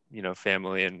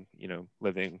family and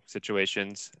living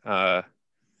situations.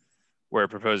 We're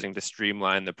proposing to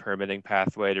streamline the permitting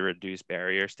pathway to reduce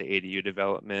barriers to ADU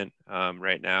development.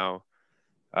 Right now,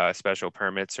 special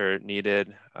permits are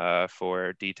needed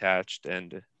for detached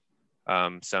and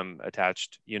some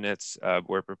attached units.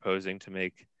 We're proposing to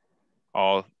make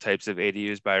all types of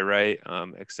ADUs by right,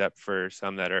 except for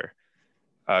some that are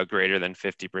greater than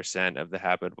 50% of the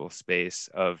habitable space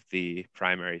of the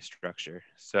primary structure.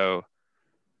 So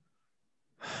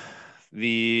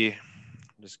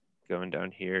just going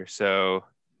down here. So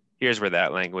here's where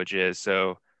that language is.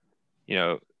 So,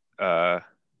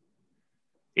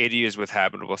 ADUs with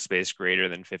habitable space greater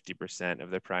than 50%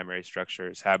 of the primary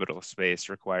structure's habitable space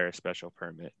require a special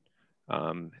permit.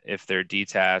 If they're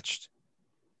detached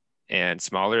and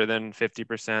smaller than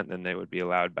 50%, then they would be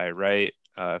allowed by right.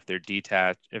 If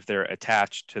they're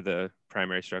attached to the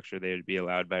primary structure, they would be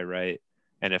allowed by right.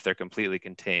 And if they're completely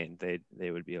contained,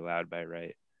 they would be allowed by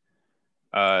right.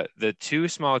 The 2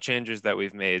 small changes that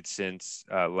we've made since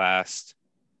last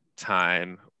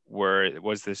time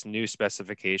was this new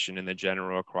specification in the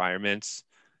general requirements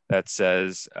that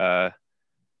says,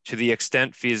 to the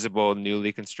extent feasible,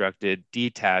 newly constructed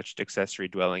detached accessory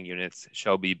dwelling units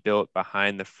shall be built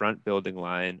behind the front building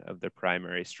line of the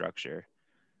primary structure.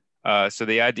 So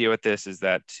the idea with this is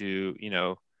that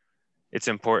it's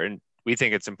important, we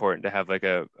think it's important to have like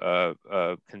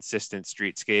a consistent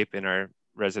streetscape in our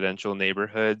residential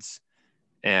neighborhoods.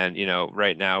 And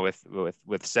right now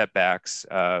with setbacks,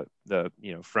 the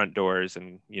front doors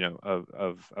and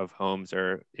of homes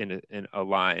are in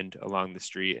aligned along the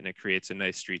street, and it creates a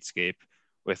nice streetscape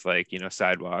with like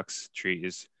sidewalks,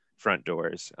 trees, front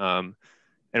doors. And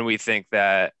we think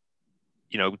that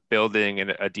building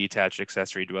a detached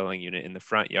accessory dwelling unit in the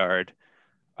front yard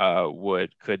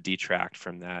could detract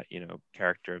from that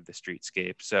character of the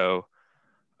streetscape. So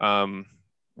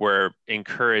we're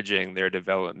encouraging their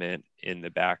development in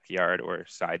the backyard or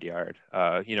side yard.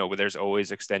 Where there's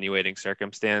always extenuating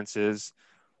circumstances,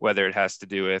 whether it has to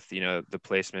do with the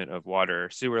placement of water or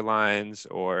sewer lines,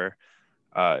 or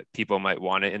people might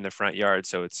want it in the front yard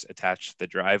so it's attached to the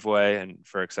driveway, and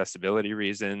for accessibility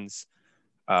reasons.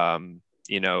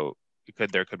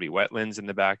 There could be wetlands in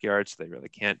the backyard, so they really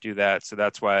can't do that. So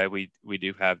that's why we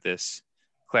do have this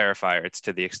clarifier. It's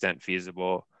to the extent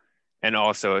feasible. And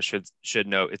also it should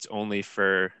note it's only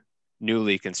for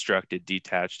newly constructed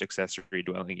detached accessory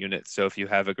dwelling units. So if you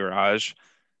have a garage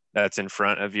that's in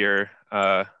front of your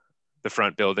the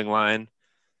front building line,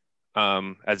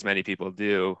 as many people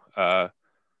do,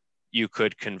 you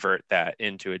could convert that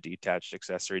into a detached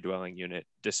accessory dwelling unit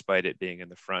despite it being in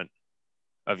the front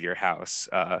of your house.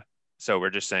 So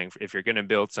we're just saying, if you're going to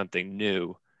build something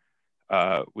new,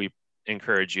 we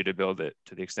encourage you to build it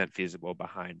to the extent feasible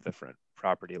behind the front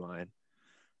property line.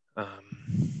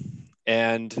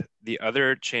 And the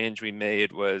other change we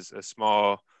made was a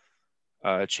small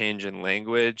change in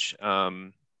language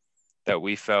that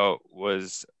we felt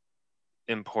was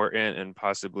important and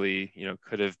possibly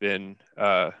could have been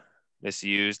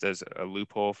misused as a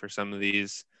loophole for some of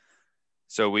these.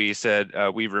 So we said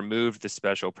we removed the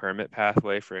special permit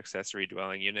pathway for accessory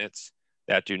dwelling units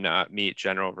that do not meet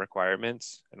general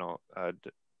requirements, and I'll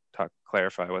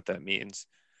clarify what that means.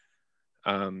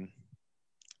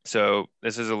 So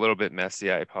this is a little bit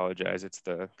messy, I apologize. It's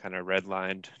the kind of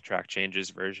redlined track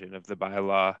changes version of the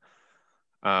bylaw.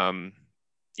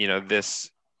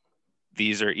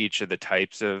 These are each of the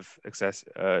types of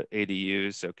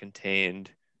ADUs, so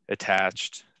contained,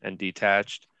 attached, and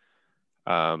detached.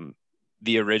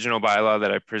 The original bylaw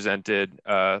that I presented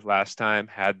last time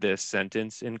had this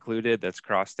sentence included that's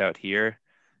crossed out here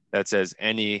that says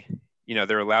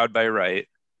they're allowed by right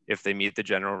if they meet the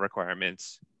general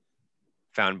requirements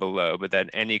found below, but that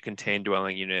any contained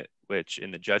dwelling unit which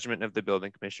in the judgment of the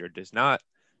building commissioner does not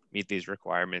meet these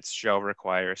requirements shall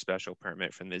require a special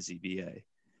permit from the ZBA.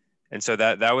 And so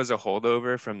that was a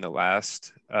holdover from the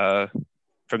last,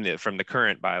 from the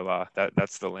current bylaw.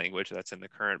 That's the language that's in the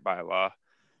current bylaw.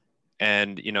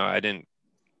 And, I didn't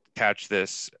catch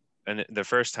this the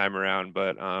first time around,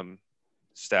 but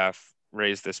staff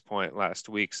raised this point last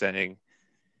week saying,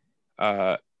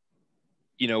 the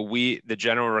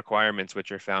general requirements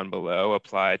which are found below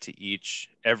apply to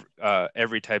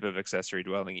every type of accessory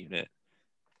dwelling unit.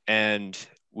 And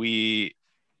we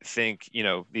think,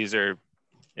 these are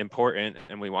important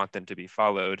and we want them to be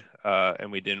followed.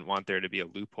 And we didn't want there to be a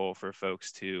loophole for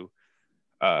folks to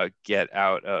get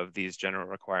out of these general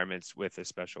requirements with a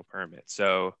special permit.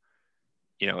 So,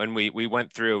 and we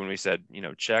went through and we said,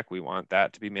 check, we want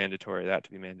that to be mandatory, that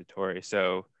to be mandatory.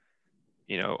 So,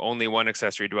 only one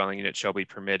accessory dwelling unit shall be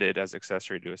permitted as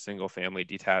accessory to a single family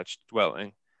detached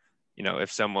dwelling.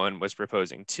 If someone was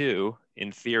proposing two,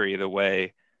 in theory, the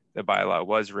way the bylaw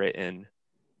was written,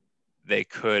 they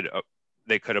could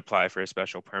apply for a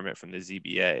special permit from the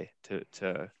ZBA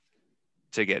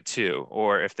to get two.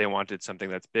 Or if they wanted something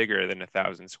that's bigger than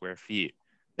 1,000 square feet,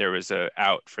 there was a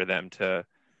out for them to,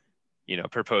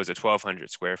 propose a 1,200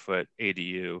 square foot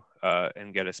ADU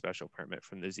and get a special permit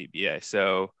from the ZBA.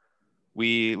 So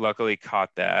we luckily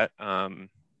caught that,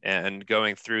 and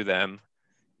going through them,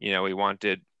 we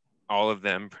wanted all of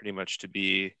them pretty much to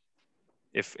be,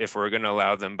 if we're going to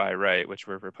allow them by right, which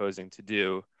we're proposing to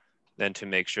do, then to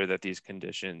make sure that these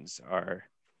conditions are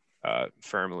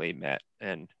firmly met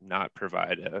and not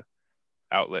provide a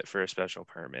outlet for a special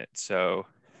permit. So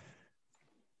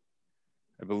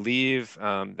I believe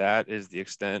that is the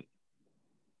extent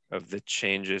of the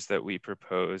changes that we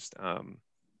proposed, from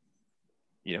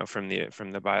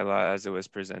the bylaw as it was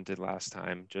presented last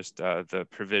time. Just the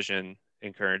provision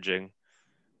encouraging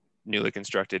newly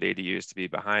constructed ADUs to be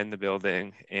behind the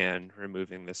building and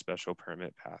removing the special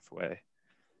permit pathway.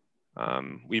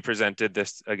 We presented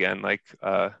this again, like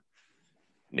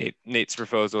Nate's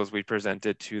proposals, we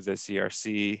presented to the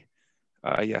CRC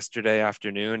yesterday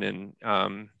afternoon,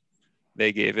 and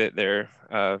they gave it their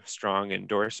strong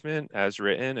endorsement as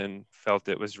written and felt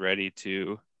it was ready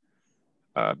to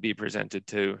be presented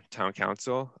to town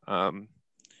council,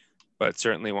 but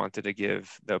certainly wanted to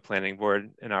give the planning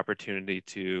board an opportunity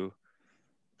to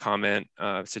comment,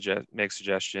 make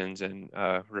suggestions, and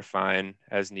refine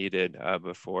as needed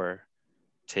before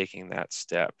taking that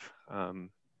step.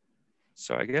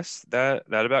 So I guess that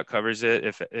about covers it.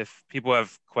 If people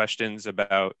have questions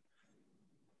about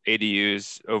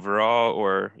ADUs overall,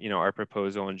 or our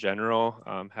proposal in general,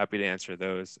 I'm happy to answer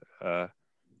those,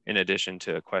 in addition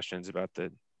to questions about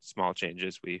the small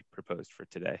changes we proposed for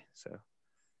today. So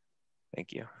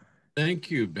thank you.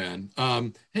 Thank you, Ben.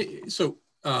 Hey, so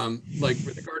like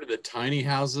with regard to the tiny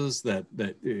houses that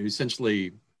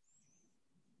essentially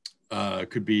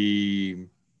could be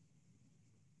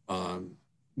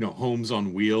homes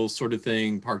on wheels sort of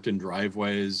thing, parked in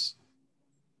driveways,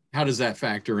 how does that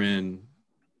factor in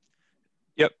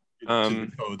Yep. to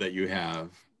the code that you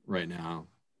have right now?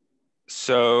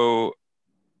 So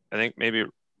I think maybe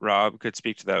Rob could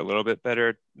speak to that a little bit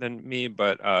better than me,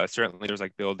 but certainly there's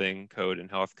like building code and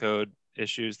health code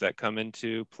issues that come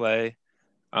into play,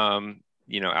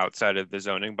 outside of the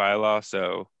zoning bylaw.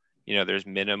 So, there's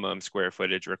minimum square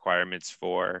footage requirements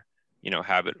for,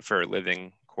 for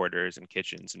living quarters and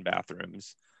kitchens and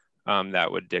bathrooms,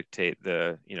 that would dictate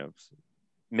the,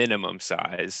 minimum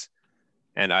size.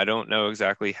 And I don't know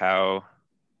exactly how,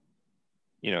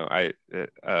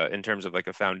 in terms of like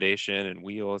a foundation and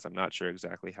wheels, I'm not sure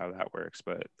exactly how that works,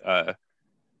 but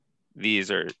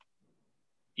these are,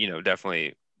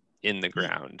 definitely in the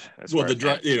ground. As Well, far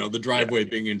the driveway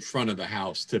being in front of the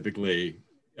house typically.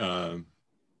 I'm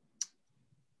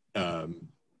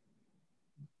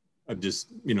just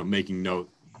making note.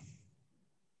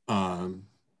 How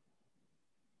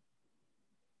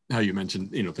you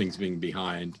mentioned things being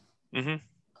behind. Mm-hmm.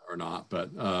 Or not,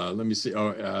 but let me see.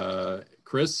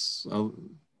 Chris.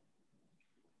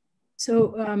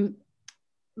 So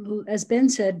as Ben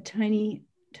said, tiny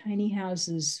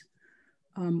houses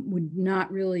would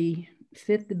not really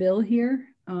fit the bill here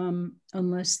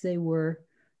unless they were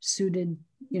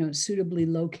suitably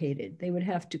located. They would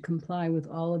have to comply with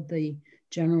all of the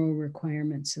general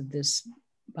requirements of this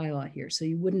bylaw here. So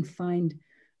you wouldn't find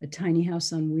a tiny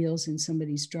house on wheels in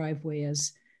somebody's driveway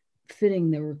as fitting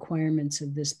the requirements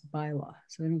of this bylaw.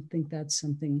 So I don't think that's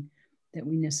something that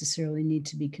we necessarily need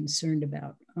to be concerned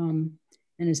about. And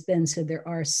as Ben said, there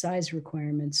are size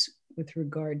requirements with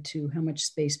regard to how much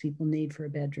space people need for a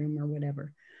bedroom or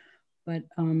whatever. But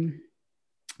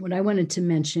what I wanted to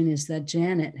mention is that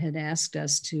Janet had asked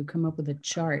us to come up with a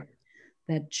chart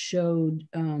that showed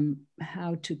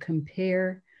how to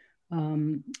compare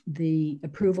the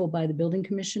approval by the building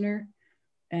commissioner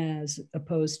as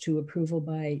opposed to approval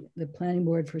by the planning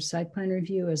board for site plan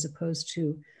review, as opposed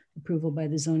to approval by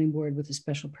the zoning board with a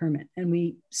special permit. And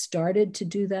we started to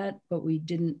do that, but we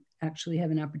didn't actually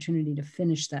have an opportunity to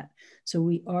finish that. So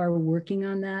we are working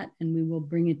on that and we will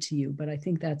bring it to you. But I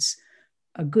think that's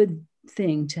a good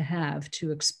thing to have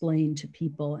to explain to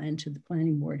people and to the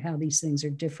planning board how these things are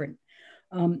different.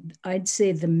 I'd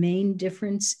say the main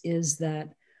difference is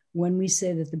that when we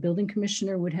say that the building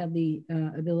commissioner would have the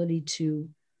ability to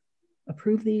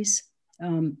approve these,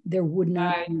 there would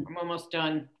not be, I'm almost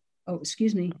done. Oh,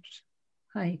 excuse me.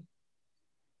 Hi.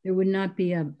 There would not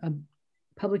be a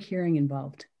public hearing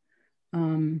involved.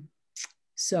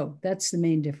 So that's the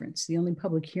main difference. The only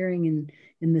public hearing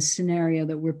in the scenario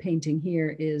that we're painting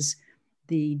here is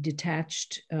the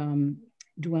detached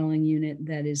dwelling unit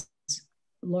that is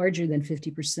larger than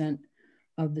 50%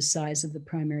 of the size of the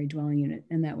primary dwelling unit,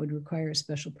 and that would require a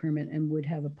special permit and would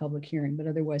have a public hearing, but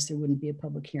otherwise there wouldn't be a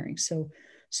public hearing. So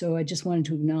I just wanted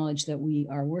to acknowledge that we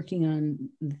are working on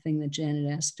the thing that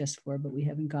Janet asked us for, but we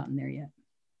haven't gotten there yet.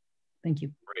 Thank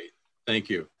you. Great, thank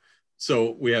you.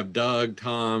 So we have Doug,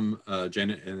 Tom,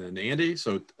 Janet, and then Andy.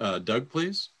 So Doug,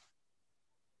 please.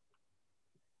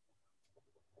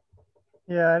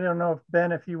 Yeah, I don't know if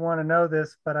Ben, if you want to know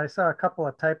this, but I saw a couple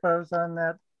of typos on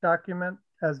that document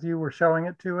as you were showing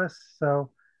it to us. So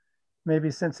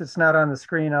maybe since it's not on the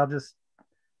screen, I'll just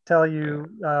tell you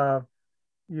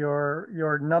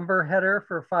your number header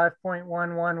for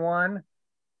 5.111.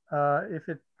 If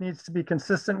it needs to be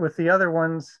consistent with the other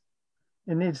ones,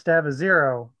 it needs to have a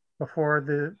 0 before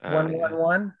the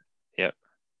 111. Yep.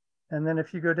 And then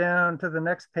if you go down to the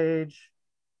next page,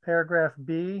 paragraph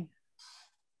B,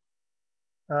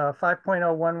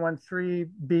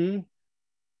 5.0113B,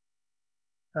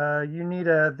 you need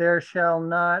a there shall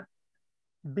not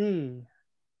B,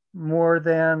 more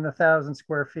than 1,000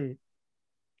 square feet.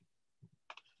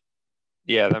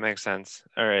 Yeah, that makes sense.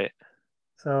 All right.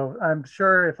 So I'm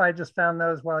sure if I just found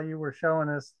those while you were showing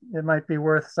us, it might be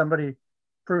worth somebody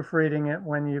proofreading it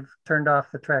when you've turned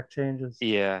off the track changes.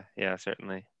 Yeah,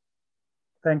 certainly.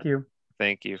 Thank you.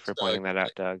 Thank you for pointing that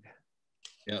out, Doug.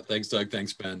 Yeah, thanks, Doug.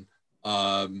 Thanks, Ben.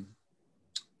 Tom,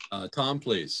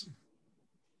 please.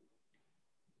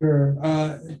 Sure.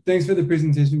 Thanks for the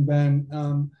presentation, Ben.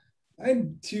 I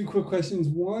had two quick questions.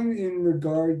 One in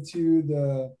regard to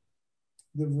the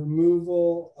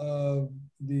removal of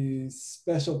the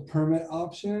special permit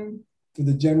option for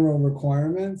the general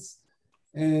requirements.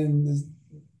 And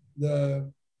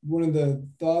one of the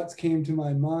thoughts came to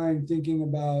my mind thinking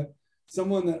about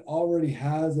someone that already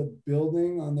has a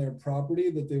building on their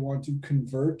property that they want to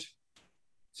convert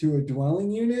to a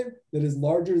dwelling unit that is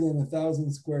larger than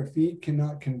 1,000 square feet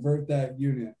cannot convert that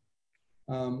unit,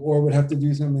 or would have to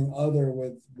do something other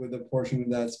with a portion of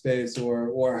that space,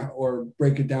 or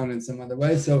break it down in some other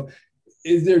way. So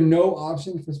is there no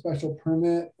option for special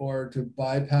permit or to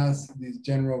bypass these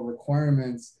general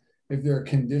requirements if there are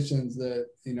conditions that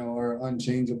are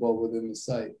unchangeable within the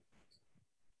site?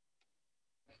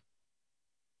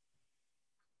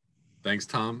 Thanks,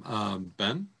 Tom.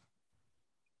 Ben?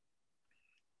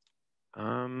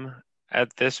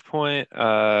 At this point,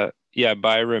 yeah,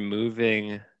 by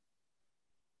removing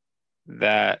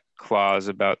that clause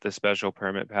about the special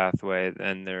permit pathway,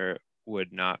 then there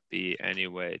would not be any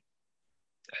way,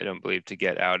 I don't believe, to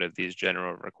get out of these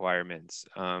general requirements.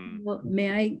 Well,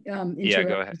 may I interrupt? Yeah,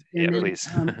 go ahead. Yeah, please.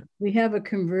 We have a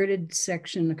converted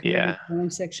section, a converted dwelling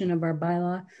section of our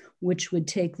bylaw, which would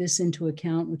take this into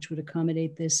account, which would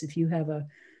accommodate this. If you have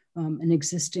an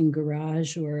existing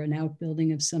garage or an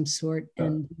outbuilding of some sort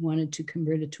and wanted to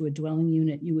convert it to a dwelling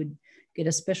unit, you would get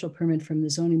a special permit from the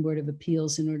Zoning Board of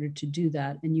Appeals in order to do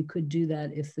that. And you could do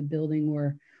that if the building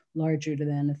were larger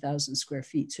than 1,000 square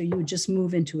feet. So you would just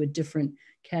move into a different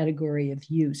category of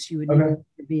use. You would no longer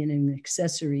be in an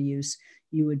accessory use.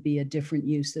 You would be a different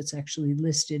use that's actually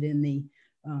listed in the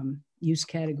use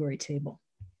category table.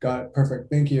 Got it.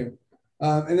 Perfect. Thank you.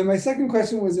 And then my second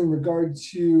question was in regard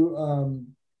to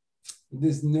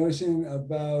this notion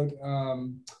about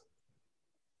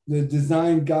the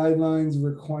design guidelines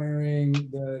requiring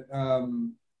that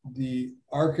the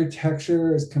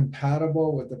architecture is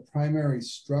compatible with the primary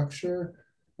structure,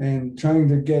 and trying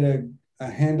to get a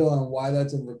handle on why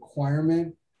that's a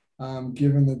requirement,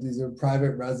 given that these are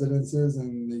private residences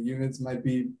and the units might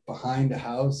be behind a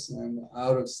house and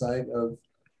out of sight of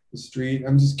the street.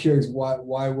 I'm just curious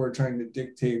why we're trying to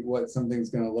dictate what something's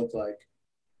going to look like.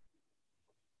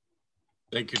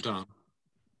 Thank you, Tom.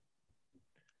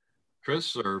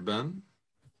 Chris or Ben?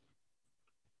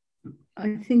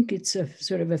 I think it's a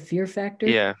sort of a fear factor.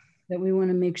 Yeah. That we want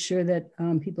to make sure that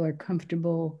people are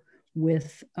comfortable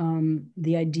with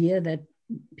the idea that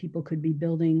people could be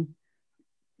building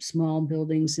small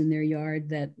buildings in their yard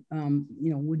that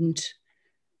wouldn't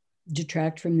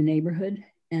detract from the neighborhood.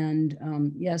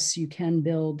 And yes, you can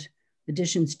build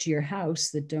additions to your house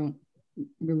that don't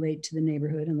relate to the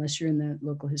neighborhood unless you're in the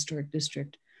local historic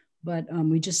district. But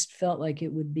we just felt like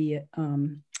it would be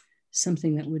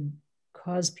something that would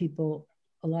cause people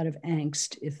a lot of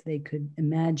angst if they could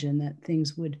imagine that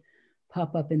things would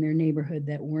pop up in their neighborhood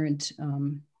that weren't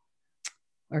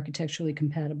architecturally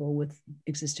compatible with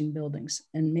existing buildings.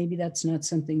 And maybe that's not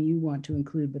something you want to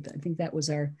include, but I think that was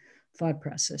our thought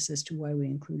process as to why we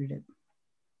included it.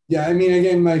 Yeah, I mean,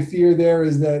 again, my fear there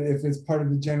is that if it's part of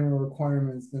the general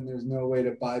requirements, then there's no way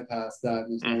to bypass that.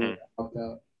 There's no way to opt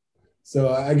out. So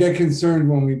I get concerned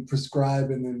when we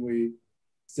prescribe and then we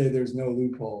say there's no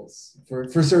loopholes for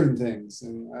certain things.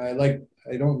 And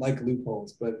I don't like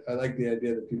loopholes, but I like the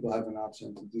idea that people have an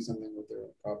option to do something with their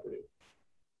property.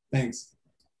 Thanks.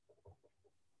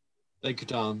 Thank you,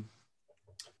 Tom.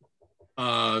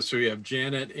 So we have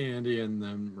Janet, Andy, and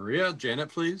then Maria. Janet,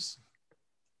 please.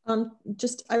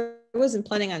 I wasn't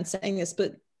planning on saying this,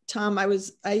 but Tom, I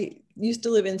used to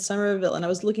live in Somerville, and I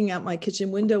was looking out my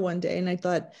kitchen window one day and I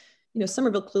thought,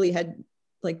 Somerville clearly had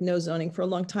like no zoning for a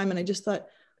long time. And I just thought,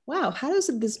 wow, how does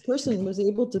this person was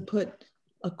able to put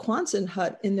a Quonset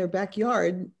hut in their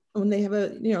backyard when they have a,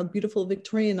 beautiful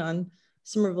Victorian on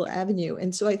Somerville Avenue.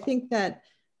 And so I think that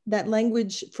that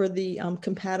language for the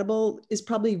compatible is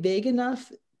probably vague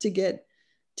enough to get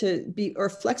to be, or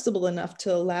flexible enough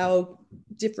to allow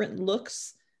different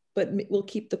looks, but we'll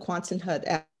keep the Quonset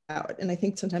hut out. And I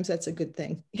think sometimes that's a good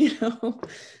thing,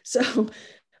 So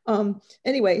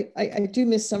anyway, I do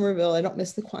miss Somerville. I don't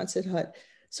miss the Quonset hut.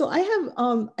 So I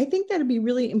have, I think that'd be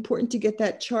really important to get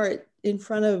that chart in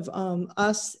front of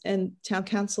us and town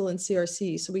council and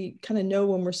CRC. So we kind of know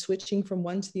when we're switching from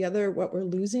one to the other, what we're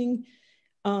losing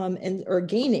and or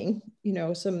gaining, you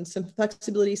know, some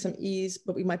flexibility, some ease,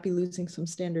 but we might be losing some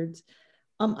standards.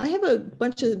 I have a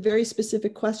bunch of very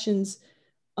specific questions.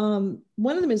 One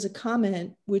of them is a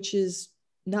comment, which is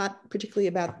not particularly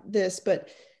about this, but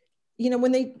you know,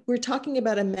 when they were talking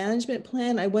about a management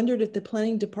plan, I wondered if the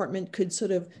planning department could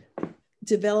sort of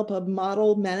develop a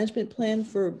model management plan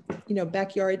for, you know,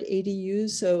 backyard ADUs.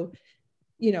 So,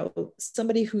 you know,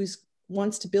 somebody who's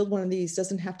wants to build one of these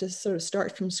doesn't have to sort of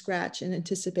start from scratch and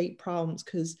anticipate problems,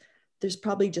 because there's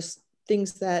probably just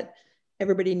things that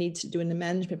everybody needs to do in the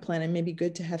management plan, and maybe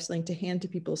good to have something to hand to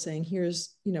people saying,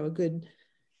 here's, you know, a good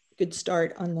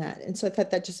start on that. And so I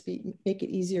thought that just make it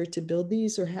easier to build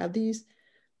these or have these.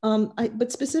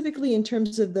 But specifically in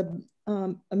terms of the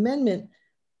amendment,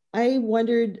 I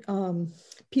wondered,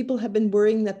 people have been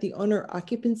worrying that the owner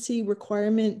occupancy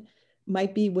requirement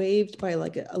might be waived by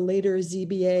like a later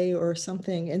ZBA or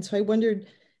something. And so I wondered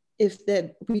if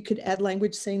that we could add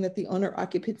language saying that the owner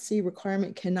occupancy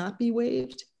requirement cannot be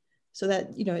waived, so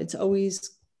that, you know, it's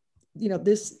always, you know,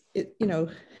 you know,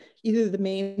 either the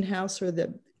main house or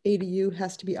the ADU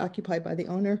has to be occupied by the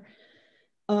owner.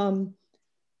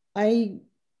 I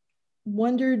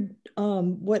wondered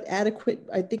what adequate,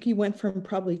 I think you went from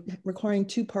probably requiring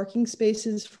 2 parking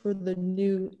spaces for the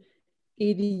new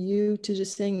ADU to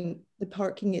just saying the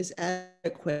parking is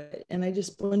adequate. And I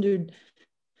just wondered,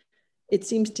 it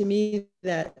seems to me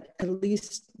that at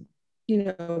least, you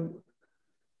know,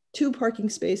 2 parking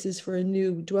spaces for a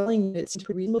new dwelling unit seems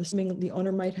pretty reasonable, assuming the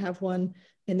owner might have one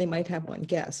and they might have one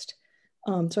guest.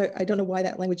 So I don't know why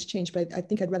that language changed, but I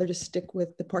think I'd rather just stick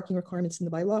with the parking requirements in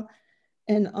the bylaw.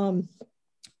 And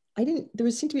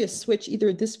there seemed to be a switch,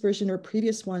 either this version or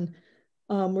previous one,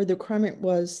 where the requirement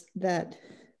was that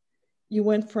you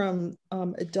went from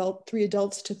 3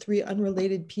 adults to 3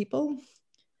 unrelated people.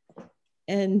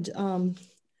 And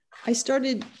I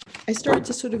started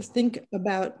to sort of think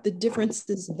about the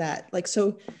differences of that. Like,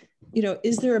 so, you know,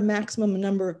 is there a maximum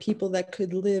number of people that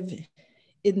could live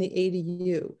in the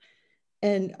ADU?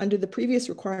 And under the previous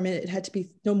requirement, it had to be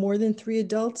no more than 3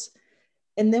 adults.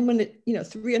 And then when it, you know,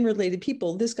 3 unrelated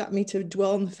people, this got me to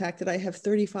dwell on the fact that I have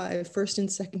 35 first and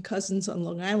second cousins on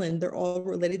Long Island. They're all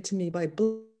related to me by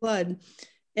blood.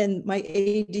 And my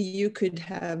ADU could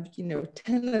have, you know,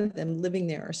 10 of them living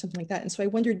there or something like that. And so I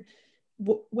wondered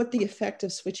what the effect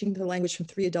of switching the language from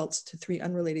 3 adults to 3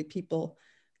 unrelated people,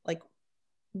 like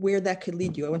where that could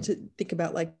lead you. I want to think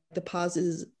about like the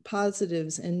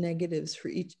positives and negatives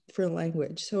for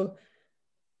language. So,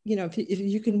 you know, if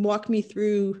you can walk me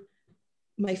through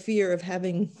my fear of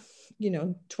having, you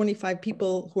know, 25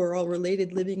 people who are all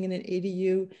related living in an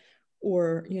ADU,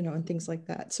 or, you know, and things like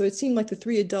that. So it seemed like the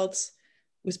 3 adults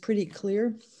was pretty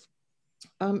clear.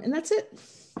 And that's it.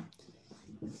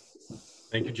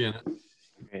 Thank you, Janet.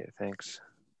 Great, thanks.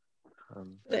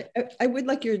 I would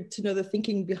like you to know the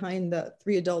thinking behind the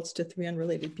 3 adults to 3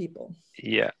 unrelated people.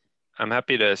 Yeah, I'm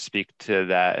happy to speak to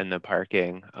that and the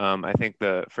parking. I think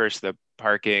the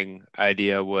parking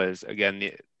idea was,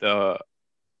 again,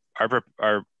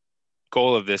 our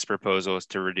goal of this proposal is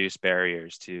to reduce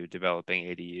barriers to developing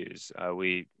ADUs.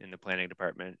 We in the planning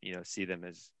department, you know, see them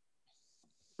as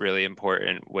really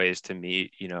important ways to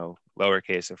meet, you know,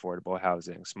 lowercase affordable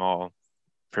housing, small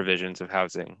provisions of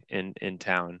housing in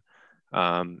town.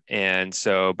 And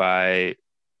so by,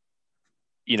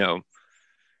 you know,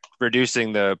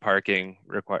 reducing the parking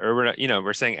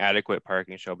we're saying adequate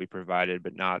parking shall be provided,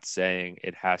 but not saying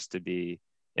it has to be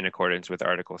in accordance with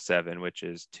Article 7, which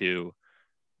is 2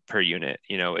 per unit.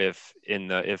 You know, if in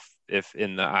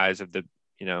the eyes of the,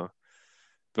 you know,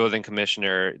 building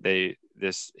commissioner,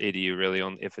 this ADU really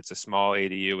only, if it's a small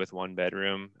ADU with 1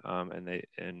 bedroom,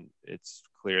 and it's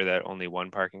clear that only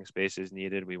 1 parking space is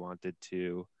needed, we wanted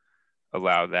to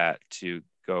allow that to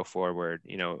go forward.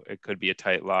 You know, it could be a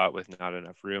tight lot with not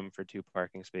enough room for 2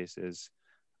 parking spaces,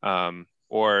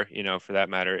 or, you know, for that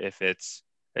matter, if it's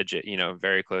you know,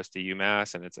 very close to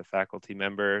UMass and it's a faculty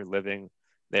member living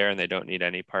there and they don't need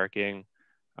any parking,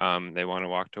 they want to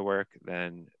walk to work,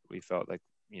 then we felt like,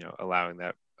 you know, allowing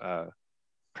that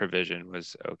provision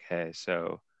was okay.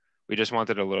 So we just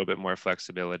wanted a little bit more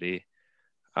flexibility,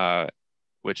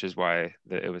 which is why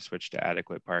it was switched to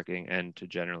adequate parking and to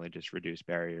generally just reduce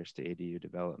barriers to ADU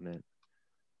development.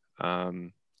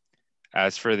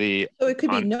 As for the— So it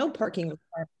could be no parking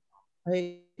requirement,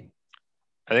 right?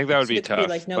 I think that would So be it could tough. be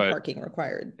like no parking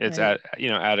required. It's right? you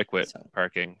know, adequate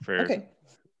parking for Okay.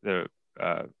 the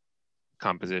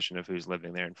composition of who's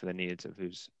living there and for the needs of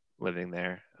who's living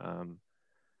there.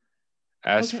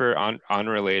 As Okay. for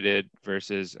unrelated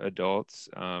versus adults,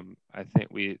 I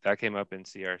think that came up in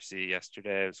CRC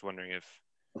yesterday. I was wondering if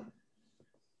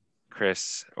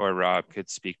Chris or Rob could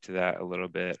speak to that a little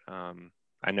bit.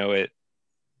 I know it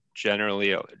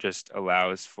generally just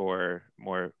allows for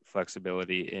more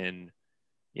flexibility in,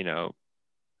 you know,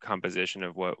 composition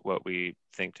of what we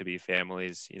think to be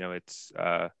families. You know, it's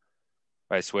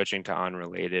by switching to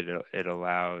unrelated, it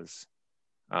allows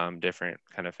different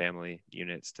kind of family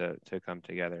units to come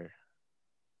together,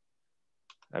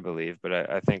 I believe. But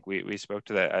I think we spoke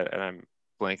to that, and I'm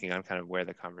blanking on kind of where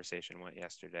the conversation went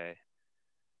yesterday.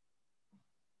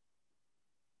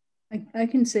 I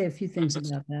can say a few things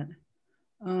about that.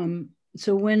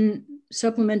 So when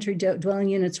supplementary dwelling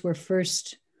units were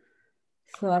first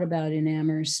thought about in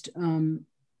Amherst,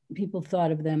 people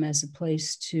thought of them as a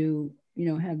place to, you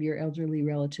know, have your elderly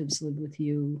relatives live with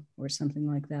you or something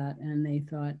like that. And they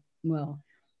thought, well,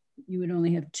 you would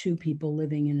only have 2 people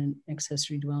living in an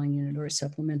accessory dwelling unit, or a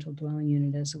supplemental dwelling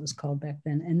unit as it was called back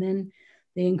then. And then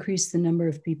they increased the number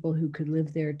of people who could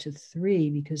live there to 3,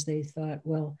 because they thought,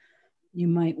 well, you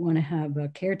might want to have a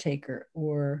caretaker,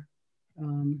 or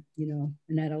you know,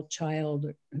 an adult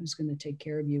child who's going to take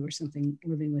care of you or something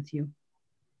living with you.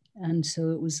 And so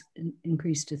it was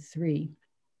increased to 3.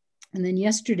 And then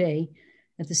yesterday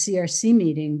at the CRC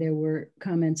meeting, there were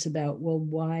comments about, well,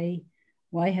 why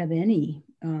have any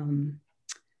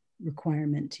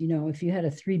requirement? You know, if you had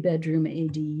a 3-bedroom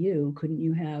ADU, couldn't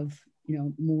you have, you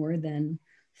know, more than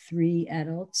 3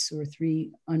 adults or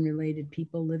 3 unrelated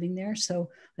people living there? So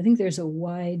I think there's a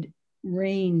wide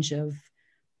range of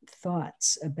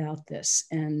thoughts about this.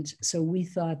 And so we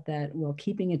thought that, well,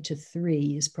 keeping it to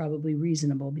 3 is probably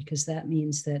reasonable, because that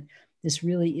means that this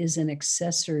really is an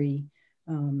accessory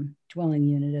dwelling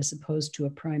unit as opposed to a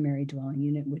primary dwelling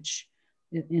unit, which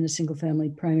in a single family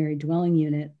primary dwelling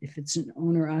unit, if it's an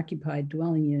owner occupied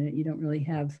dwelling unit, you don't really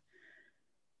have,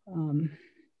 you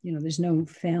know, there's no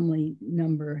family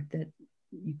number that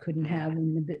you couldn't have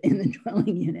in the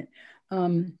dwelling unit.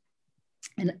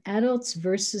 And adults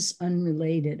versus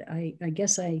unrelated, I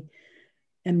guess I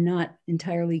am not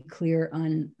entirely clear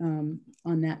on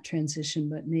that transition,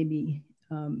 but maybe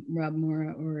Rob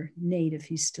Mora or Nate, if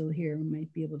he's still here,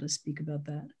 might be able to speak about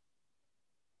that.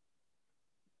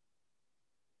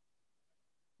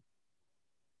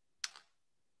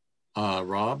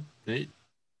 Rob, Nate?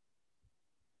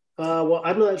 Well,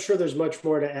 I'm not sure there's much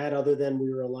more to add, other than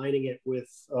we were aligning it with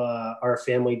our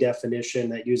family definition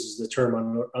that uses the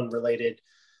term unrelated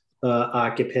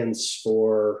occupants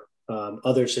for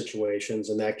other situations.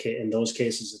 In those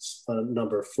cases, it's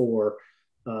number 4.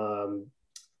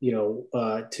 You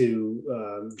know,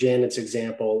 to Janet's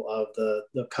example of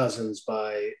the cousins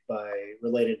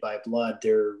related by blood,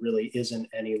 there really isn't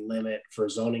any limit for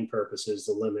zoning purposes.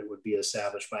 The limit would be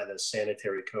established by the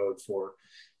sanitary code for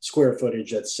square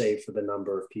footage that's safe for the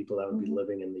number of people that would be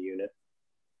living in the unit.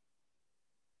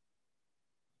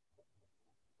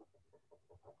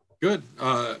 Good.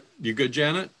 You good,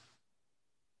 Janet?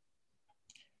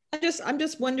 I'm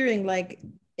just wondering, like,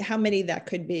 how many that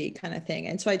could be, kind of thing.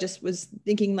 And so I just was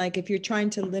thinking, like, if you're trying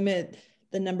to limit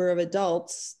the number of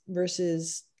adults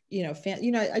versus, you know,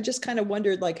 I just kind of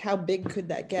wondered, like, how big could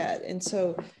that get? And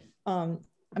so, I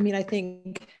mean, I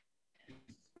think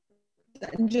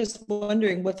I'm just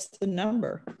wondering, what's the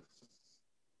number?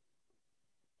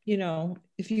 You know,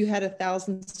 if you had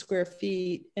 1,000 square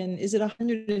feet, and is it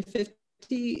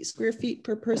 150 square feet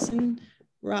per person,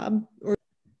 Rob? Or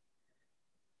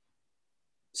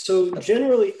so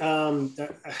generally, I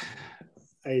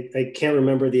can't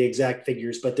remember the exact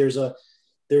figures, but there's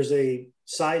a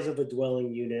size of a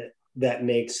dwelling unit that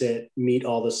makes it meet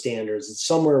all the standards. It's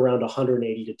somewhere around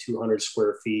 180 to 200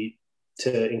 square feet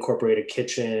to incorporate a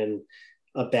kitchen,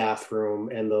 a bathroom,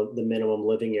 and the minimum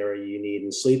living area you need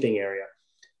and sleeping area.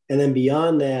 And then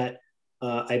beyond that,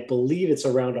 I believe it's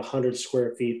around 100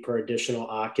 square feet per additional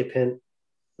occupant.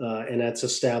 And that's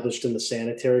established in the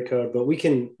sanitary code, but we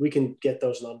can get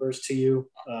those numbers to you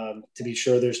to be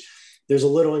sure. There's a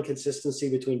little inconsistency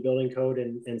between building code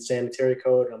and sanitary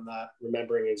code. I'm not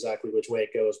remembering exactly which way it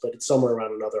goes, but it's somewhere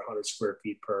around another 100 square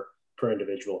feet per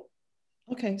individual.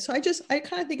 Okay, so I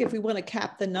kind of think if we want to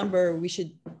cap the number, we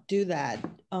should do that,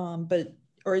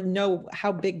 or know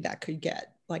how big that could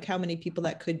get, like how many people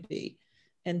that could be,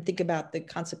 and think about the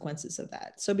consequences of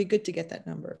that. So it'd be good to get that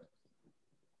number.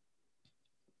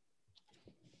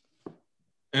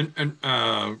 And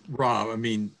Rob, I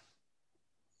mean,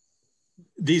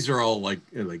 these are all like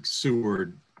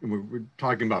sewer. We're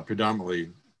talking about predominantly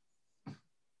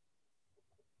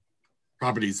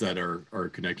properties that are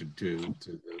connected to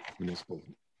the municipal,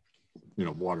 you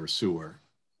know, water sewer.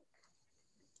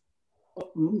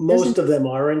 Most of them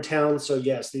are in town, so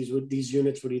yes, these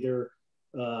units would either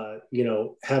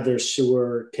have their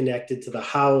sewer connected to the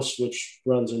house, which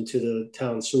runs into the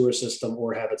town sewer system,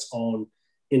 or have its own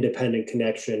independent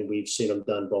connection. We've seen them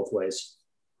done both ways.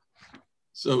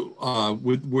 So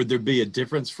would there be a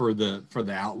difference for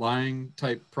the outlying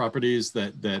type properties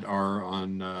that are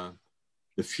on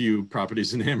the few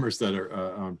properties in Amherst that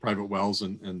are on private wells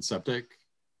and septic?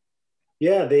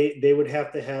 Yeah, they would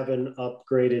have to have an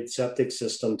upgraded septic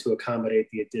system to accommodate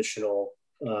the additional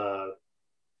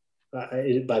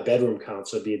by bedroom count,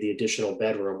 so it'd be the additional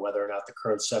bedroom, whether or not the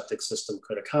current septic system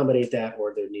could accommodate that,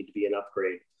 or there need to be an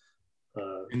upgrade.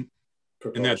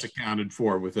 And that's accounted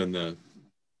for within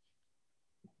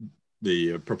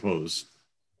the proposed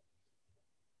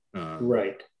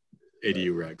right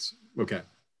ADU regs. Okay.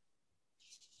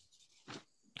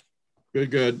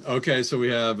 Good. Okay, so we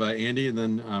have Andy and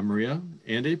then Maria.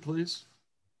 Andy, please.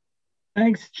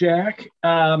 Thanks, Jack.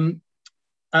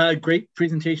 Great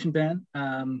presentation, Ben.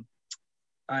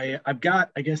 I've got,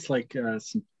 I guess, like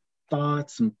some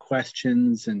thoughts, some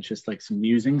questions, and just like some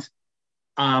musings.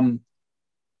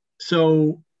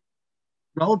 So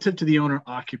relative to the owner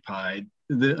occupied,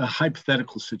 a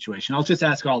hypothetical situation, I'll just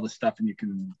ask all the stuff and you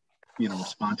can,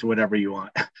 respond to whatever you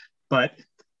want. But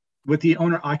with the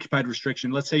owner occupied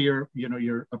restriction, let's say you're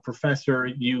a professor,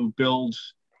 you build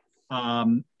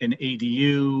an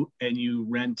ADU and you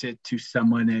rent it to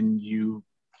someone and you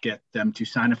get them to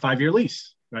sign a 5-year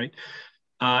lease, right?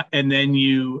 And then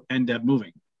you end up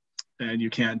moving and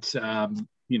you can't,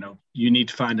 you need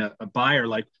to find a buyer.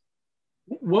 Like,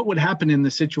 what would happen in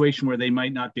the situation where they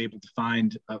might not be able to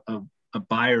find a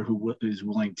buyer who is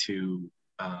willing to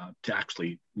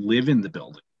actually live in the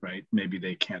building, right? Maybe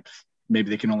they can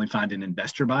only find an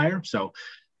investor buyer. So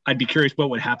I'd be curious what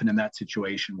would happen in that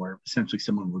situation where essentially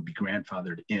someone would be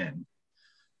grandfathered in.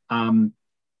 I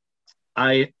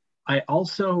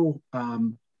also,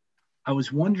 I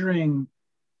was wondering,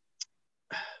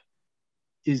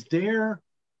 do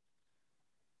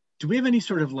we have any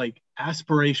sort of like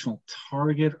aspirational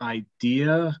target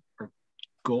idea or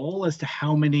goal as to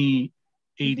how many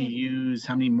ADUs,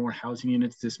 how many more housing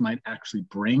units this might actually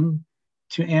bring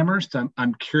to Amherst?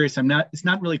 I'm curious. It's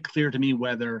not really clear to me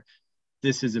whether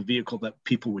this is a vehicle that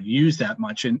people would use that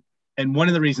much. And one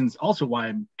of the reasons also why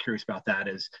I'm curious about that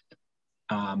is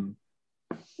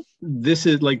this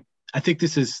is like, I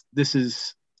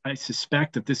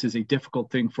suspect that this is a difficult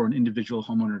thing for an individual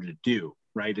homeowner to do,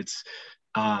 right? It's,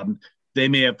 they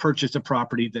may have purchased a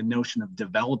property. The notion of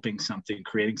developing something,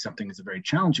 creating something is a very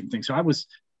challenging thing. So I was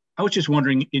just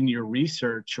wondering in your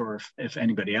research, or if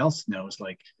anybody else knows,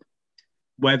 like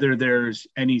whether there's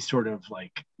any sort of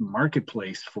like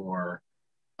marketplace for,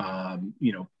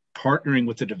 partnering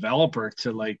with the developer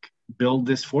to like build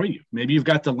this for you. Maybe you've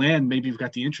got the land, maybe you've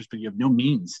got the interest, but you have no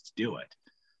means to do it.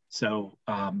 So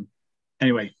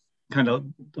anyway, kind of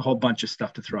a whole bunch of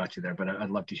stuff to throw at you there, but I'd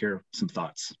love to hear some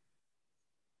thoughts.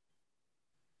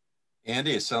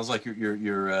 Andy, it sounds like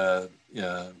you're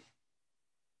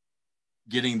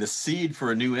getting the seed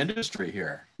for a new industry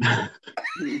here.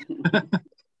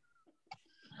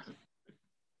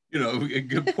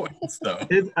 Good points though.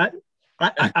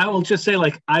 I will just say,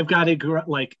 like, I've got a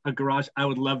garage. I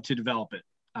would love to develop it.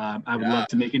 I would love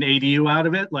to make an ADU out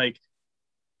of it. Like,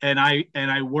 and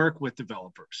I work with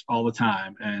developers all the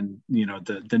time. And,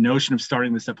 the notion of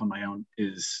starting this up on my own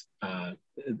is,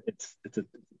 it's a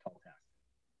tall task.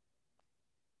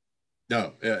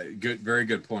 No, good, very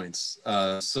good points.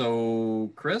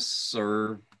 So Chris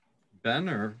or Ben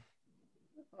or?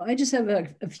 I just have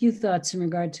a few thoughts in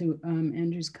regard to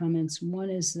Andrew's comments. One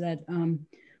is that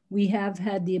we have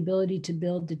had the ability to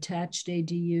build detached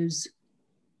ADUs,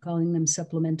 calling them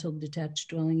supplemental detached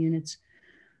dwelling units,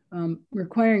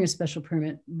 requiring a special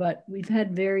permit, but we've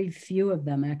had very few of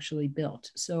them actually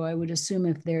built. So I would assume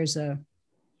if there's a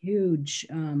huge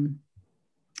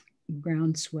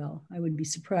groundswell, I would be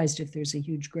surprised if there's a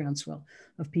huge groundswell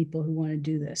of people who want to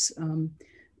do this.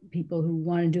 People who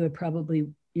want to do it probably,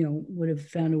 would have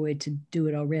found a way to do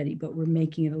it already, but we're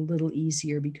making it a little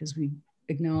easier because we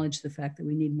acknowledge the fact that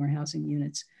we need more housing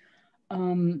units.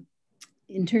 In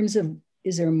terms of,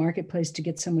 is there a marketplace to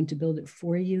get someone to build it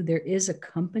for you? There is a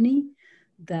company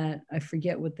that I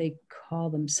forget what they call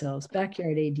themselves,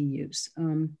 Backyard ADUs.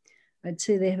 I'd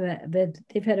say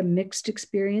they've had a mixed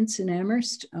experience in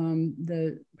Amherst.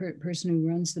 The person who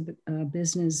runs the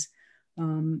business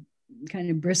kind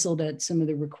of bristled at some of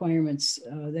the requirements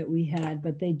that we had,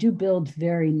 but they do build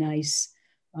very nice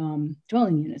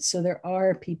dwelling units. So there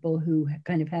are people who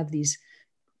kind of have these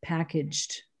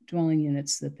packaged dwelling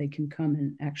units that they can come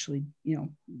and actually,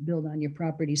 build on your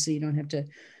property. So you don't have to,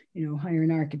 you know, hire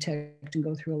an architect and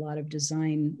go through a lot of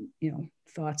design, you know,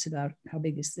 thoughts about how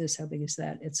big is this, how big is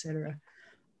that, et cetera.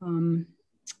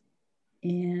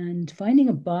 And finding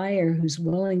a buyer who's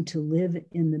willing to live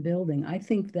in the building, I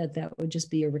think that that would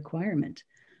just be a requirement.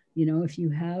 You know, if you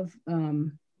have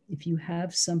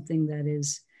something that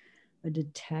is a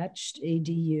detached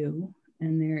ADU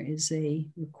and there is a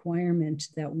requirement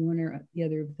that one or the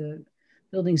other of the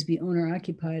buildings be owner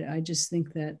occupied, I just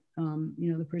think that,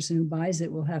 you know, the person who buys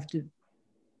it will have to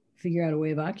figure out a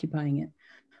way of occupying it.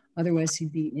 Otherwise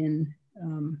he'd be in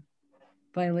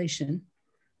violation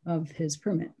of his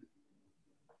permit.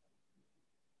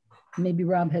 Maybe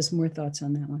Rob has more thoughts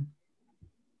on that one.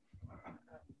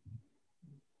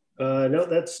 No,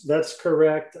 that's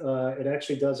correct. It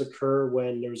actually does occur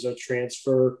when there's a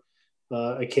transfer.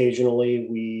 Occasionally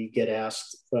we get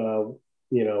asked, you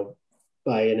know,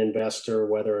 by an investor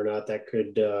whether or not that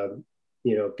could,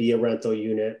 you know, be a rental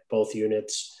unit, both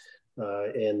units.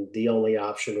 And the only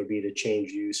option would be to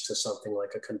change use to something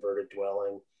like a converted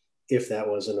dwelling if that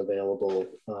was an available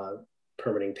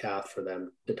permitting path for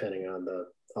them, depending on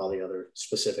all the other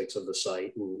specifics of the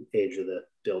site and age of the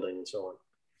building and so on.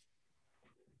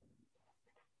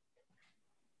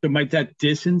 So might that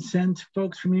disincent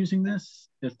folks from using this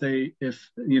if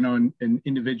you know, an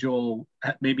individual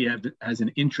maybe has an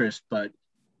interest but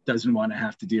doesn't want to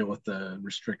have to deal with the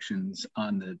restrictions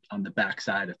on the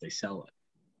backside if they sell it?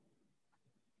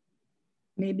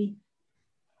 Maybe.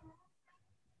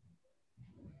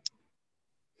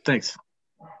 Thanks.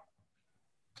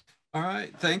 All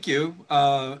right, thank you.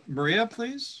 Maria,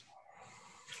 please.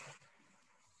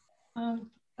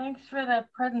 Thanks for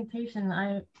that presentation.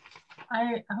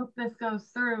 I hope this goes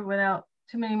through without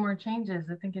too many more changes.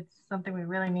 I think it's something we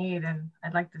really need, and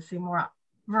I'd like to see more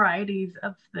varieties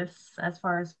of this as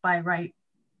far as by right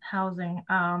housing.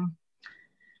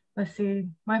 Let's see.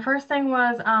 My first thing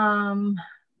was,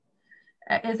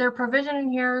 is there provision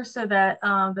in here so that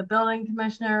the building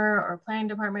commissioner or planning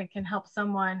department can help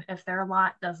someone if their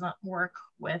lot doesn't work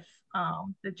with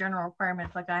the general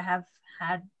requirements? Like I have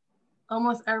had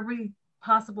almost every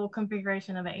possible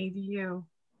configuration of an ADU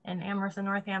in Amherst and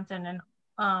Northampton, and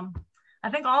I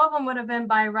think all of them would have been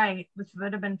by right, which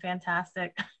would have been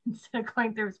fantastic instead of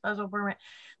going through a special permit.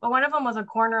 But one of them was a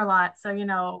corner lot, so you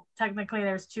know, technically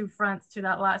there's two fronts to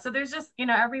that lot. So there's just, you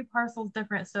know, every parcel's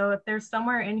different. So if there's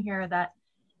somewhere in here that,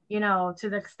 you know, to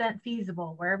the extent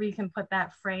feasible, wherever you can put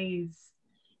that phrase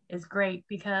is great,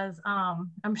 because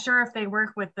I'm sure if they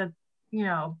work with the, you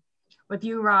know, with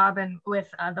you, Rob, and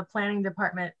with the planning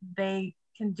department, they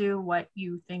can do what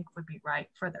you think would be right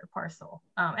for their parcel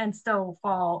and still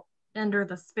fall under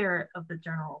the spirit of the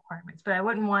general requirements. But I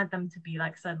wouldn't want them to be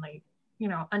like suddenly, you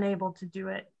know, unable to do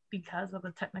it because of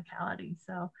the technicality.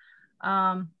 So,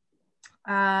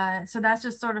 so that's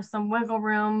just sort of some wiggle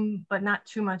room, but not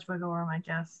too much wiggle room, I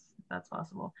guess, if that's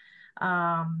possible.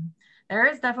 There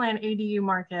is definitely an ADU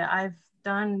market. I've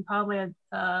done probably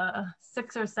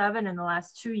 6 or 7 in the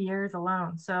last 2 years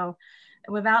alone. So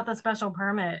without the special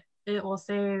permit, it will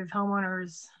save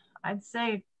homeowners, I'd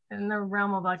say, in the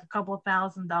realm of like a couple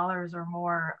 $1,000s or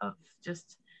more of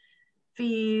just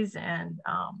fees and,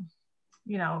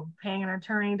 you know, paying an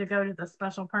attorney to go to the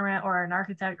special permit or an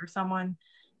architect or someone.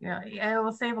 You know, it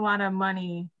will save a lot of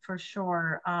money for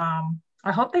sure.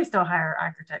 I hope they still hire an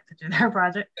architect to do their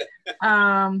project.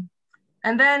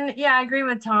 And then, yeah, I agree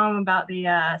with Tom about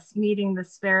the meeting the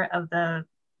spirit of the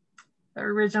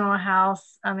original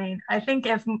house. I mean, I think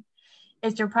if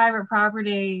it's your private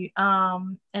property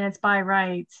and it's by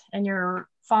right and you're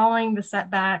following the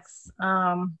setbacks,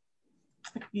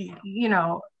 you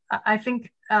know, I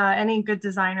think any good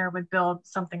designer would build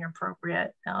something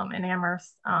appropriate in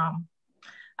Amherst.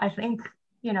 I think,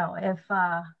 you know,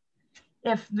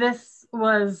 if this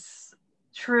was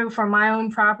true for my own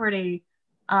property,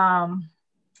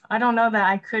 I don't know that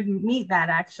I could meet that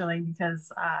actually,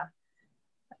 because,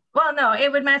 well, no,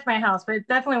 it would match my house, but it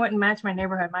definitely wouldn't match my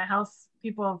neighborhood. My house,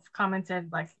 people have commented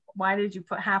like, why did you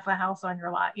put half a house on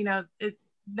your lot? You know,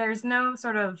 there's no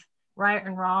sort of right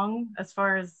and wrong as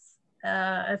far as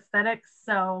aesthetics.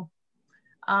 So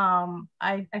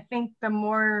I think the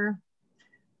more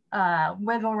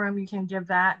wiggle room you can give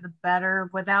that, the better,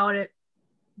 without it,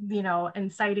 you know,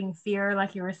 inciting fear,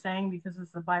 like you were saying, because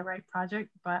it's a by right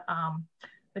project. But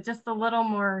just a little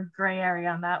more gray area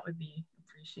on that would be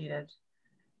appreciated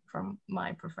from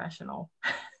my professional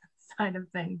side of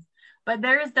things. But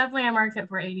there is definitely a market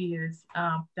for ADUs,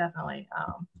 definitely.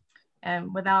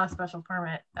 And without a special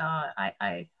permit,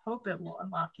 I hope it will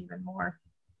unlock even more.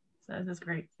 So this is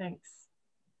great. Thanks.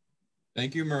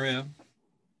 Thank you, Maria.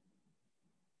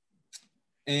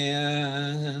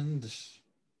 And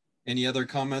Any other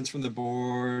comments from the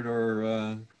board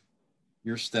or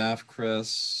your staff,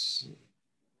 Chris?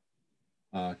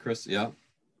 Chris, yeah.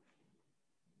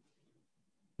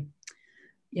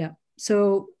 Yeah,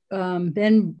 so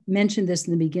Ben mentioned this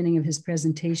in the beginning of his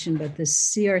presentation, but the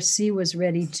CRC was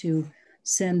ready to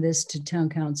send this to town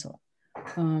council.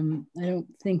 I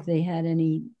don't think they had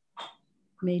any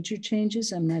major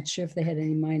changes. I'm not sure if they had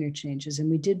any minor changes. And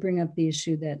we did bring up the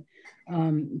issue that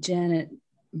Janet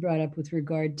brought up with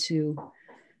regard to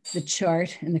the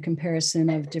chart and the comparison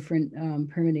of different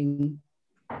permitting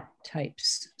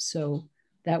types. So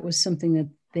that was something that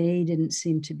they didn't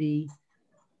seem to be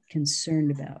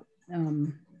concerned about.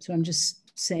 So I'm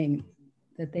just saying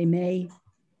that they may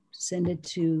send it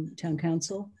to town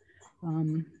council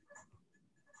the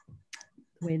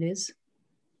way it is.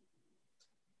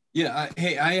 Yeah,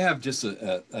 hey, I have just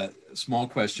a small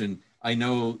question. I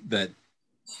know that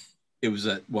it was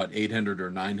at what, 800 or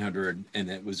 900 and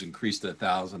it was increased to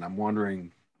 1,000. I'm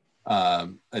wondering, I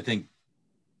think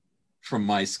from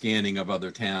my scanning of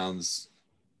other towns,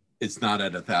 it's not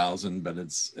at 1,000, but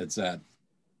it's at,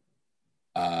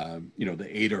 you know, the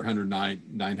 800 or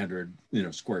 900, you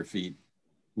know, square feet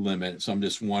limit. So I'm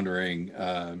just wondering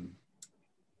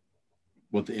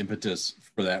what the impetus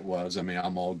for that was. I mean,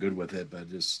 I'm all good with it,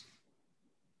 but just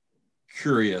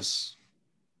curious,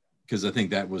 because I think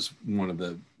that was one of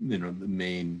the, you know, the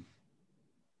main,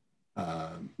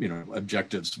 you know,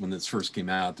 objectives when this first came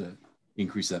out, to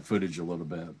increase that footage a little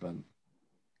bit. But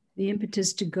the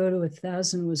impetus to go to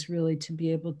 1,000 was really to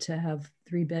be able to have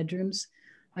 3 bedrooms.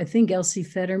 I think Elsie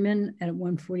Fetterman at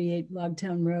 148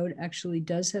 Logtown Road actually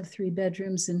does have 3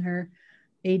 bedrooms in her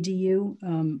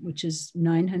ADU, which is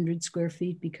 900 square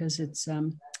feet because it's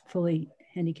fully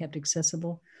handicapped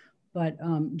accessible. But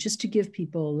just to give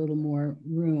people a little more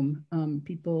room,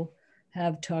 people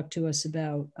have talked to us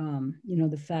about, you know,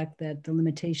 the fact that the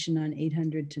limitation on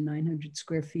 800 to 900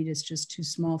 square feet is just too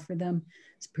small for them,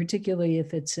 particularly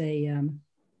if it's a,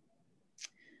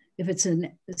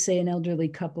 say an elderly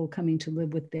couple coming to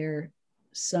live with their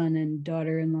son and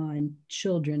daughter-in-law and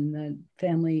children. The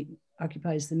family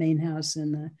occupies the main house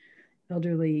and the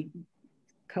elderly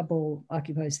couple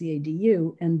occupies the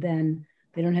ADU, and then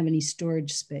they don't have any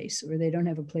storage space, or they don't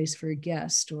have a place for a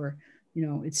guest, or, you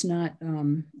know, it's not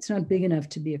big enough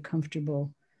to be a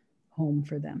comfortable home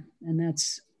for them. And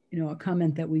that's, you know, a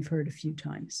comment that we've heard a few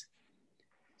times.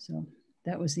 So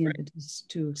that was the impetus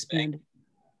to expand it.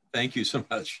 Thank you so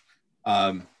much.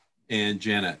 And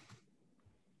Janet.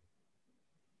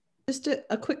 Just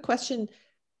a quick question.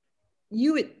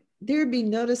 There'd be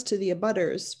notice to the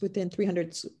abutters within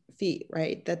 300 feet,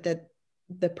 right? That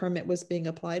the permit was being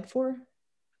applied for?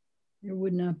 There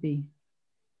would not be.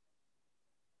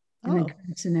 In the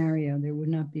current scenario, there would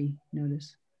not be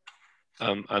notice.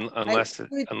 Unless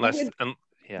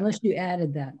you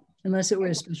added that, unless it were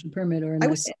a special permit, or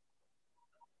unless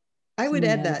I would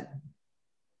add that.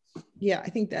 Yeah, I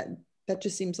think that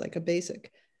just seems like a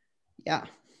basic. Yeah.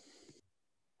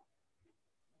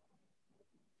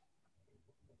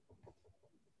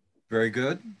 Very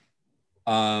good.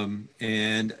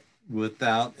 And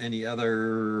without any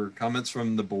other comments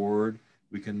from the board,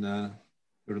 we can go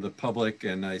to the public,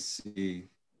 and I see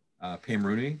Pam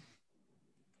Rooney.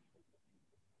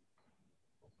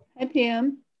 Hi,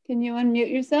 Pam. Can you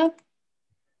unmute yourself?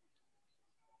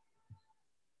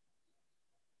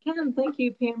 Thank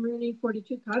you, Pam Rooney,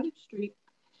 42 Cottage Street.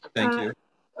 Thank you.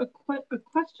 A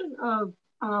question of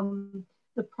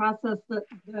the process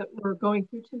that we're going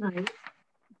through tonight.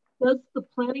 Does the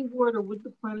planning board, or would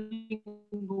the planning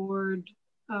board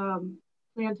plan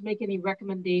to make any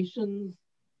recommendations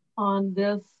on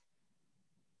this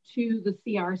to the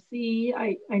CRC?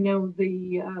 I know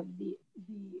the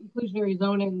inclusionary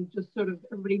zoning, just sort of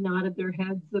everybody nodded their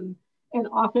heads and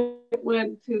off it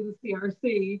went to the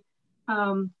CRC.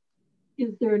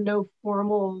 Is there no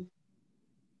formal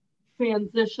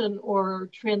transition or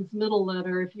transmittal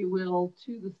letter, if you will,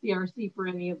 to the CRC for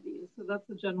any of these? So that's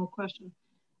a general question.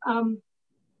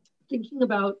 Thinking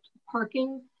about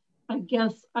parking, I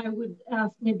guess I would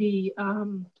ask maybe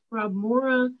Rob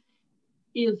Mora,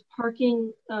 is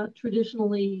parking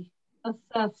traditionally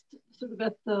assessed sort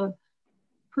of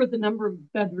per the number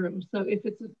of bedrooms? So if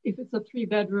it's a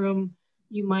 3-bedroom,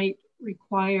 you might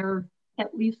require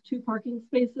at least 2 parking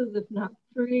spaces, if not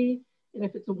 3. And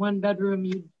if it's a 1-bedroom,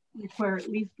 you'd require at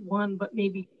least 1, but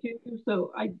maybe 2.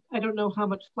 So I don't know how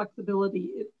much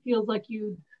flexibility. It feels like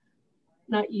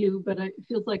not you, but it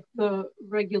feels like the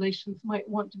regulations might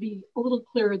want to be a little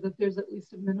clearer that there's at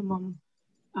least a minimum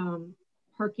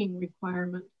parking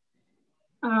requirement.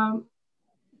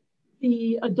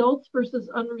 The adults versus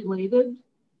unrelated,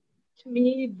 to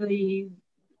me,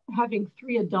 having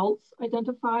 3 adults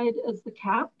identified as the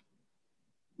cap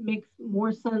makes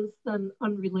more sense than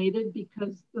unrelated,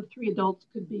 because the 3 adults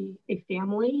could be a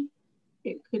family.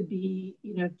 It could be,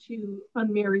 2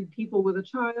 unmarried people with a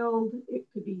child. It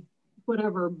could be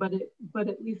whatever, but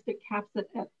at least it caps it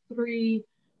at 3,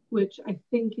 which I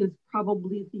think is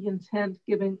probably the intent,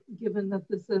 given that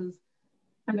this is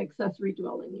an accessory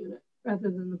dwelling unit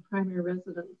rather than the primary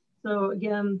residence. So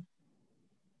again,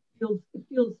 it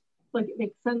feels like it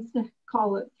makes sense to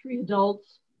call it 3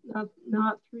 adults,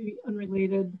 not 3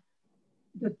 unrelated,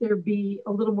 that there be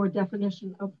a little more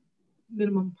definition of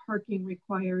minimum parking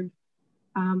required.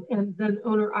 And then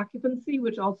owner occupancy,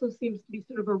 which also seems to be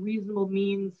sort of a reasonable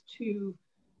means to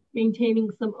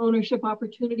maintaining some ownership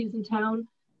opportunities in town.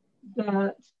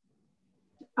 That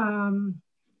I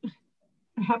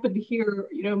happened to hear,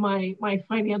 my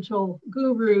financial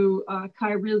guru,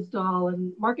 Kai Rizdal,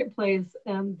 and Marketplace,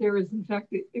 and there is in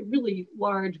fact a really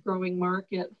large growing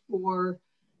market for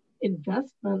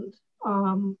investment,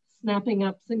 snapping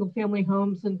up single family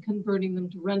homes and converting them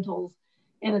to rentals.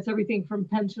 And it's everything from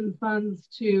pension funds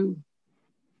to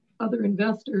other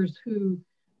investors who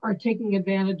are taking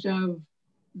advantage of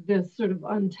this sort of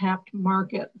untapped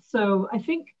market. So I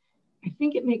think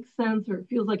it makes sense, or it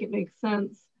feels like it makes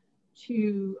sense,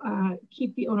 to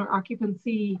keep the owner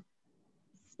occupancy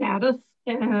status.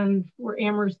 And for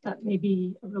Amherst, that may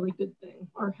be a really good thing,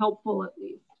 or helpful at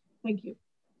least. Thank you.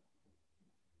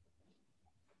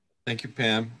 Thank you,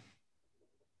 Pam.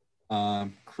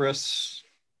 Chris,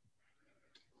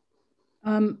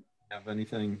 have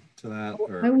anything to that?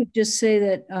 Or? I would just say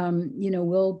that,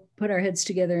 we'll put our heads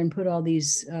together and put all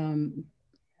these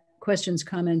questions,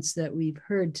 comments that we've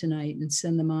heard tonight and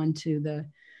send them on to the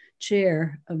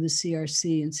chair of the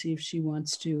CRC and see if she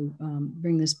wants to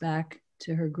bring this back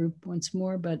to her group once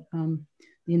more. But the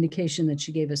indication that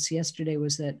she gave us yesterday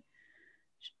was that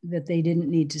they didn't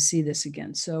need to see this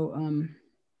again. So,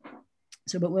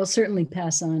 but we'll certainly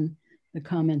pass on the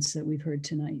comments that we've heard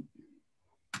tonight.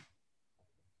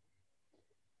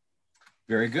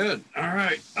 Very good. All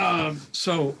right.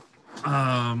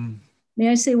 May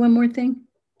I say one more thing?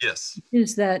 Yes.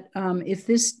 Is that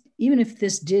even if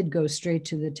this did go straight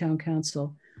to the town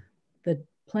council, the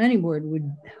planning board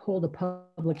would hold a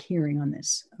public hearing on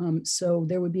this. So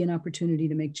there would be an opportunity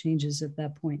to make changes at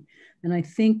that point. And I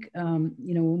think,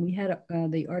 when we had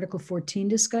the Article 14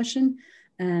 discussion,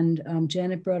 and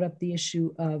Janet brought up the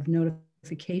issue of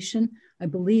notification, I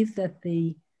believe that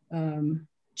the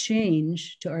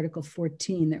change to Article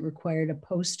 14 that required a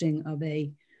posting of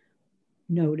a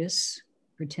notice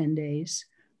for 10 days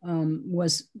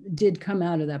did come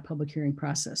out of that public hearing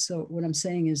process. So what I'm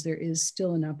saying is there is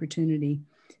still an opportunity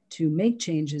to make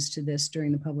changes to this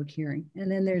during the public hearing. And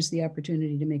then there's the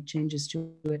opportunity to make changes to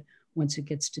it once it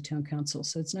gets to town council.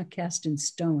 So it's not cast in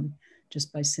stone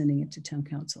just by sending it to town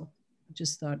council. I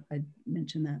just thought I'd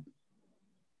mention that.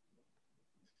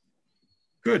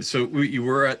 Good. So you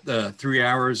were at 3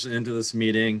 hours into this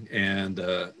meeting, and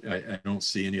I don't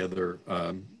see any other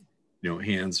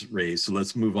hands raised. So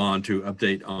let's move on to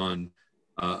update on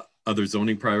other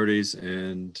zoning priorities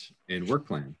and work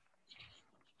plan,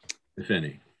 if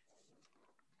any.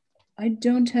 I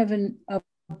don't have an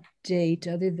update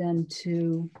other than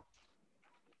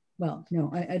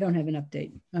I don't have an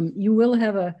update. You will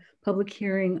have a public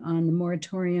hearing on the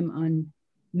moratorium on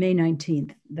May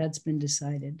 19th. That's been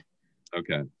decided.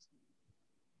 Okay.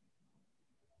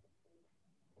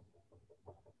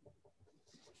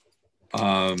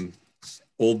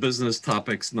 Old business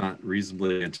topics not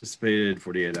reasonably anticipated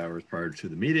 48 hours prior to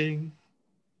the meeting.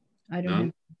 I don't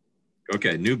know.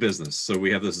 Okay, new business. So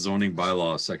we have this zoning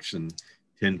bylaw section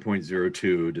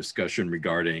 10.02 discussion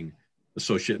regarding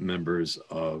associate members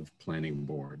of planning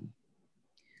board.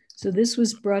 So this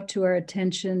was brought to our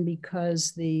attention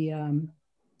because the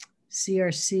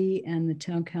CRC and the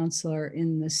town council are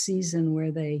in the season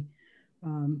where they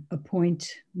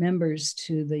appoint members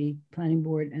to the planning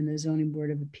board and the zoning board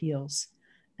of appeals.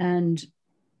 And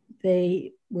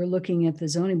they were looking at the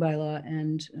zoning bylaw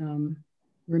and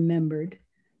remembered,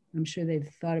 I'm sure they've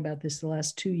thought about this the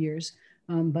last 2 years,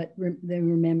 but they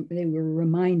were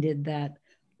reminded that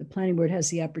the planning board has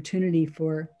the opportunity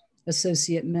for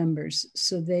associate members.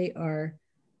 So they are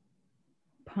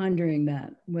pondering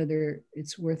that, whether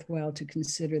it's worthwhile to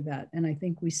consider that. And I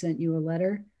think we sent you a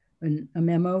letter, a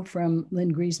memo from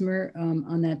Lynn Griesmer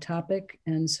on that topic.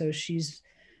 And so she's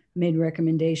made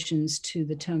recommendations to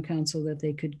the town council that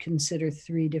they could consider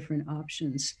 3 different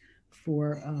options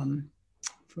for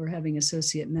having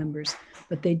associate members.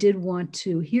 But they did want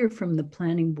to hear from the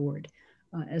planning board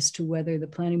as to whether the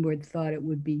planning board thought it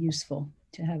would be useful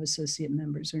to have associate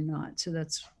members or not. So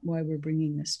that's why we're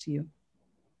bringing this to you.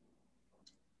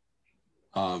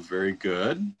 Very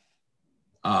good.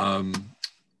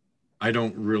 I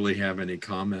don't really have any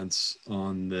comments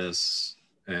on this,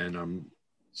 and I'm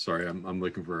sorry, I'm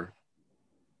looking for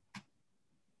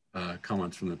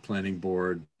comments from the planning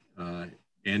board.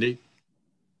 Andy?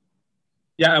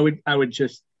 Yeah, I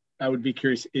would be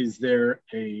curious, is there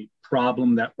a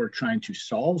problem that we're trying to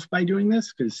solve by doing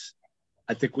this? Because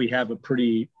I think we have a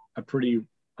pretty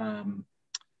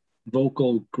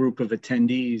vocal group of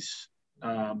attendees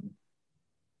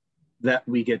that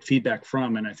we get feedback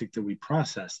from, and I think that we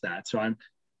process that. So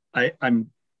I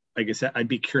guess I'd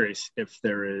be curious if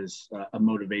there is a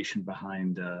motivation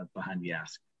behind the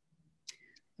ask.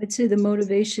 I'd say the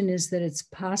motivation is that it's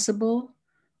possible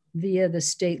via the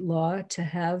state law to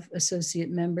have associate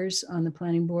members on the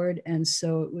planning board. And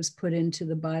so it was put into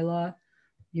the bylaw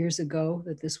years ago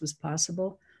that this was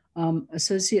possible.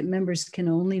 Associate members can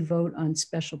only vote on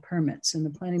special permits, and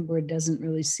the planning board doesn't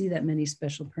really see that many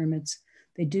special permits.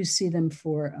 They do see them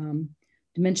for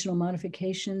dimensional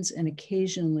modifications and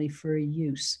occasionally for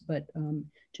use, but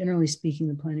generally speaking,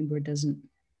 the planning board doesn't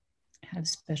have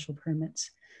special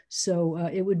permits. So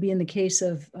it would be in the case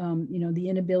of the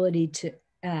inability to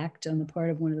act on the part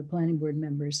of one of the planning board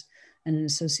members, and an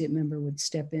associate member would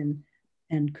step in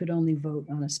and could only vote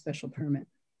on a special permit.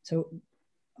 So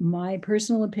my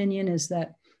personal opinion is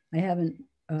that I haven't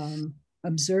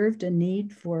observed a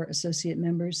need for associate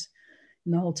members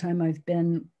in the whole time I've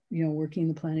been, working in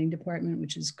the planning department,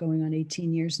 which is going on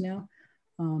 18 years now.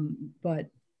 But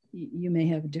you may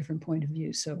have a different point of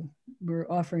view. So we're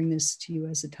offering this to you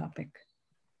as a topic.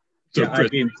 So yeah,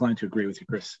 I'd be inclined to agree with you,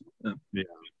 Chris. Yeah.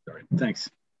 Sorry. Thanks.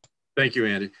 Thank you,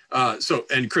 Andy.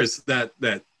 And Chris,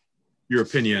 that your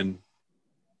opinion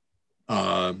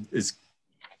is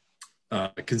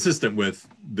consistent with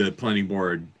the planning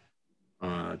board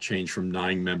change from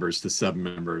 9 members to 7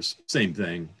 members. Same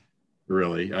thing,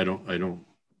 really. I don't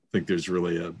think there's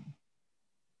really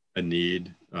a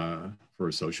need for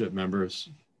associate members.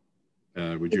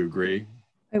 Would you agree?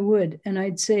 I would, and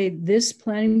I'd say this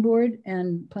planning board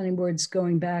and planning boards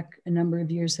going back a number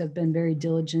of years have been very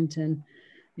diligent and,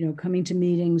 coming to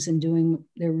meetings and doing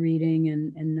their reading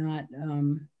and not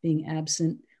being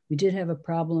absent. We did have a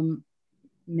problem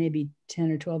maybe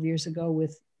 10 or 12 years ago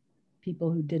with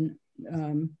people who didn't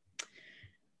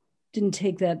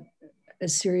take that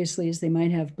as seriously as they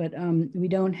might have, but we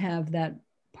don't have that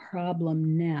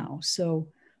problem now. So,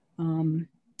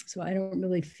 so I don't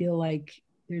really feel like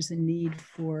there's a need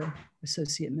for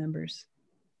associate members.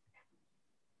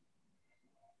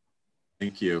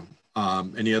 Thank you.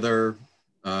 Any other,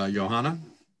 Johanna?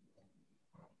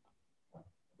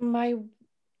 I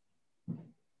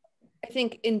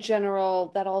think in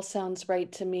general, that all sounds right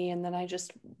to me. And then I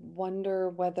just wonder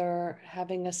whether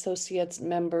having associates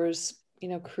members,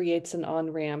 creates an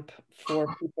on-ramp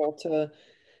for people to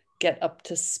get up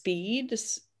to speed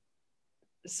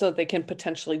so they can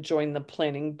potentially join the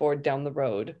planning board down the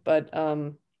road. But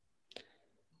I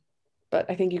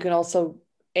think you can also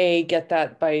get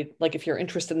that by, like, if you're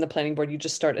interested in the planning board, you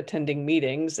just start attending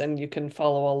meetings and you can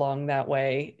follow along that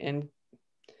way. And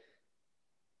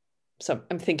so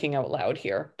I'm thinking out loud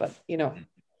here, but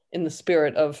in the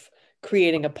spirit of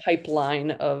creating a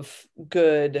pipeline of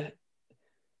good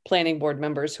planning board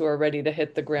members who are ready to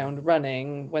hit the ground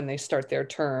running when they start their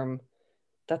term,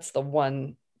 that's the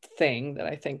one thing that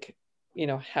I think,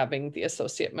 having the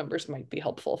associate members might be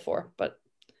helpful for, but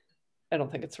I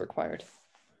don't think it's required.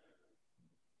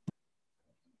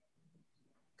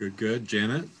 Good.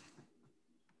 Janet?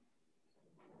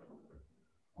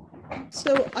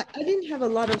 So I didn't have a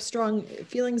lot of strong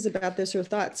feelings about this or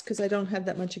thoughts because I don't have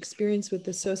that much experience with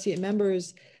associate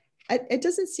members. It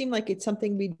doesn't seem like it's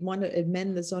something we'd want to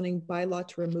amend the zoning bylaw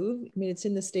to remove. I mean, it's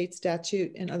in the state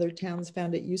statute and other towns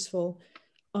found it useful.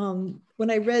 When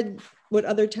I read what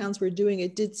other towns were doing,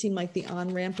 it did seem like the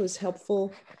on-ramp was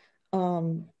helpful.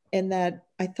 And that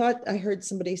I thought I heard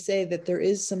somebody say that there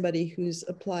is somebody who's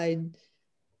applied,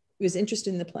 who was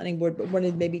interested in the planning board, but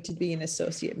wanted maybe to be an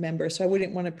associate member. So I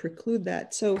wouldn't want to preclude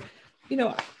that. So,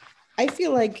 I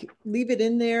feel like leave it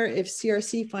in there. If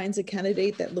CRC finds a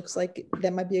candidate that looks like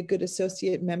that might be a good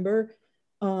associate member,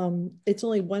 it's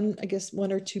only one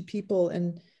or two people.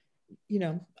 And,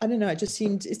 I don't know, it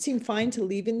seemed fine to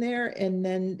leave in there. And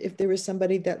then if there was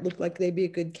somebody that looked like they'd be a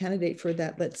good candidate for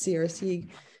that, let CRC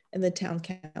and the town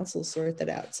council sort that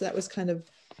out. So that was kind of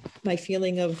my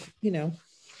feeling of,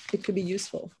 it could be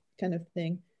useful kind of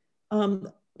thing.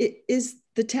 Is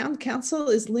the town council,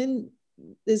 is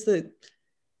the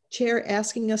chair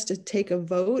asking us to take a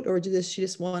vote, or does she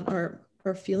just want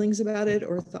our feelings about it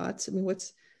or thoughts? I mean,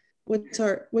 what's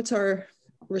our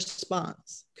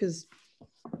response? Because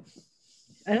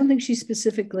I don't think she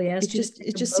specifically asked you.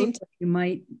 It just seems you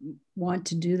might want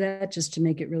to do that just to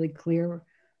make it really clear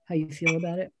how you feel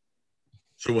about it.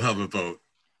 So we'll have a vote.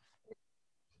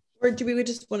 Or do we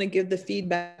just want to give the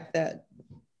feedback that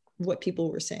what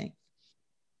people were saying?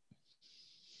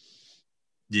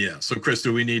 Yeah. So Chris,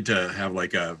 do we need to have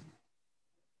like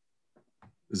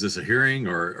is this a hearing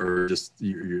or just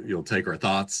you'll take our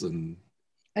thoughts? And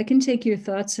I can take your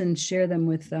thoughts and share them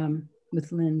with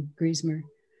Lynn Griesmer.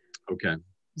 Okay.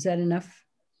 Is that enough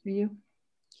for you?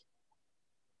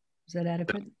 Is that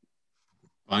adequate?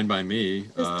 Fine by me.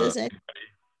 I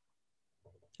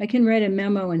can write a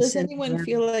memo and does send anyone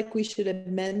feel like we should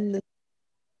amend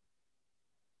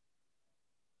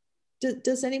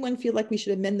does anyone feel like we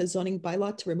should amend the zoning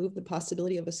bylaw to remove the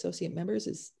possibility of associate members?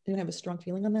 Does anyone have a strong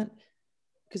feeling on that?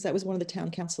 Because that was one of the town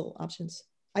council options.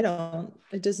 I don't.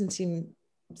 It doesn't seem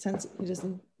it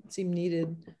doesn't seem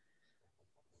needed.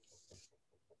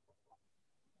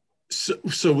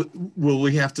 So will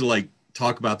we have to like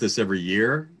talk about this every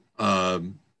year,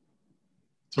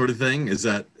 sort of thing? Is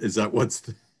that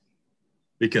what's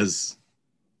because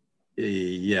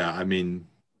yeah, I mean.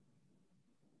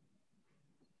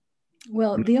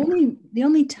 Well, the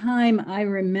only time I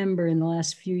remember in the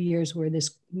last few years where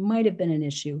this might have been an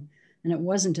issue, and it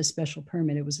wasn't a special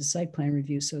permit, it was a site plan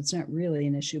review, so it's not really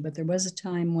an issue, but there was a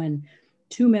time when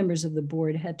 2 members of the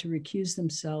board had to recuse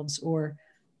themselves or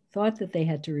thought that they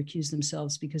had to recuse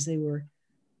themselves because they were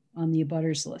on the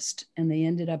abutters list, and they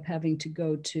ended up having to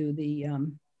go to the,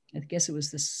 I guess it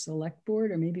was the select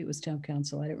board, or maybe it was town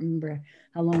council. I don't remember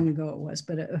how long ago it was,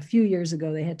 but a few years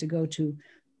ago, they had to go to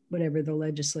whatever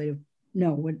the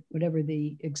whatever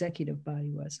the executive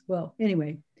body was. Well,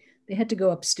 anyway, they had to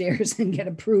go upstairs and get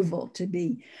approval to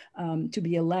be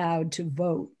allowed to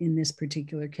vote in this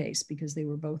particular case because they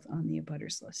were both on the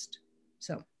abutters list.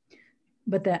 So,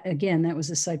 but that, again, that was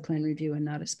a site plan review and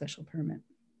not a special permit.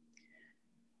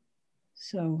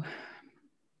 So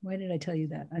why did I tell you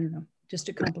that? I don't know, just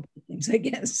to complicate things, I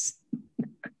guess.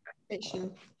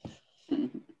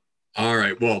 All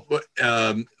right, well,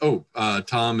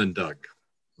 Tom and Doug.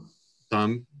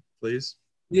 Tom, please.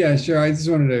 Yeah, sure. I just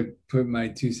wanted to put my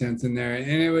 2 cents in there, and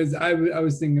it was I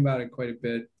was thinking about it quite a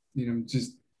bit,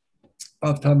 just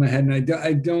off the top of my head, and I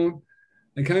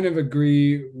kind of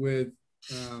agree with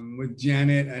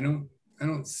Janet. I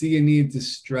don't see a need to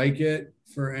strike it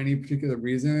for any particular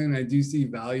reason. I do see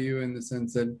value in the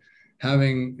sense that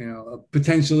having,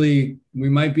 potentially we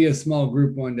might be a small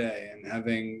group one day, and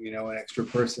having, an extra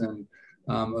person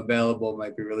available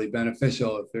might be really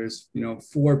beneficial. If there's,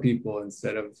 4 people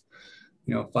instead of,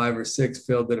 5 or 6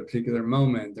 filled at a particular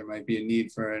moment, there might be a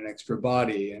need for an extra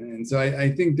body. And so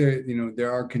I think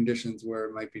there are conditions where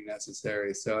it might be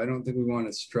necessary. So I don't think we want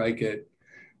to strike it.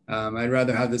 I'd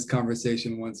rather have this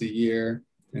conversation once a year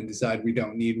and decide we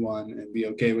don't need one and be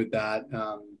okay with that,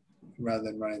 rather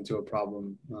than run into a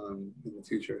problem in the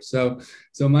future. So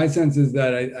my sense is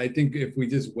that I think if we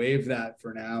just waive that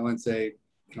for now and say,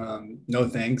 no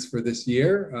thanks for this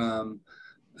year,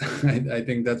 I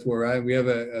think that's where we have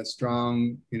a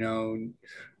strong,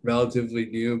 relatively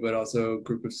new, but also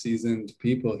group of seasoned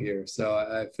people here. So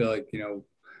I feel like,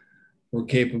 we're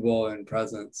capable and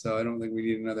present. So I don't think we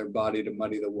need another body to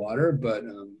muddy the water, but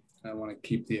I want to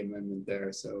keep the amendment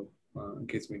there. So in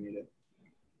case we need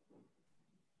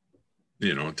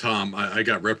it. Tom, I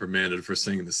got reprimanded for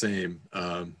saying the same,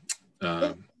 9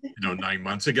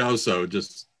 months ago. So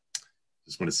just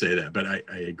want to say that, but I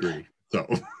agree. So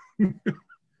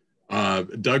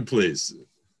Doug, please.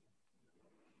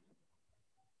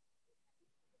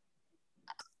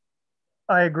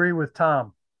 I agree with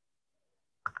Tom.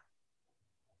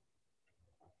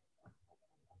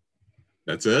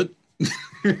 That's it.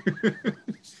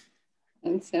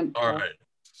 And simple. All right.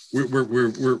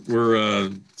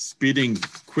 We're speeding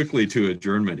quickly to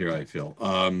adjournment here, I feel.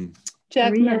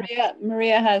 Jack,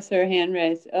 Maria has her hand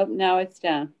raised. Oh, now it's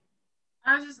down.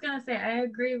 I was just gonna say I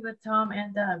agree with Tom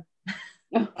and Doug.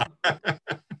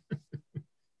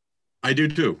 I do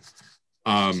too.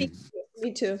 Me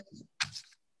too.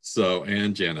 So,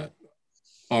 and Janet.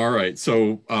 All right.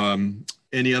 So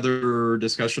any other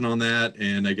discussion on that?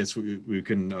 And I guess we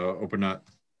can open up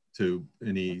to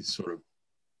any sort of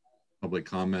public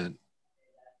comment.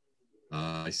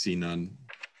 I see none.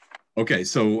 Okay,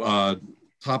 so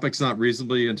topics not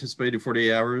reasonably anticipated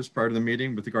 48 hours prior to the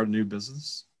meeting with regard to new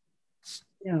business?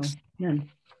 No, none.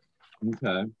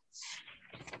 Okay.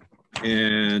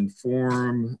 And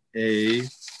Form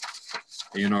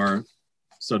A&R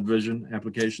subdivision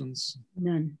applications?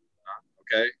 None.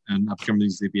 Okay, and upcoming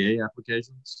ZBA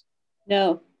applications?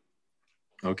 No.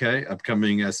 Okay,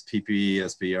 upcoming SPP,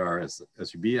 SBR,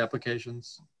 SUB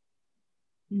applications?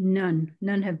 None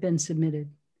have been submitted.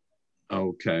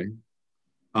 Okay.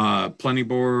 Planning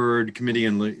Board Committee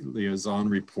and Liaison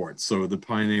reports. So the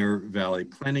Pioneer Valley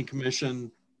Planning Commission,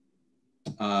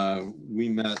 we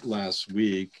met last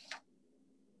week,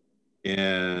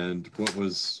 and what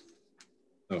was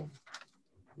of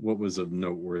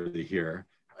noteworthy here?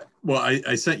 Well,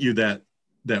 I sent you that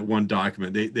one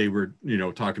document. They were,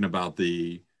 talking about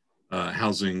the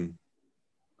housing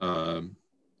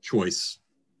choice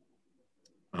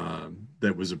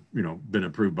that was, been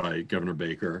approved by Governor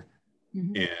Baker.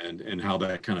 Mm-hmm. and how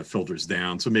that kind of filters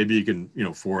down. So maybe you can,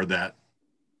 forward that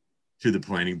to the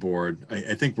planning board.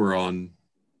 I think we're on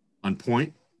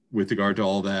point with regard to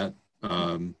all that,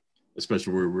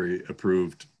 especially where we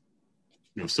approved,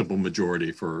 simple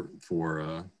majority for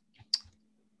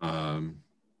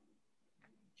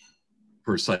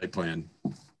site plan,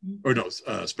 or no,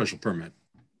 special permit.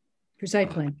 For site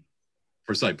plan.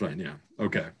 For site plan, yeah.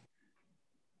 Okay.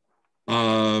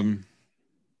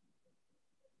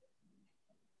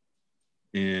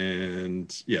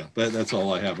 And yeah, that's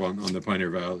all I have on the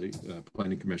Pioneer Valley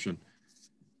Planning Commission.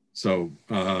 So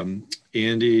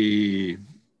Andy,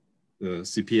 the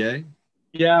CPA?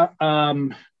 Yeah,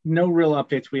 no real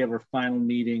updates. We have our final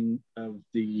meeting of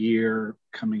the year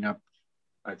coming up,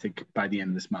 I think by the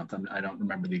end of this month. I don't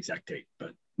remember the exact date,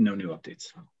 but no new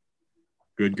updates.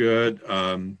 Good.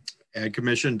 Ag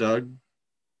Commission, Doug?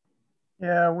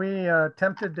 Yeah, we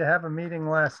attempted to have a meeting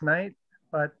last night,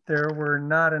 but there were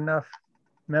not enough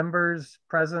members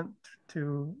present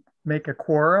to make a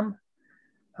quorum.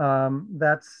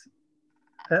 That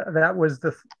was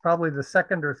probably the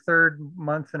second or third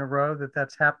month in a row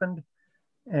that's happened.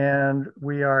 And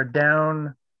we are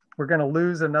down, we're going to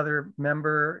lose another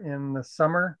member in the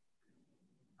summer.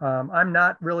 I'm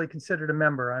not really considered a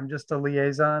member. I'm just a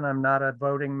liaison. I'm not a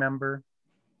voting member.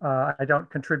 I don't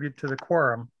contribute to the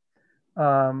quorum.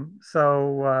 On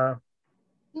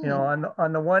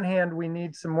the one hand, we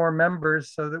need some more members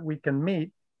so that we can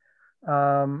meet.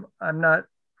 I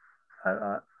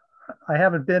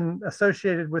haven't been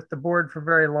associated with the board for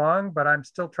very long, but I'm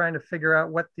still trying to figure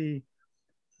out what the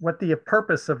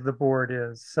purpose of the board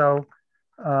is. So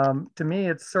to me,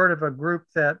 it's sort of a group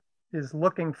that is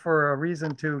looking for a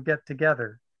reason to get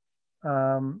together.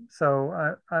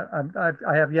 So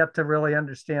I have yet to really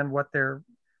understand what their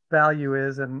value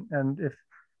is, and if,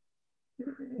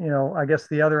 I guess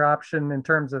the other option in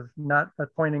terms of not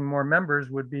appointing more members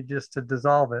would be just to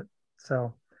dissolve it.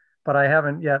 So, but I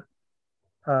haven't yet,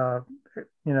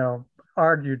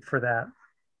 argued for that.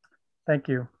 Thank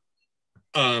you.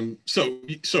 So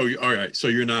all right. So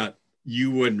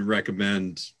you wouldn't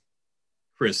recommend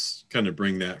Chris kind of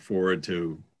bring that forward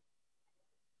to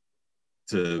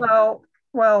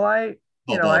well, I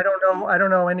don't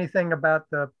know anything about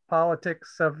the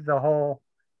politics of the whole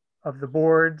of the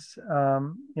boards.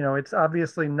 It's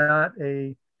obviously not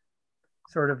a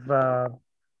sort of I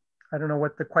don't know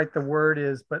what quite the word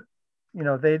is, but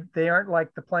they aren't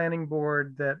like the planning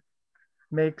board that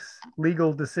makes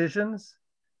legal decisions.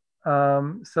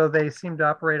 So they seem to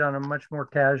operate on a much more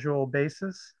casual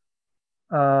basis.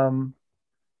 But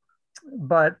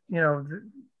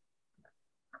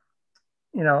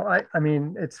I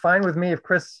mean, it's fine with me if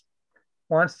Chris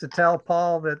wants to tell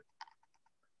Paul that,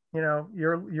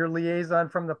 your liaison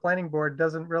from the planning board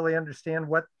doesn't really understand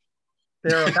what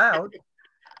they're about.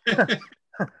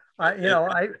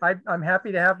 I'm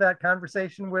happy to have that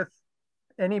conversation with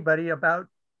anybody about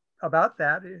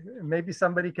that. Maybe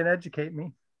somebody can educate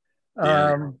me.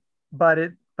 Yeah.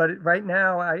 But right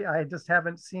now, I just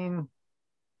haven't seen,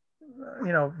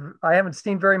 I haven't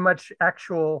seen very much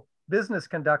actual business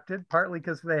conducted, partly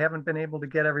because they haven't been able to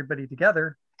get everybody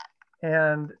together.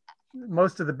 And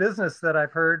most of the business that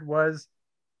I've heard was,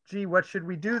 gee, what should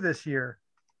we do this year?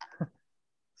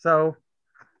 So,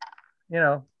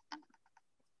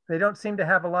 they don't seem to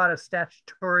have a lot of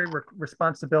statutory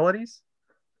responsibilities.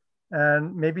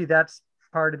 And maybe that's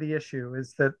part of the issue,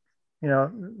 is that,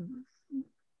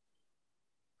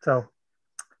 so.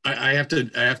 I have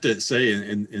to say,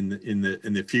 in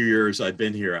the few years I've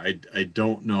been here, I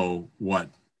don't know what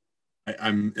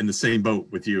I'm in the same boat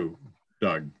with you,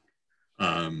 Doug.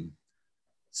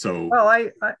 So well,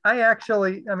 I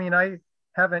actually, I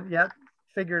haven't yet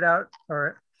figured out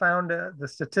or found the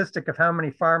statistic of how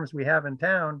many farms we have in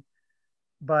town,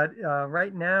 but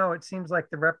right now it seems like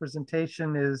the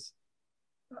representation is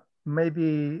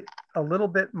maybe a little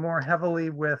bit more heavily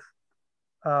with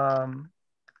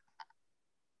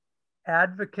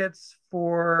advocates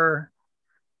for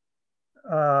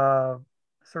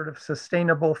sort of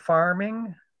sustainable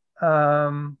farming.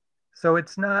 So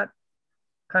it's not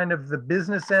kind of the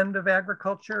business end of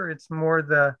agriculture. It's more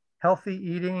the healthy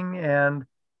eating and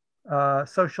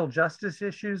social justice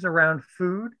issues around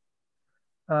food,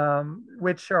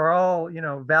 which are all,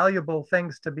 valuable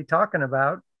things to be talking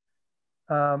about.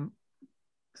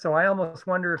 So I almost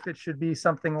wonder if it should be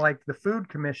something like the Food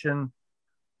Commission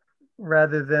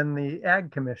rather than the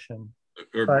Ag Commission.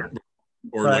 Or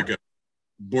like a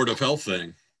Board of Health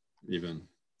thing, even.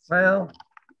 Well,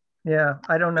 yeah,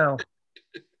 I don't know.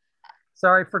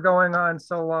 Sorry for going on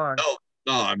so long.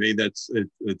 No, I mean, it's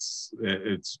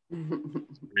very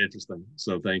interesting.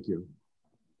 So thank you.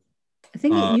 I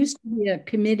think it used to be a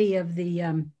committee of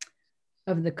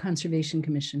the Conservation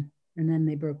Commission, and then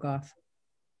they broke off.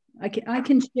 I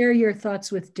can share your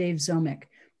thoughts with Dave Zomick,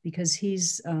 because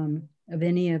he's of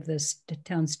any of the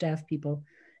town staff people,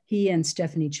 he and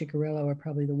Stephanie Ciccarello are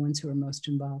probably the ones who are most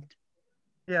involved.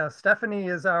 Yeah, Stephanie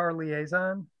is our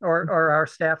liaison or our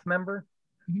staff member.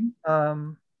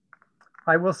 Mm-hmm.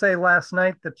 I will say last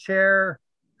night, the chair,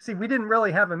 we didn't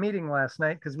really have a meeting last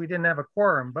night because we didn't have a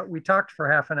quorum, but we talked for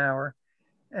half an hour.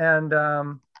 And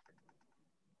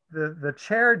the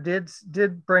chair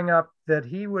did bring up that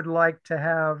he would like to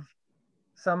have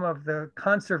some of the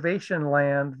conservation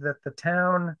land that the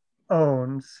town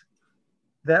owns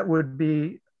that would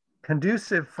be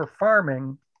conducive for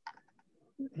farming.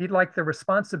 He'd like the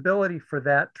responsibility for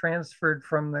that transferred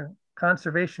from the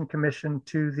Conservation Commission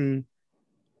to the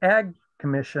Ag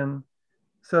Commission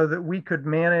so that we could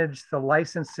manage the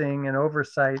licensing and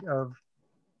oversight of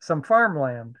some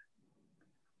farmland.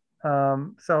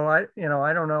 So I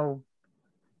don't know.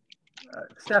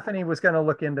 Stephanie was going to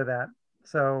look into that.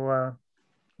 So,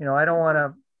 I don't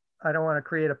want to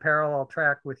create a parallel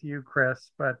track with you, Chris,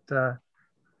 but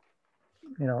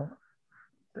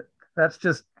that's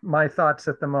just my thoughts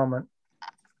at the moment.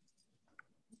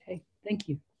 Okay, thank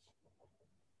you.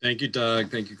 Thank you, Doug.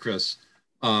 Thank you, Chris.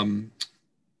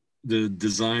 The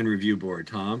Design Review Board,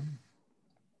 Tom.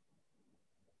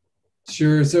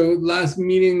 Sure. So last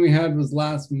meeting we had was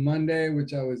last Monday,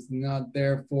 which I was not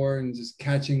there for, and just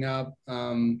catching up.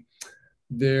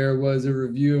 There was a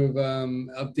review of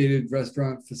updated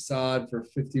restaurant facade for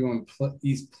 51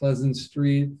 East Pleasant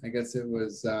Street. I guess it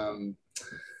was the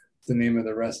name of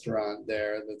the restaurant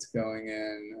there that's going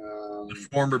in. The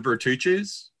former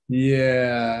Bertucci's?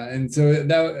 Yeah, and so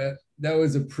that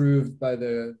was approved by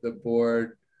the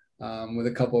board with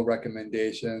a couple of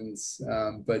recommendations,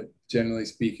 but generally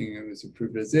speaking, it was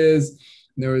approved as is.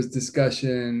 There was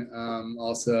discussion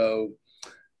also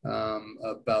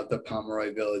about the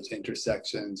Pomeroy Village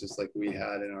intersection, just like we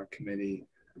had in our committee.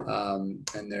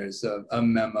 And there's a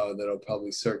memo that'll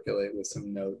probably circulate with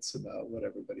some notes about what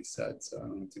everybody said. So I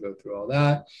don't have to go through all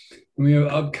that. And we have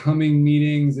upcoming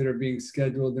meetings that are being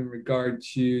scheduled in regard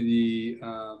to the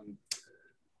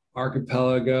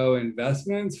Archipelago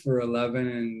investments for 11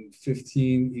 and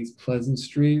 15 East Pleasant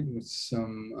Street, with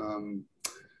some,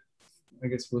 I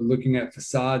guess we're looking at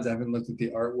facades. I haven't looked at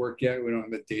the artwork yet. We don't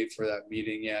have a date for that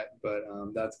meeting yet, but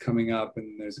that's coming up.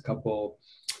 And there's a couple,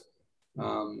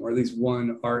 or at least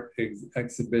one art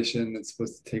exhibition that's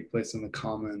supposed to take place on the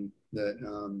Common that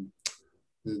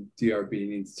the DRB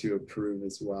needs to approve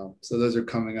as well. So those are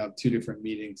coming up, 2 different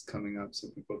meetings coming up, so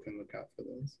people can look out for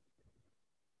those.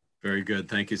 Very good.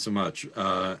 Thank you so much.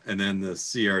 And then the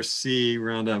CRC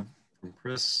roundup from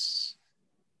Chris.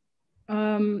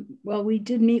 Well, we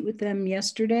did meet with them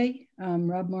yesterday.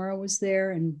 Rob Morrow was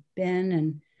there, and Ben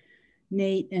and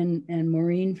Nate and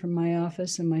Maureen from my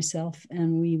office and myself,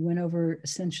 and we went over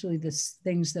essentially the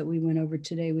things that we went over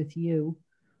today with you.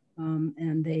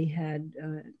 And they had,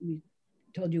 we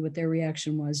told you what their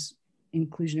reaction was.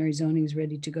 Inclusionary zoning is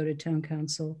ready to go to town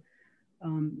council.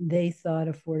 They thought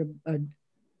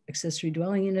accessory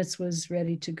dwelling units was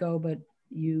ready to go, but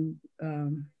you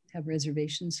have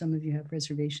reservations. Some of you have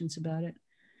reservations about it.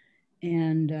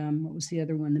 And what was the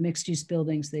other one? The mixed use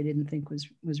buildings they didn't think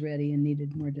was ready and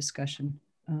needed more discussion.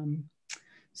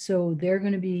 So they're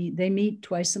going to be, they meet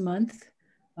twice a month.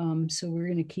 So we're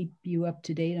going to keep you up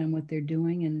to date on what they're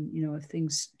doing. And, if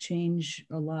things change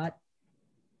a lot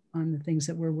on the things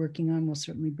that we're working on, we'll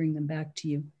certainly bring them back to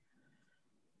you.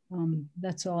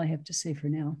 That's all I have to say for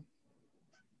now.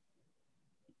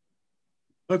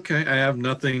 Okay, I have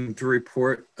nothing to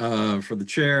report for the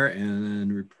chair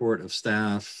and report of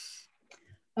staff.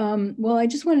 Well, I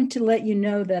just wanted to let you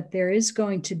know that there is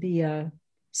going to be a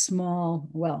small,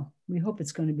 well, we hope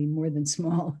it's going to be more than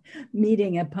small,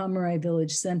 meeting at Pomeroy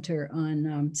Village Center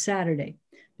on Saturday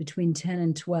between 10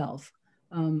 and 12.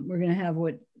 We're going to have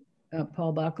what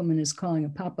Paul Bockelman is calling a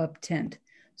pop-up tent.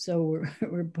 So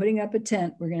we're putting up a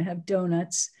tent. We're going to have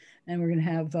donuts, and we're going to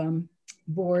have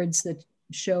boards that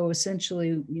show essentially,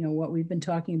 you know, what we've been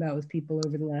talking about with people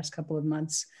over the last couple of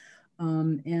months,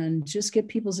 and just get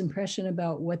people's impression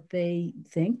about what they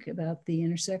think about the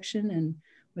intersection and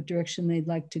what direction they'd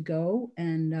like to go.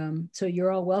 And so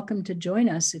you're all welcome to join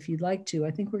us if you'd like to.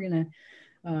 I think we're going to,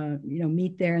 you know,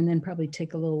 meet there and then probably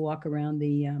take a little walk around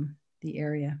the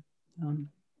area.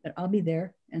 But I'll be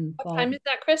there. And what time is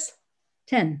that, Chris?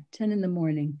 10 in the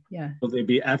morning. Yeah. Will they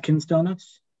be Atkins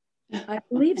donuts? I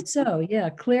believe so. Yeah.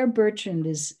 Claire Bertrand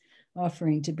is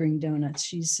offering to bring donuts.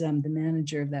 She's the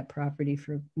manager of that property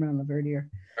for Ron Laverdier.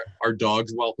 Are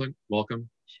dogs welcome?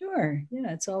 Sure.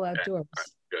 Yeah. It's all outdoors.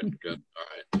 Okay. Good.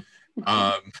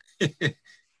 All right.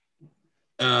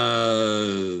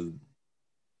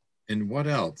 And what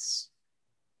else?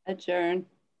 Adjourn.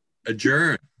 I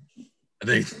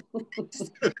think.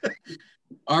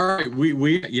 All right,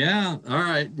 yeah. All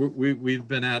right, we've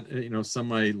been at, you know,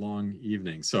 semi-long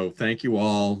evening, so thank you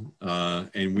all,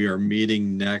 and we are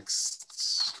meeting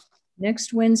next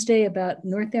Wednesday about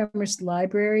North Amherst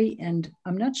Library, and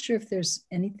I'm not sure if there's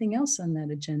anything else on that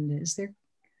agenda. Is there,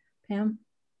 Pam?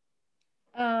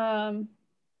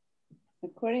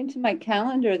 According to my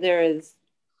calendar, there is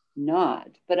not,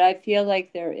 but I feel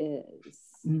like there is.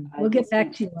 We'll get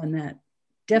back to you on that.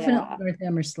 Definitely, yeah. North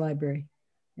Amherst Library.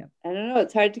 Yep. I don't know.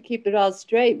 It's hard to keep it all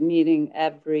straight meeting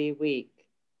every week.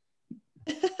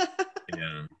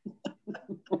 Yeah.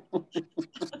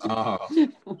 Oh.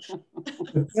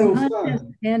 So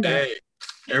fun. Hey,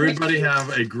 everybody have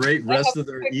a great rest of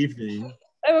their evening.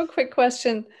 I have a quick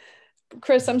question.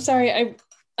 Chris, I'm sorry.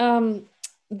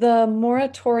 The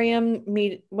moratorium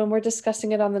when we're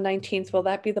discussing it on the 19th, will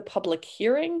that be the public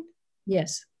hearing?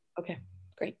 Yes. Okay,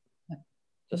 great.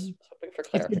 Just hoping for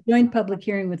clarity. It's a joint public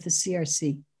hearing with the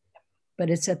CRC, but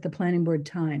it's at the planning board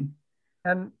time.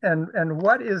 And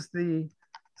what is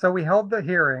so we held the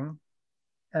hearing,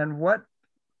 and what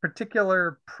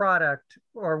particular product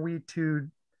are we to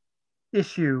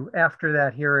issue after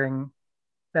that hearing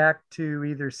back to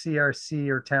either CRC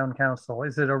or town council?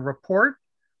 Is it a report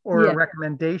or a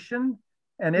recommendation?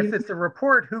 And if it's a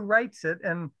report, who writes it?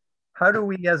 And how do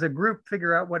we as a group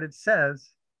figure out what it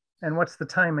says? And what's the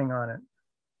timing on it?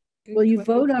 Well, you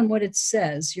vote on what it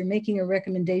says. You're making a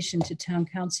recommendation to town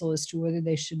council as to whether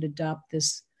they should adopt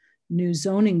this new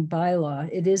zoning bylaw.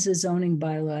 It is a zoning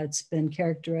bylaw. It's been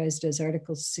characterized as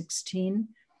Article 16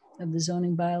 of the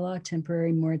zoning bylaw,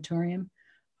 temporary moratorium.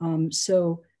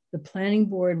 So the planning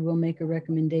board will make a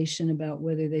recommendation about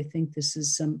whether they think this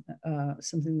is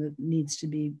something that needs to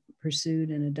be pursued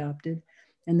and adopted.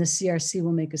 And the CRC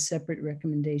will make a separate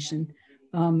recommendation.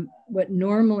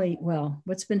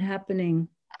 What's been happening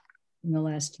in the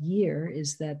last year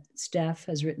is that staff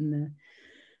has written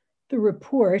the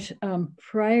report.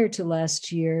 Prior to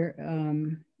last year,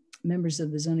 members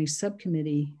of the zoning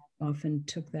subcommittee often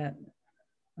took that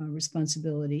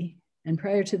responsibility. And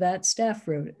prior to that, staff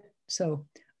wrote it. So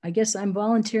I guess I'm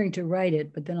volunteering to write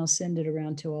it, but then I'll send it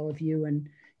around to all of you and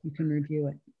you can review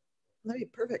it. That'd be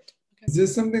perfect. Okay. Is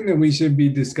this something that we should be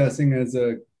discussing as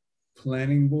a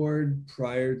planning board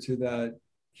prior to that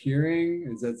hearing?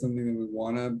 Is that something that we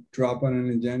want to drop on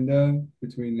an agenda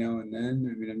between now and then?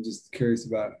 I mean, I'm just curious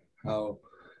about how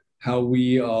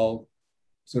we all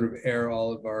sort of air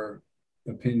all of our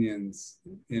opinions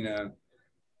in a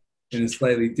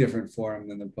slightly different forum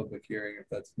than the public hearing, if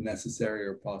that's necessary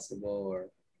or possible. Or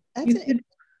you could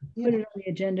put it on the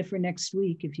agenda for next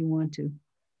week if you want to.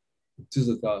 Just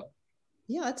a thought.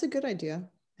 Yeah, that's a good idea.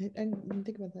 I didn't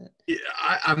think about that. Yeah,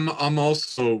 I'm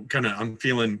also I'm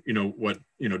feeling, you know, what,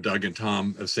 you know, Doug and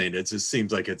Tom are saying. It just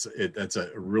seems like that's a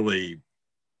really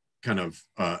kind of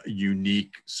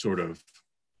unique sort of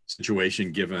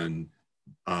situation given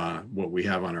what we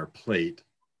have on our plate.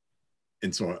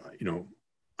 And so, you know,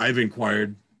 I've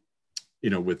inquired, you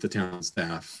know, with the town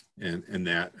staff and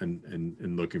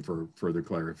looking for further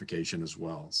clarification as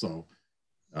well. So,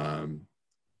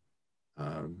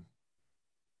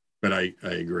 but I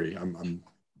agree.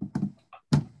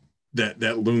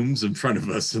 That looms in front of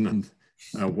us, and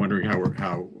I'm wondering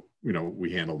how you know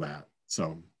we handle that.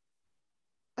 So,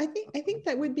 I think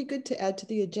that would be good to add to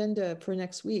the agenda for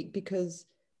next week, because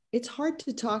it's hard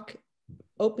to talk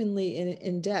openly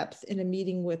in depth in a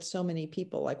meeting with so many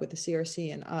people, like with the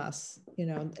CRC and us. You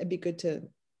know, it'd be good to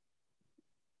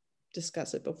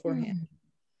discuss it beforehand,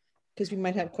 because we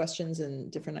might have questions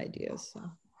and different ideas. So.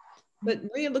 But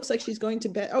Maria looks like she's going to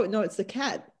bed. Oh no, it's the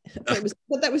cat. But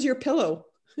that was your pillow.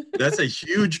 That's a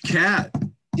huge cat.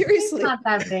 Seriously, it's not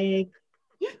that big.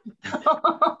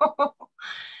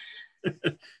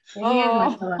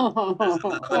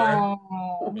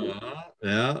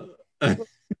 Yeah.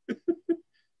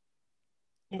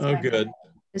 Oh, good.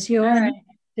 Does Johanna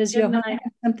have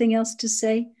something else to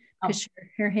say? Because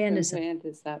her hand is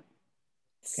up.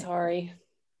 Sorry.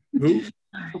 Who?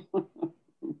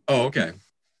 Oh, okay.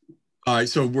 All right,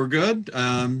 so we're good.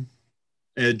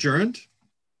 Adjourned?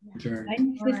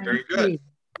 Adjourned. Very good.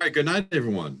 All right, good night,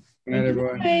 everyone. Good night,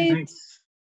 everyone. Thanks.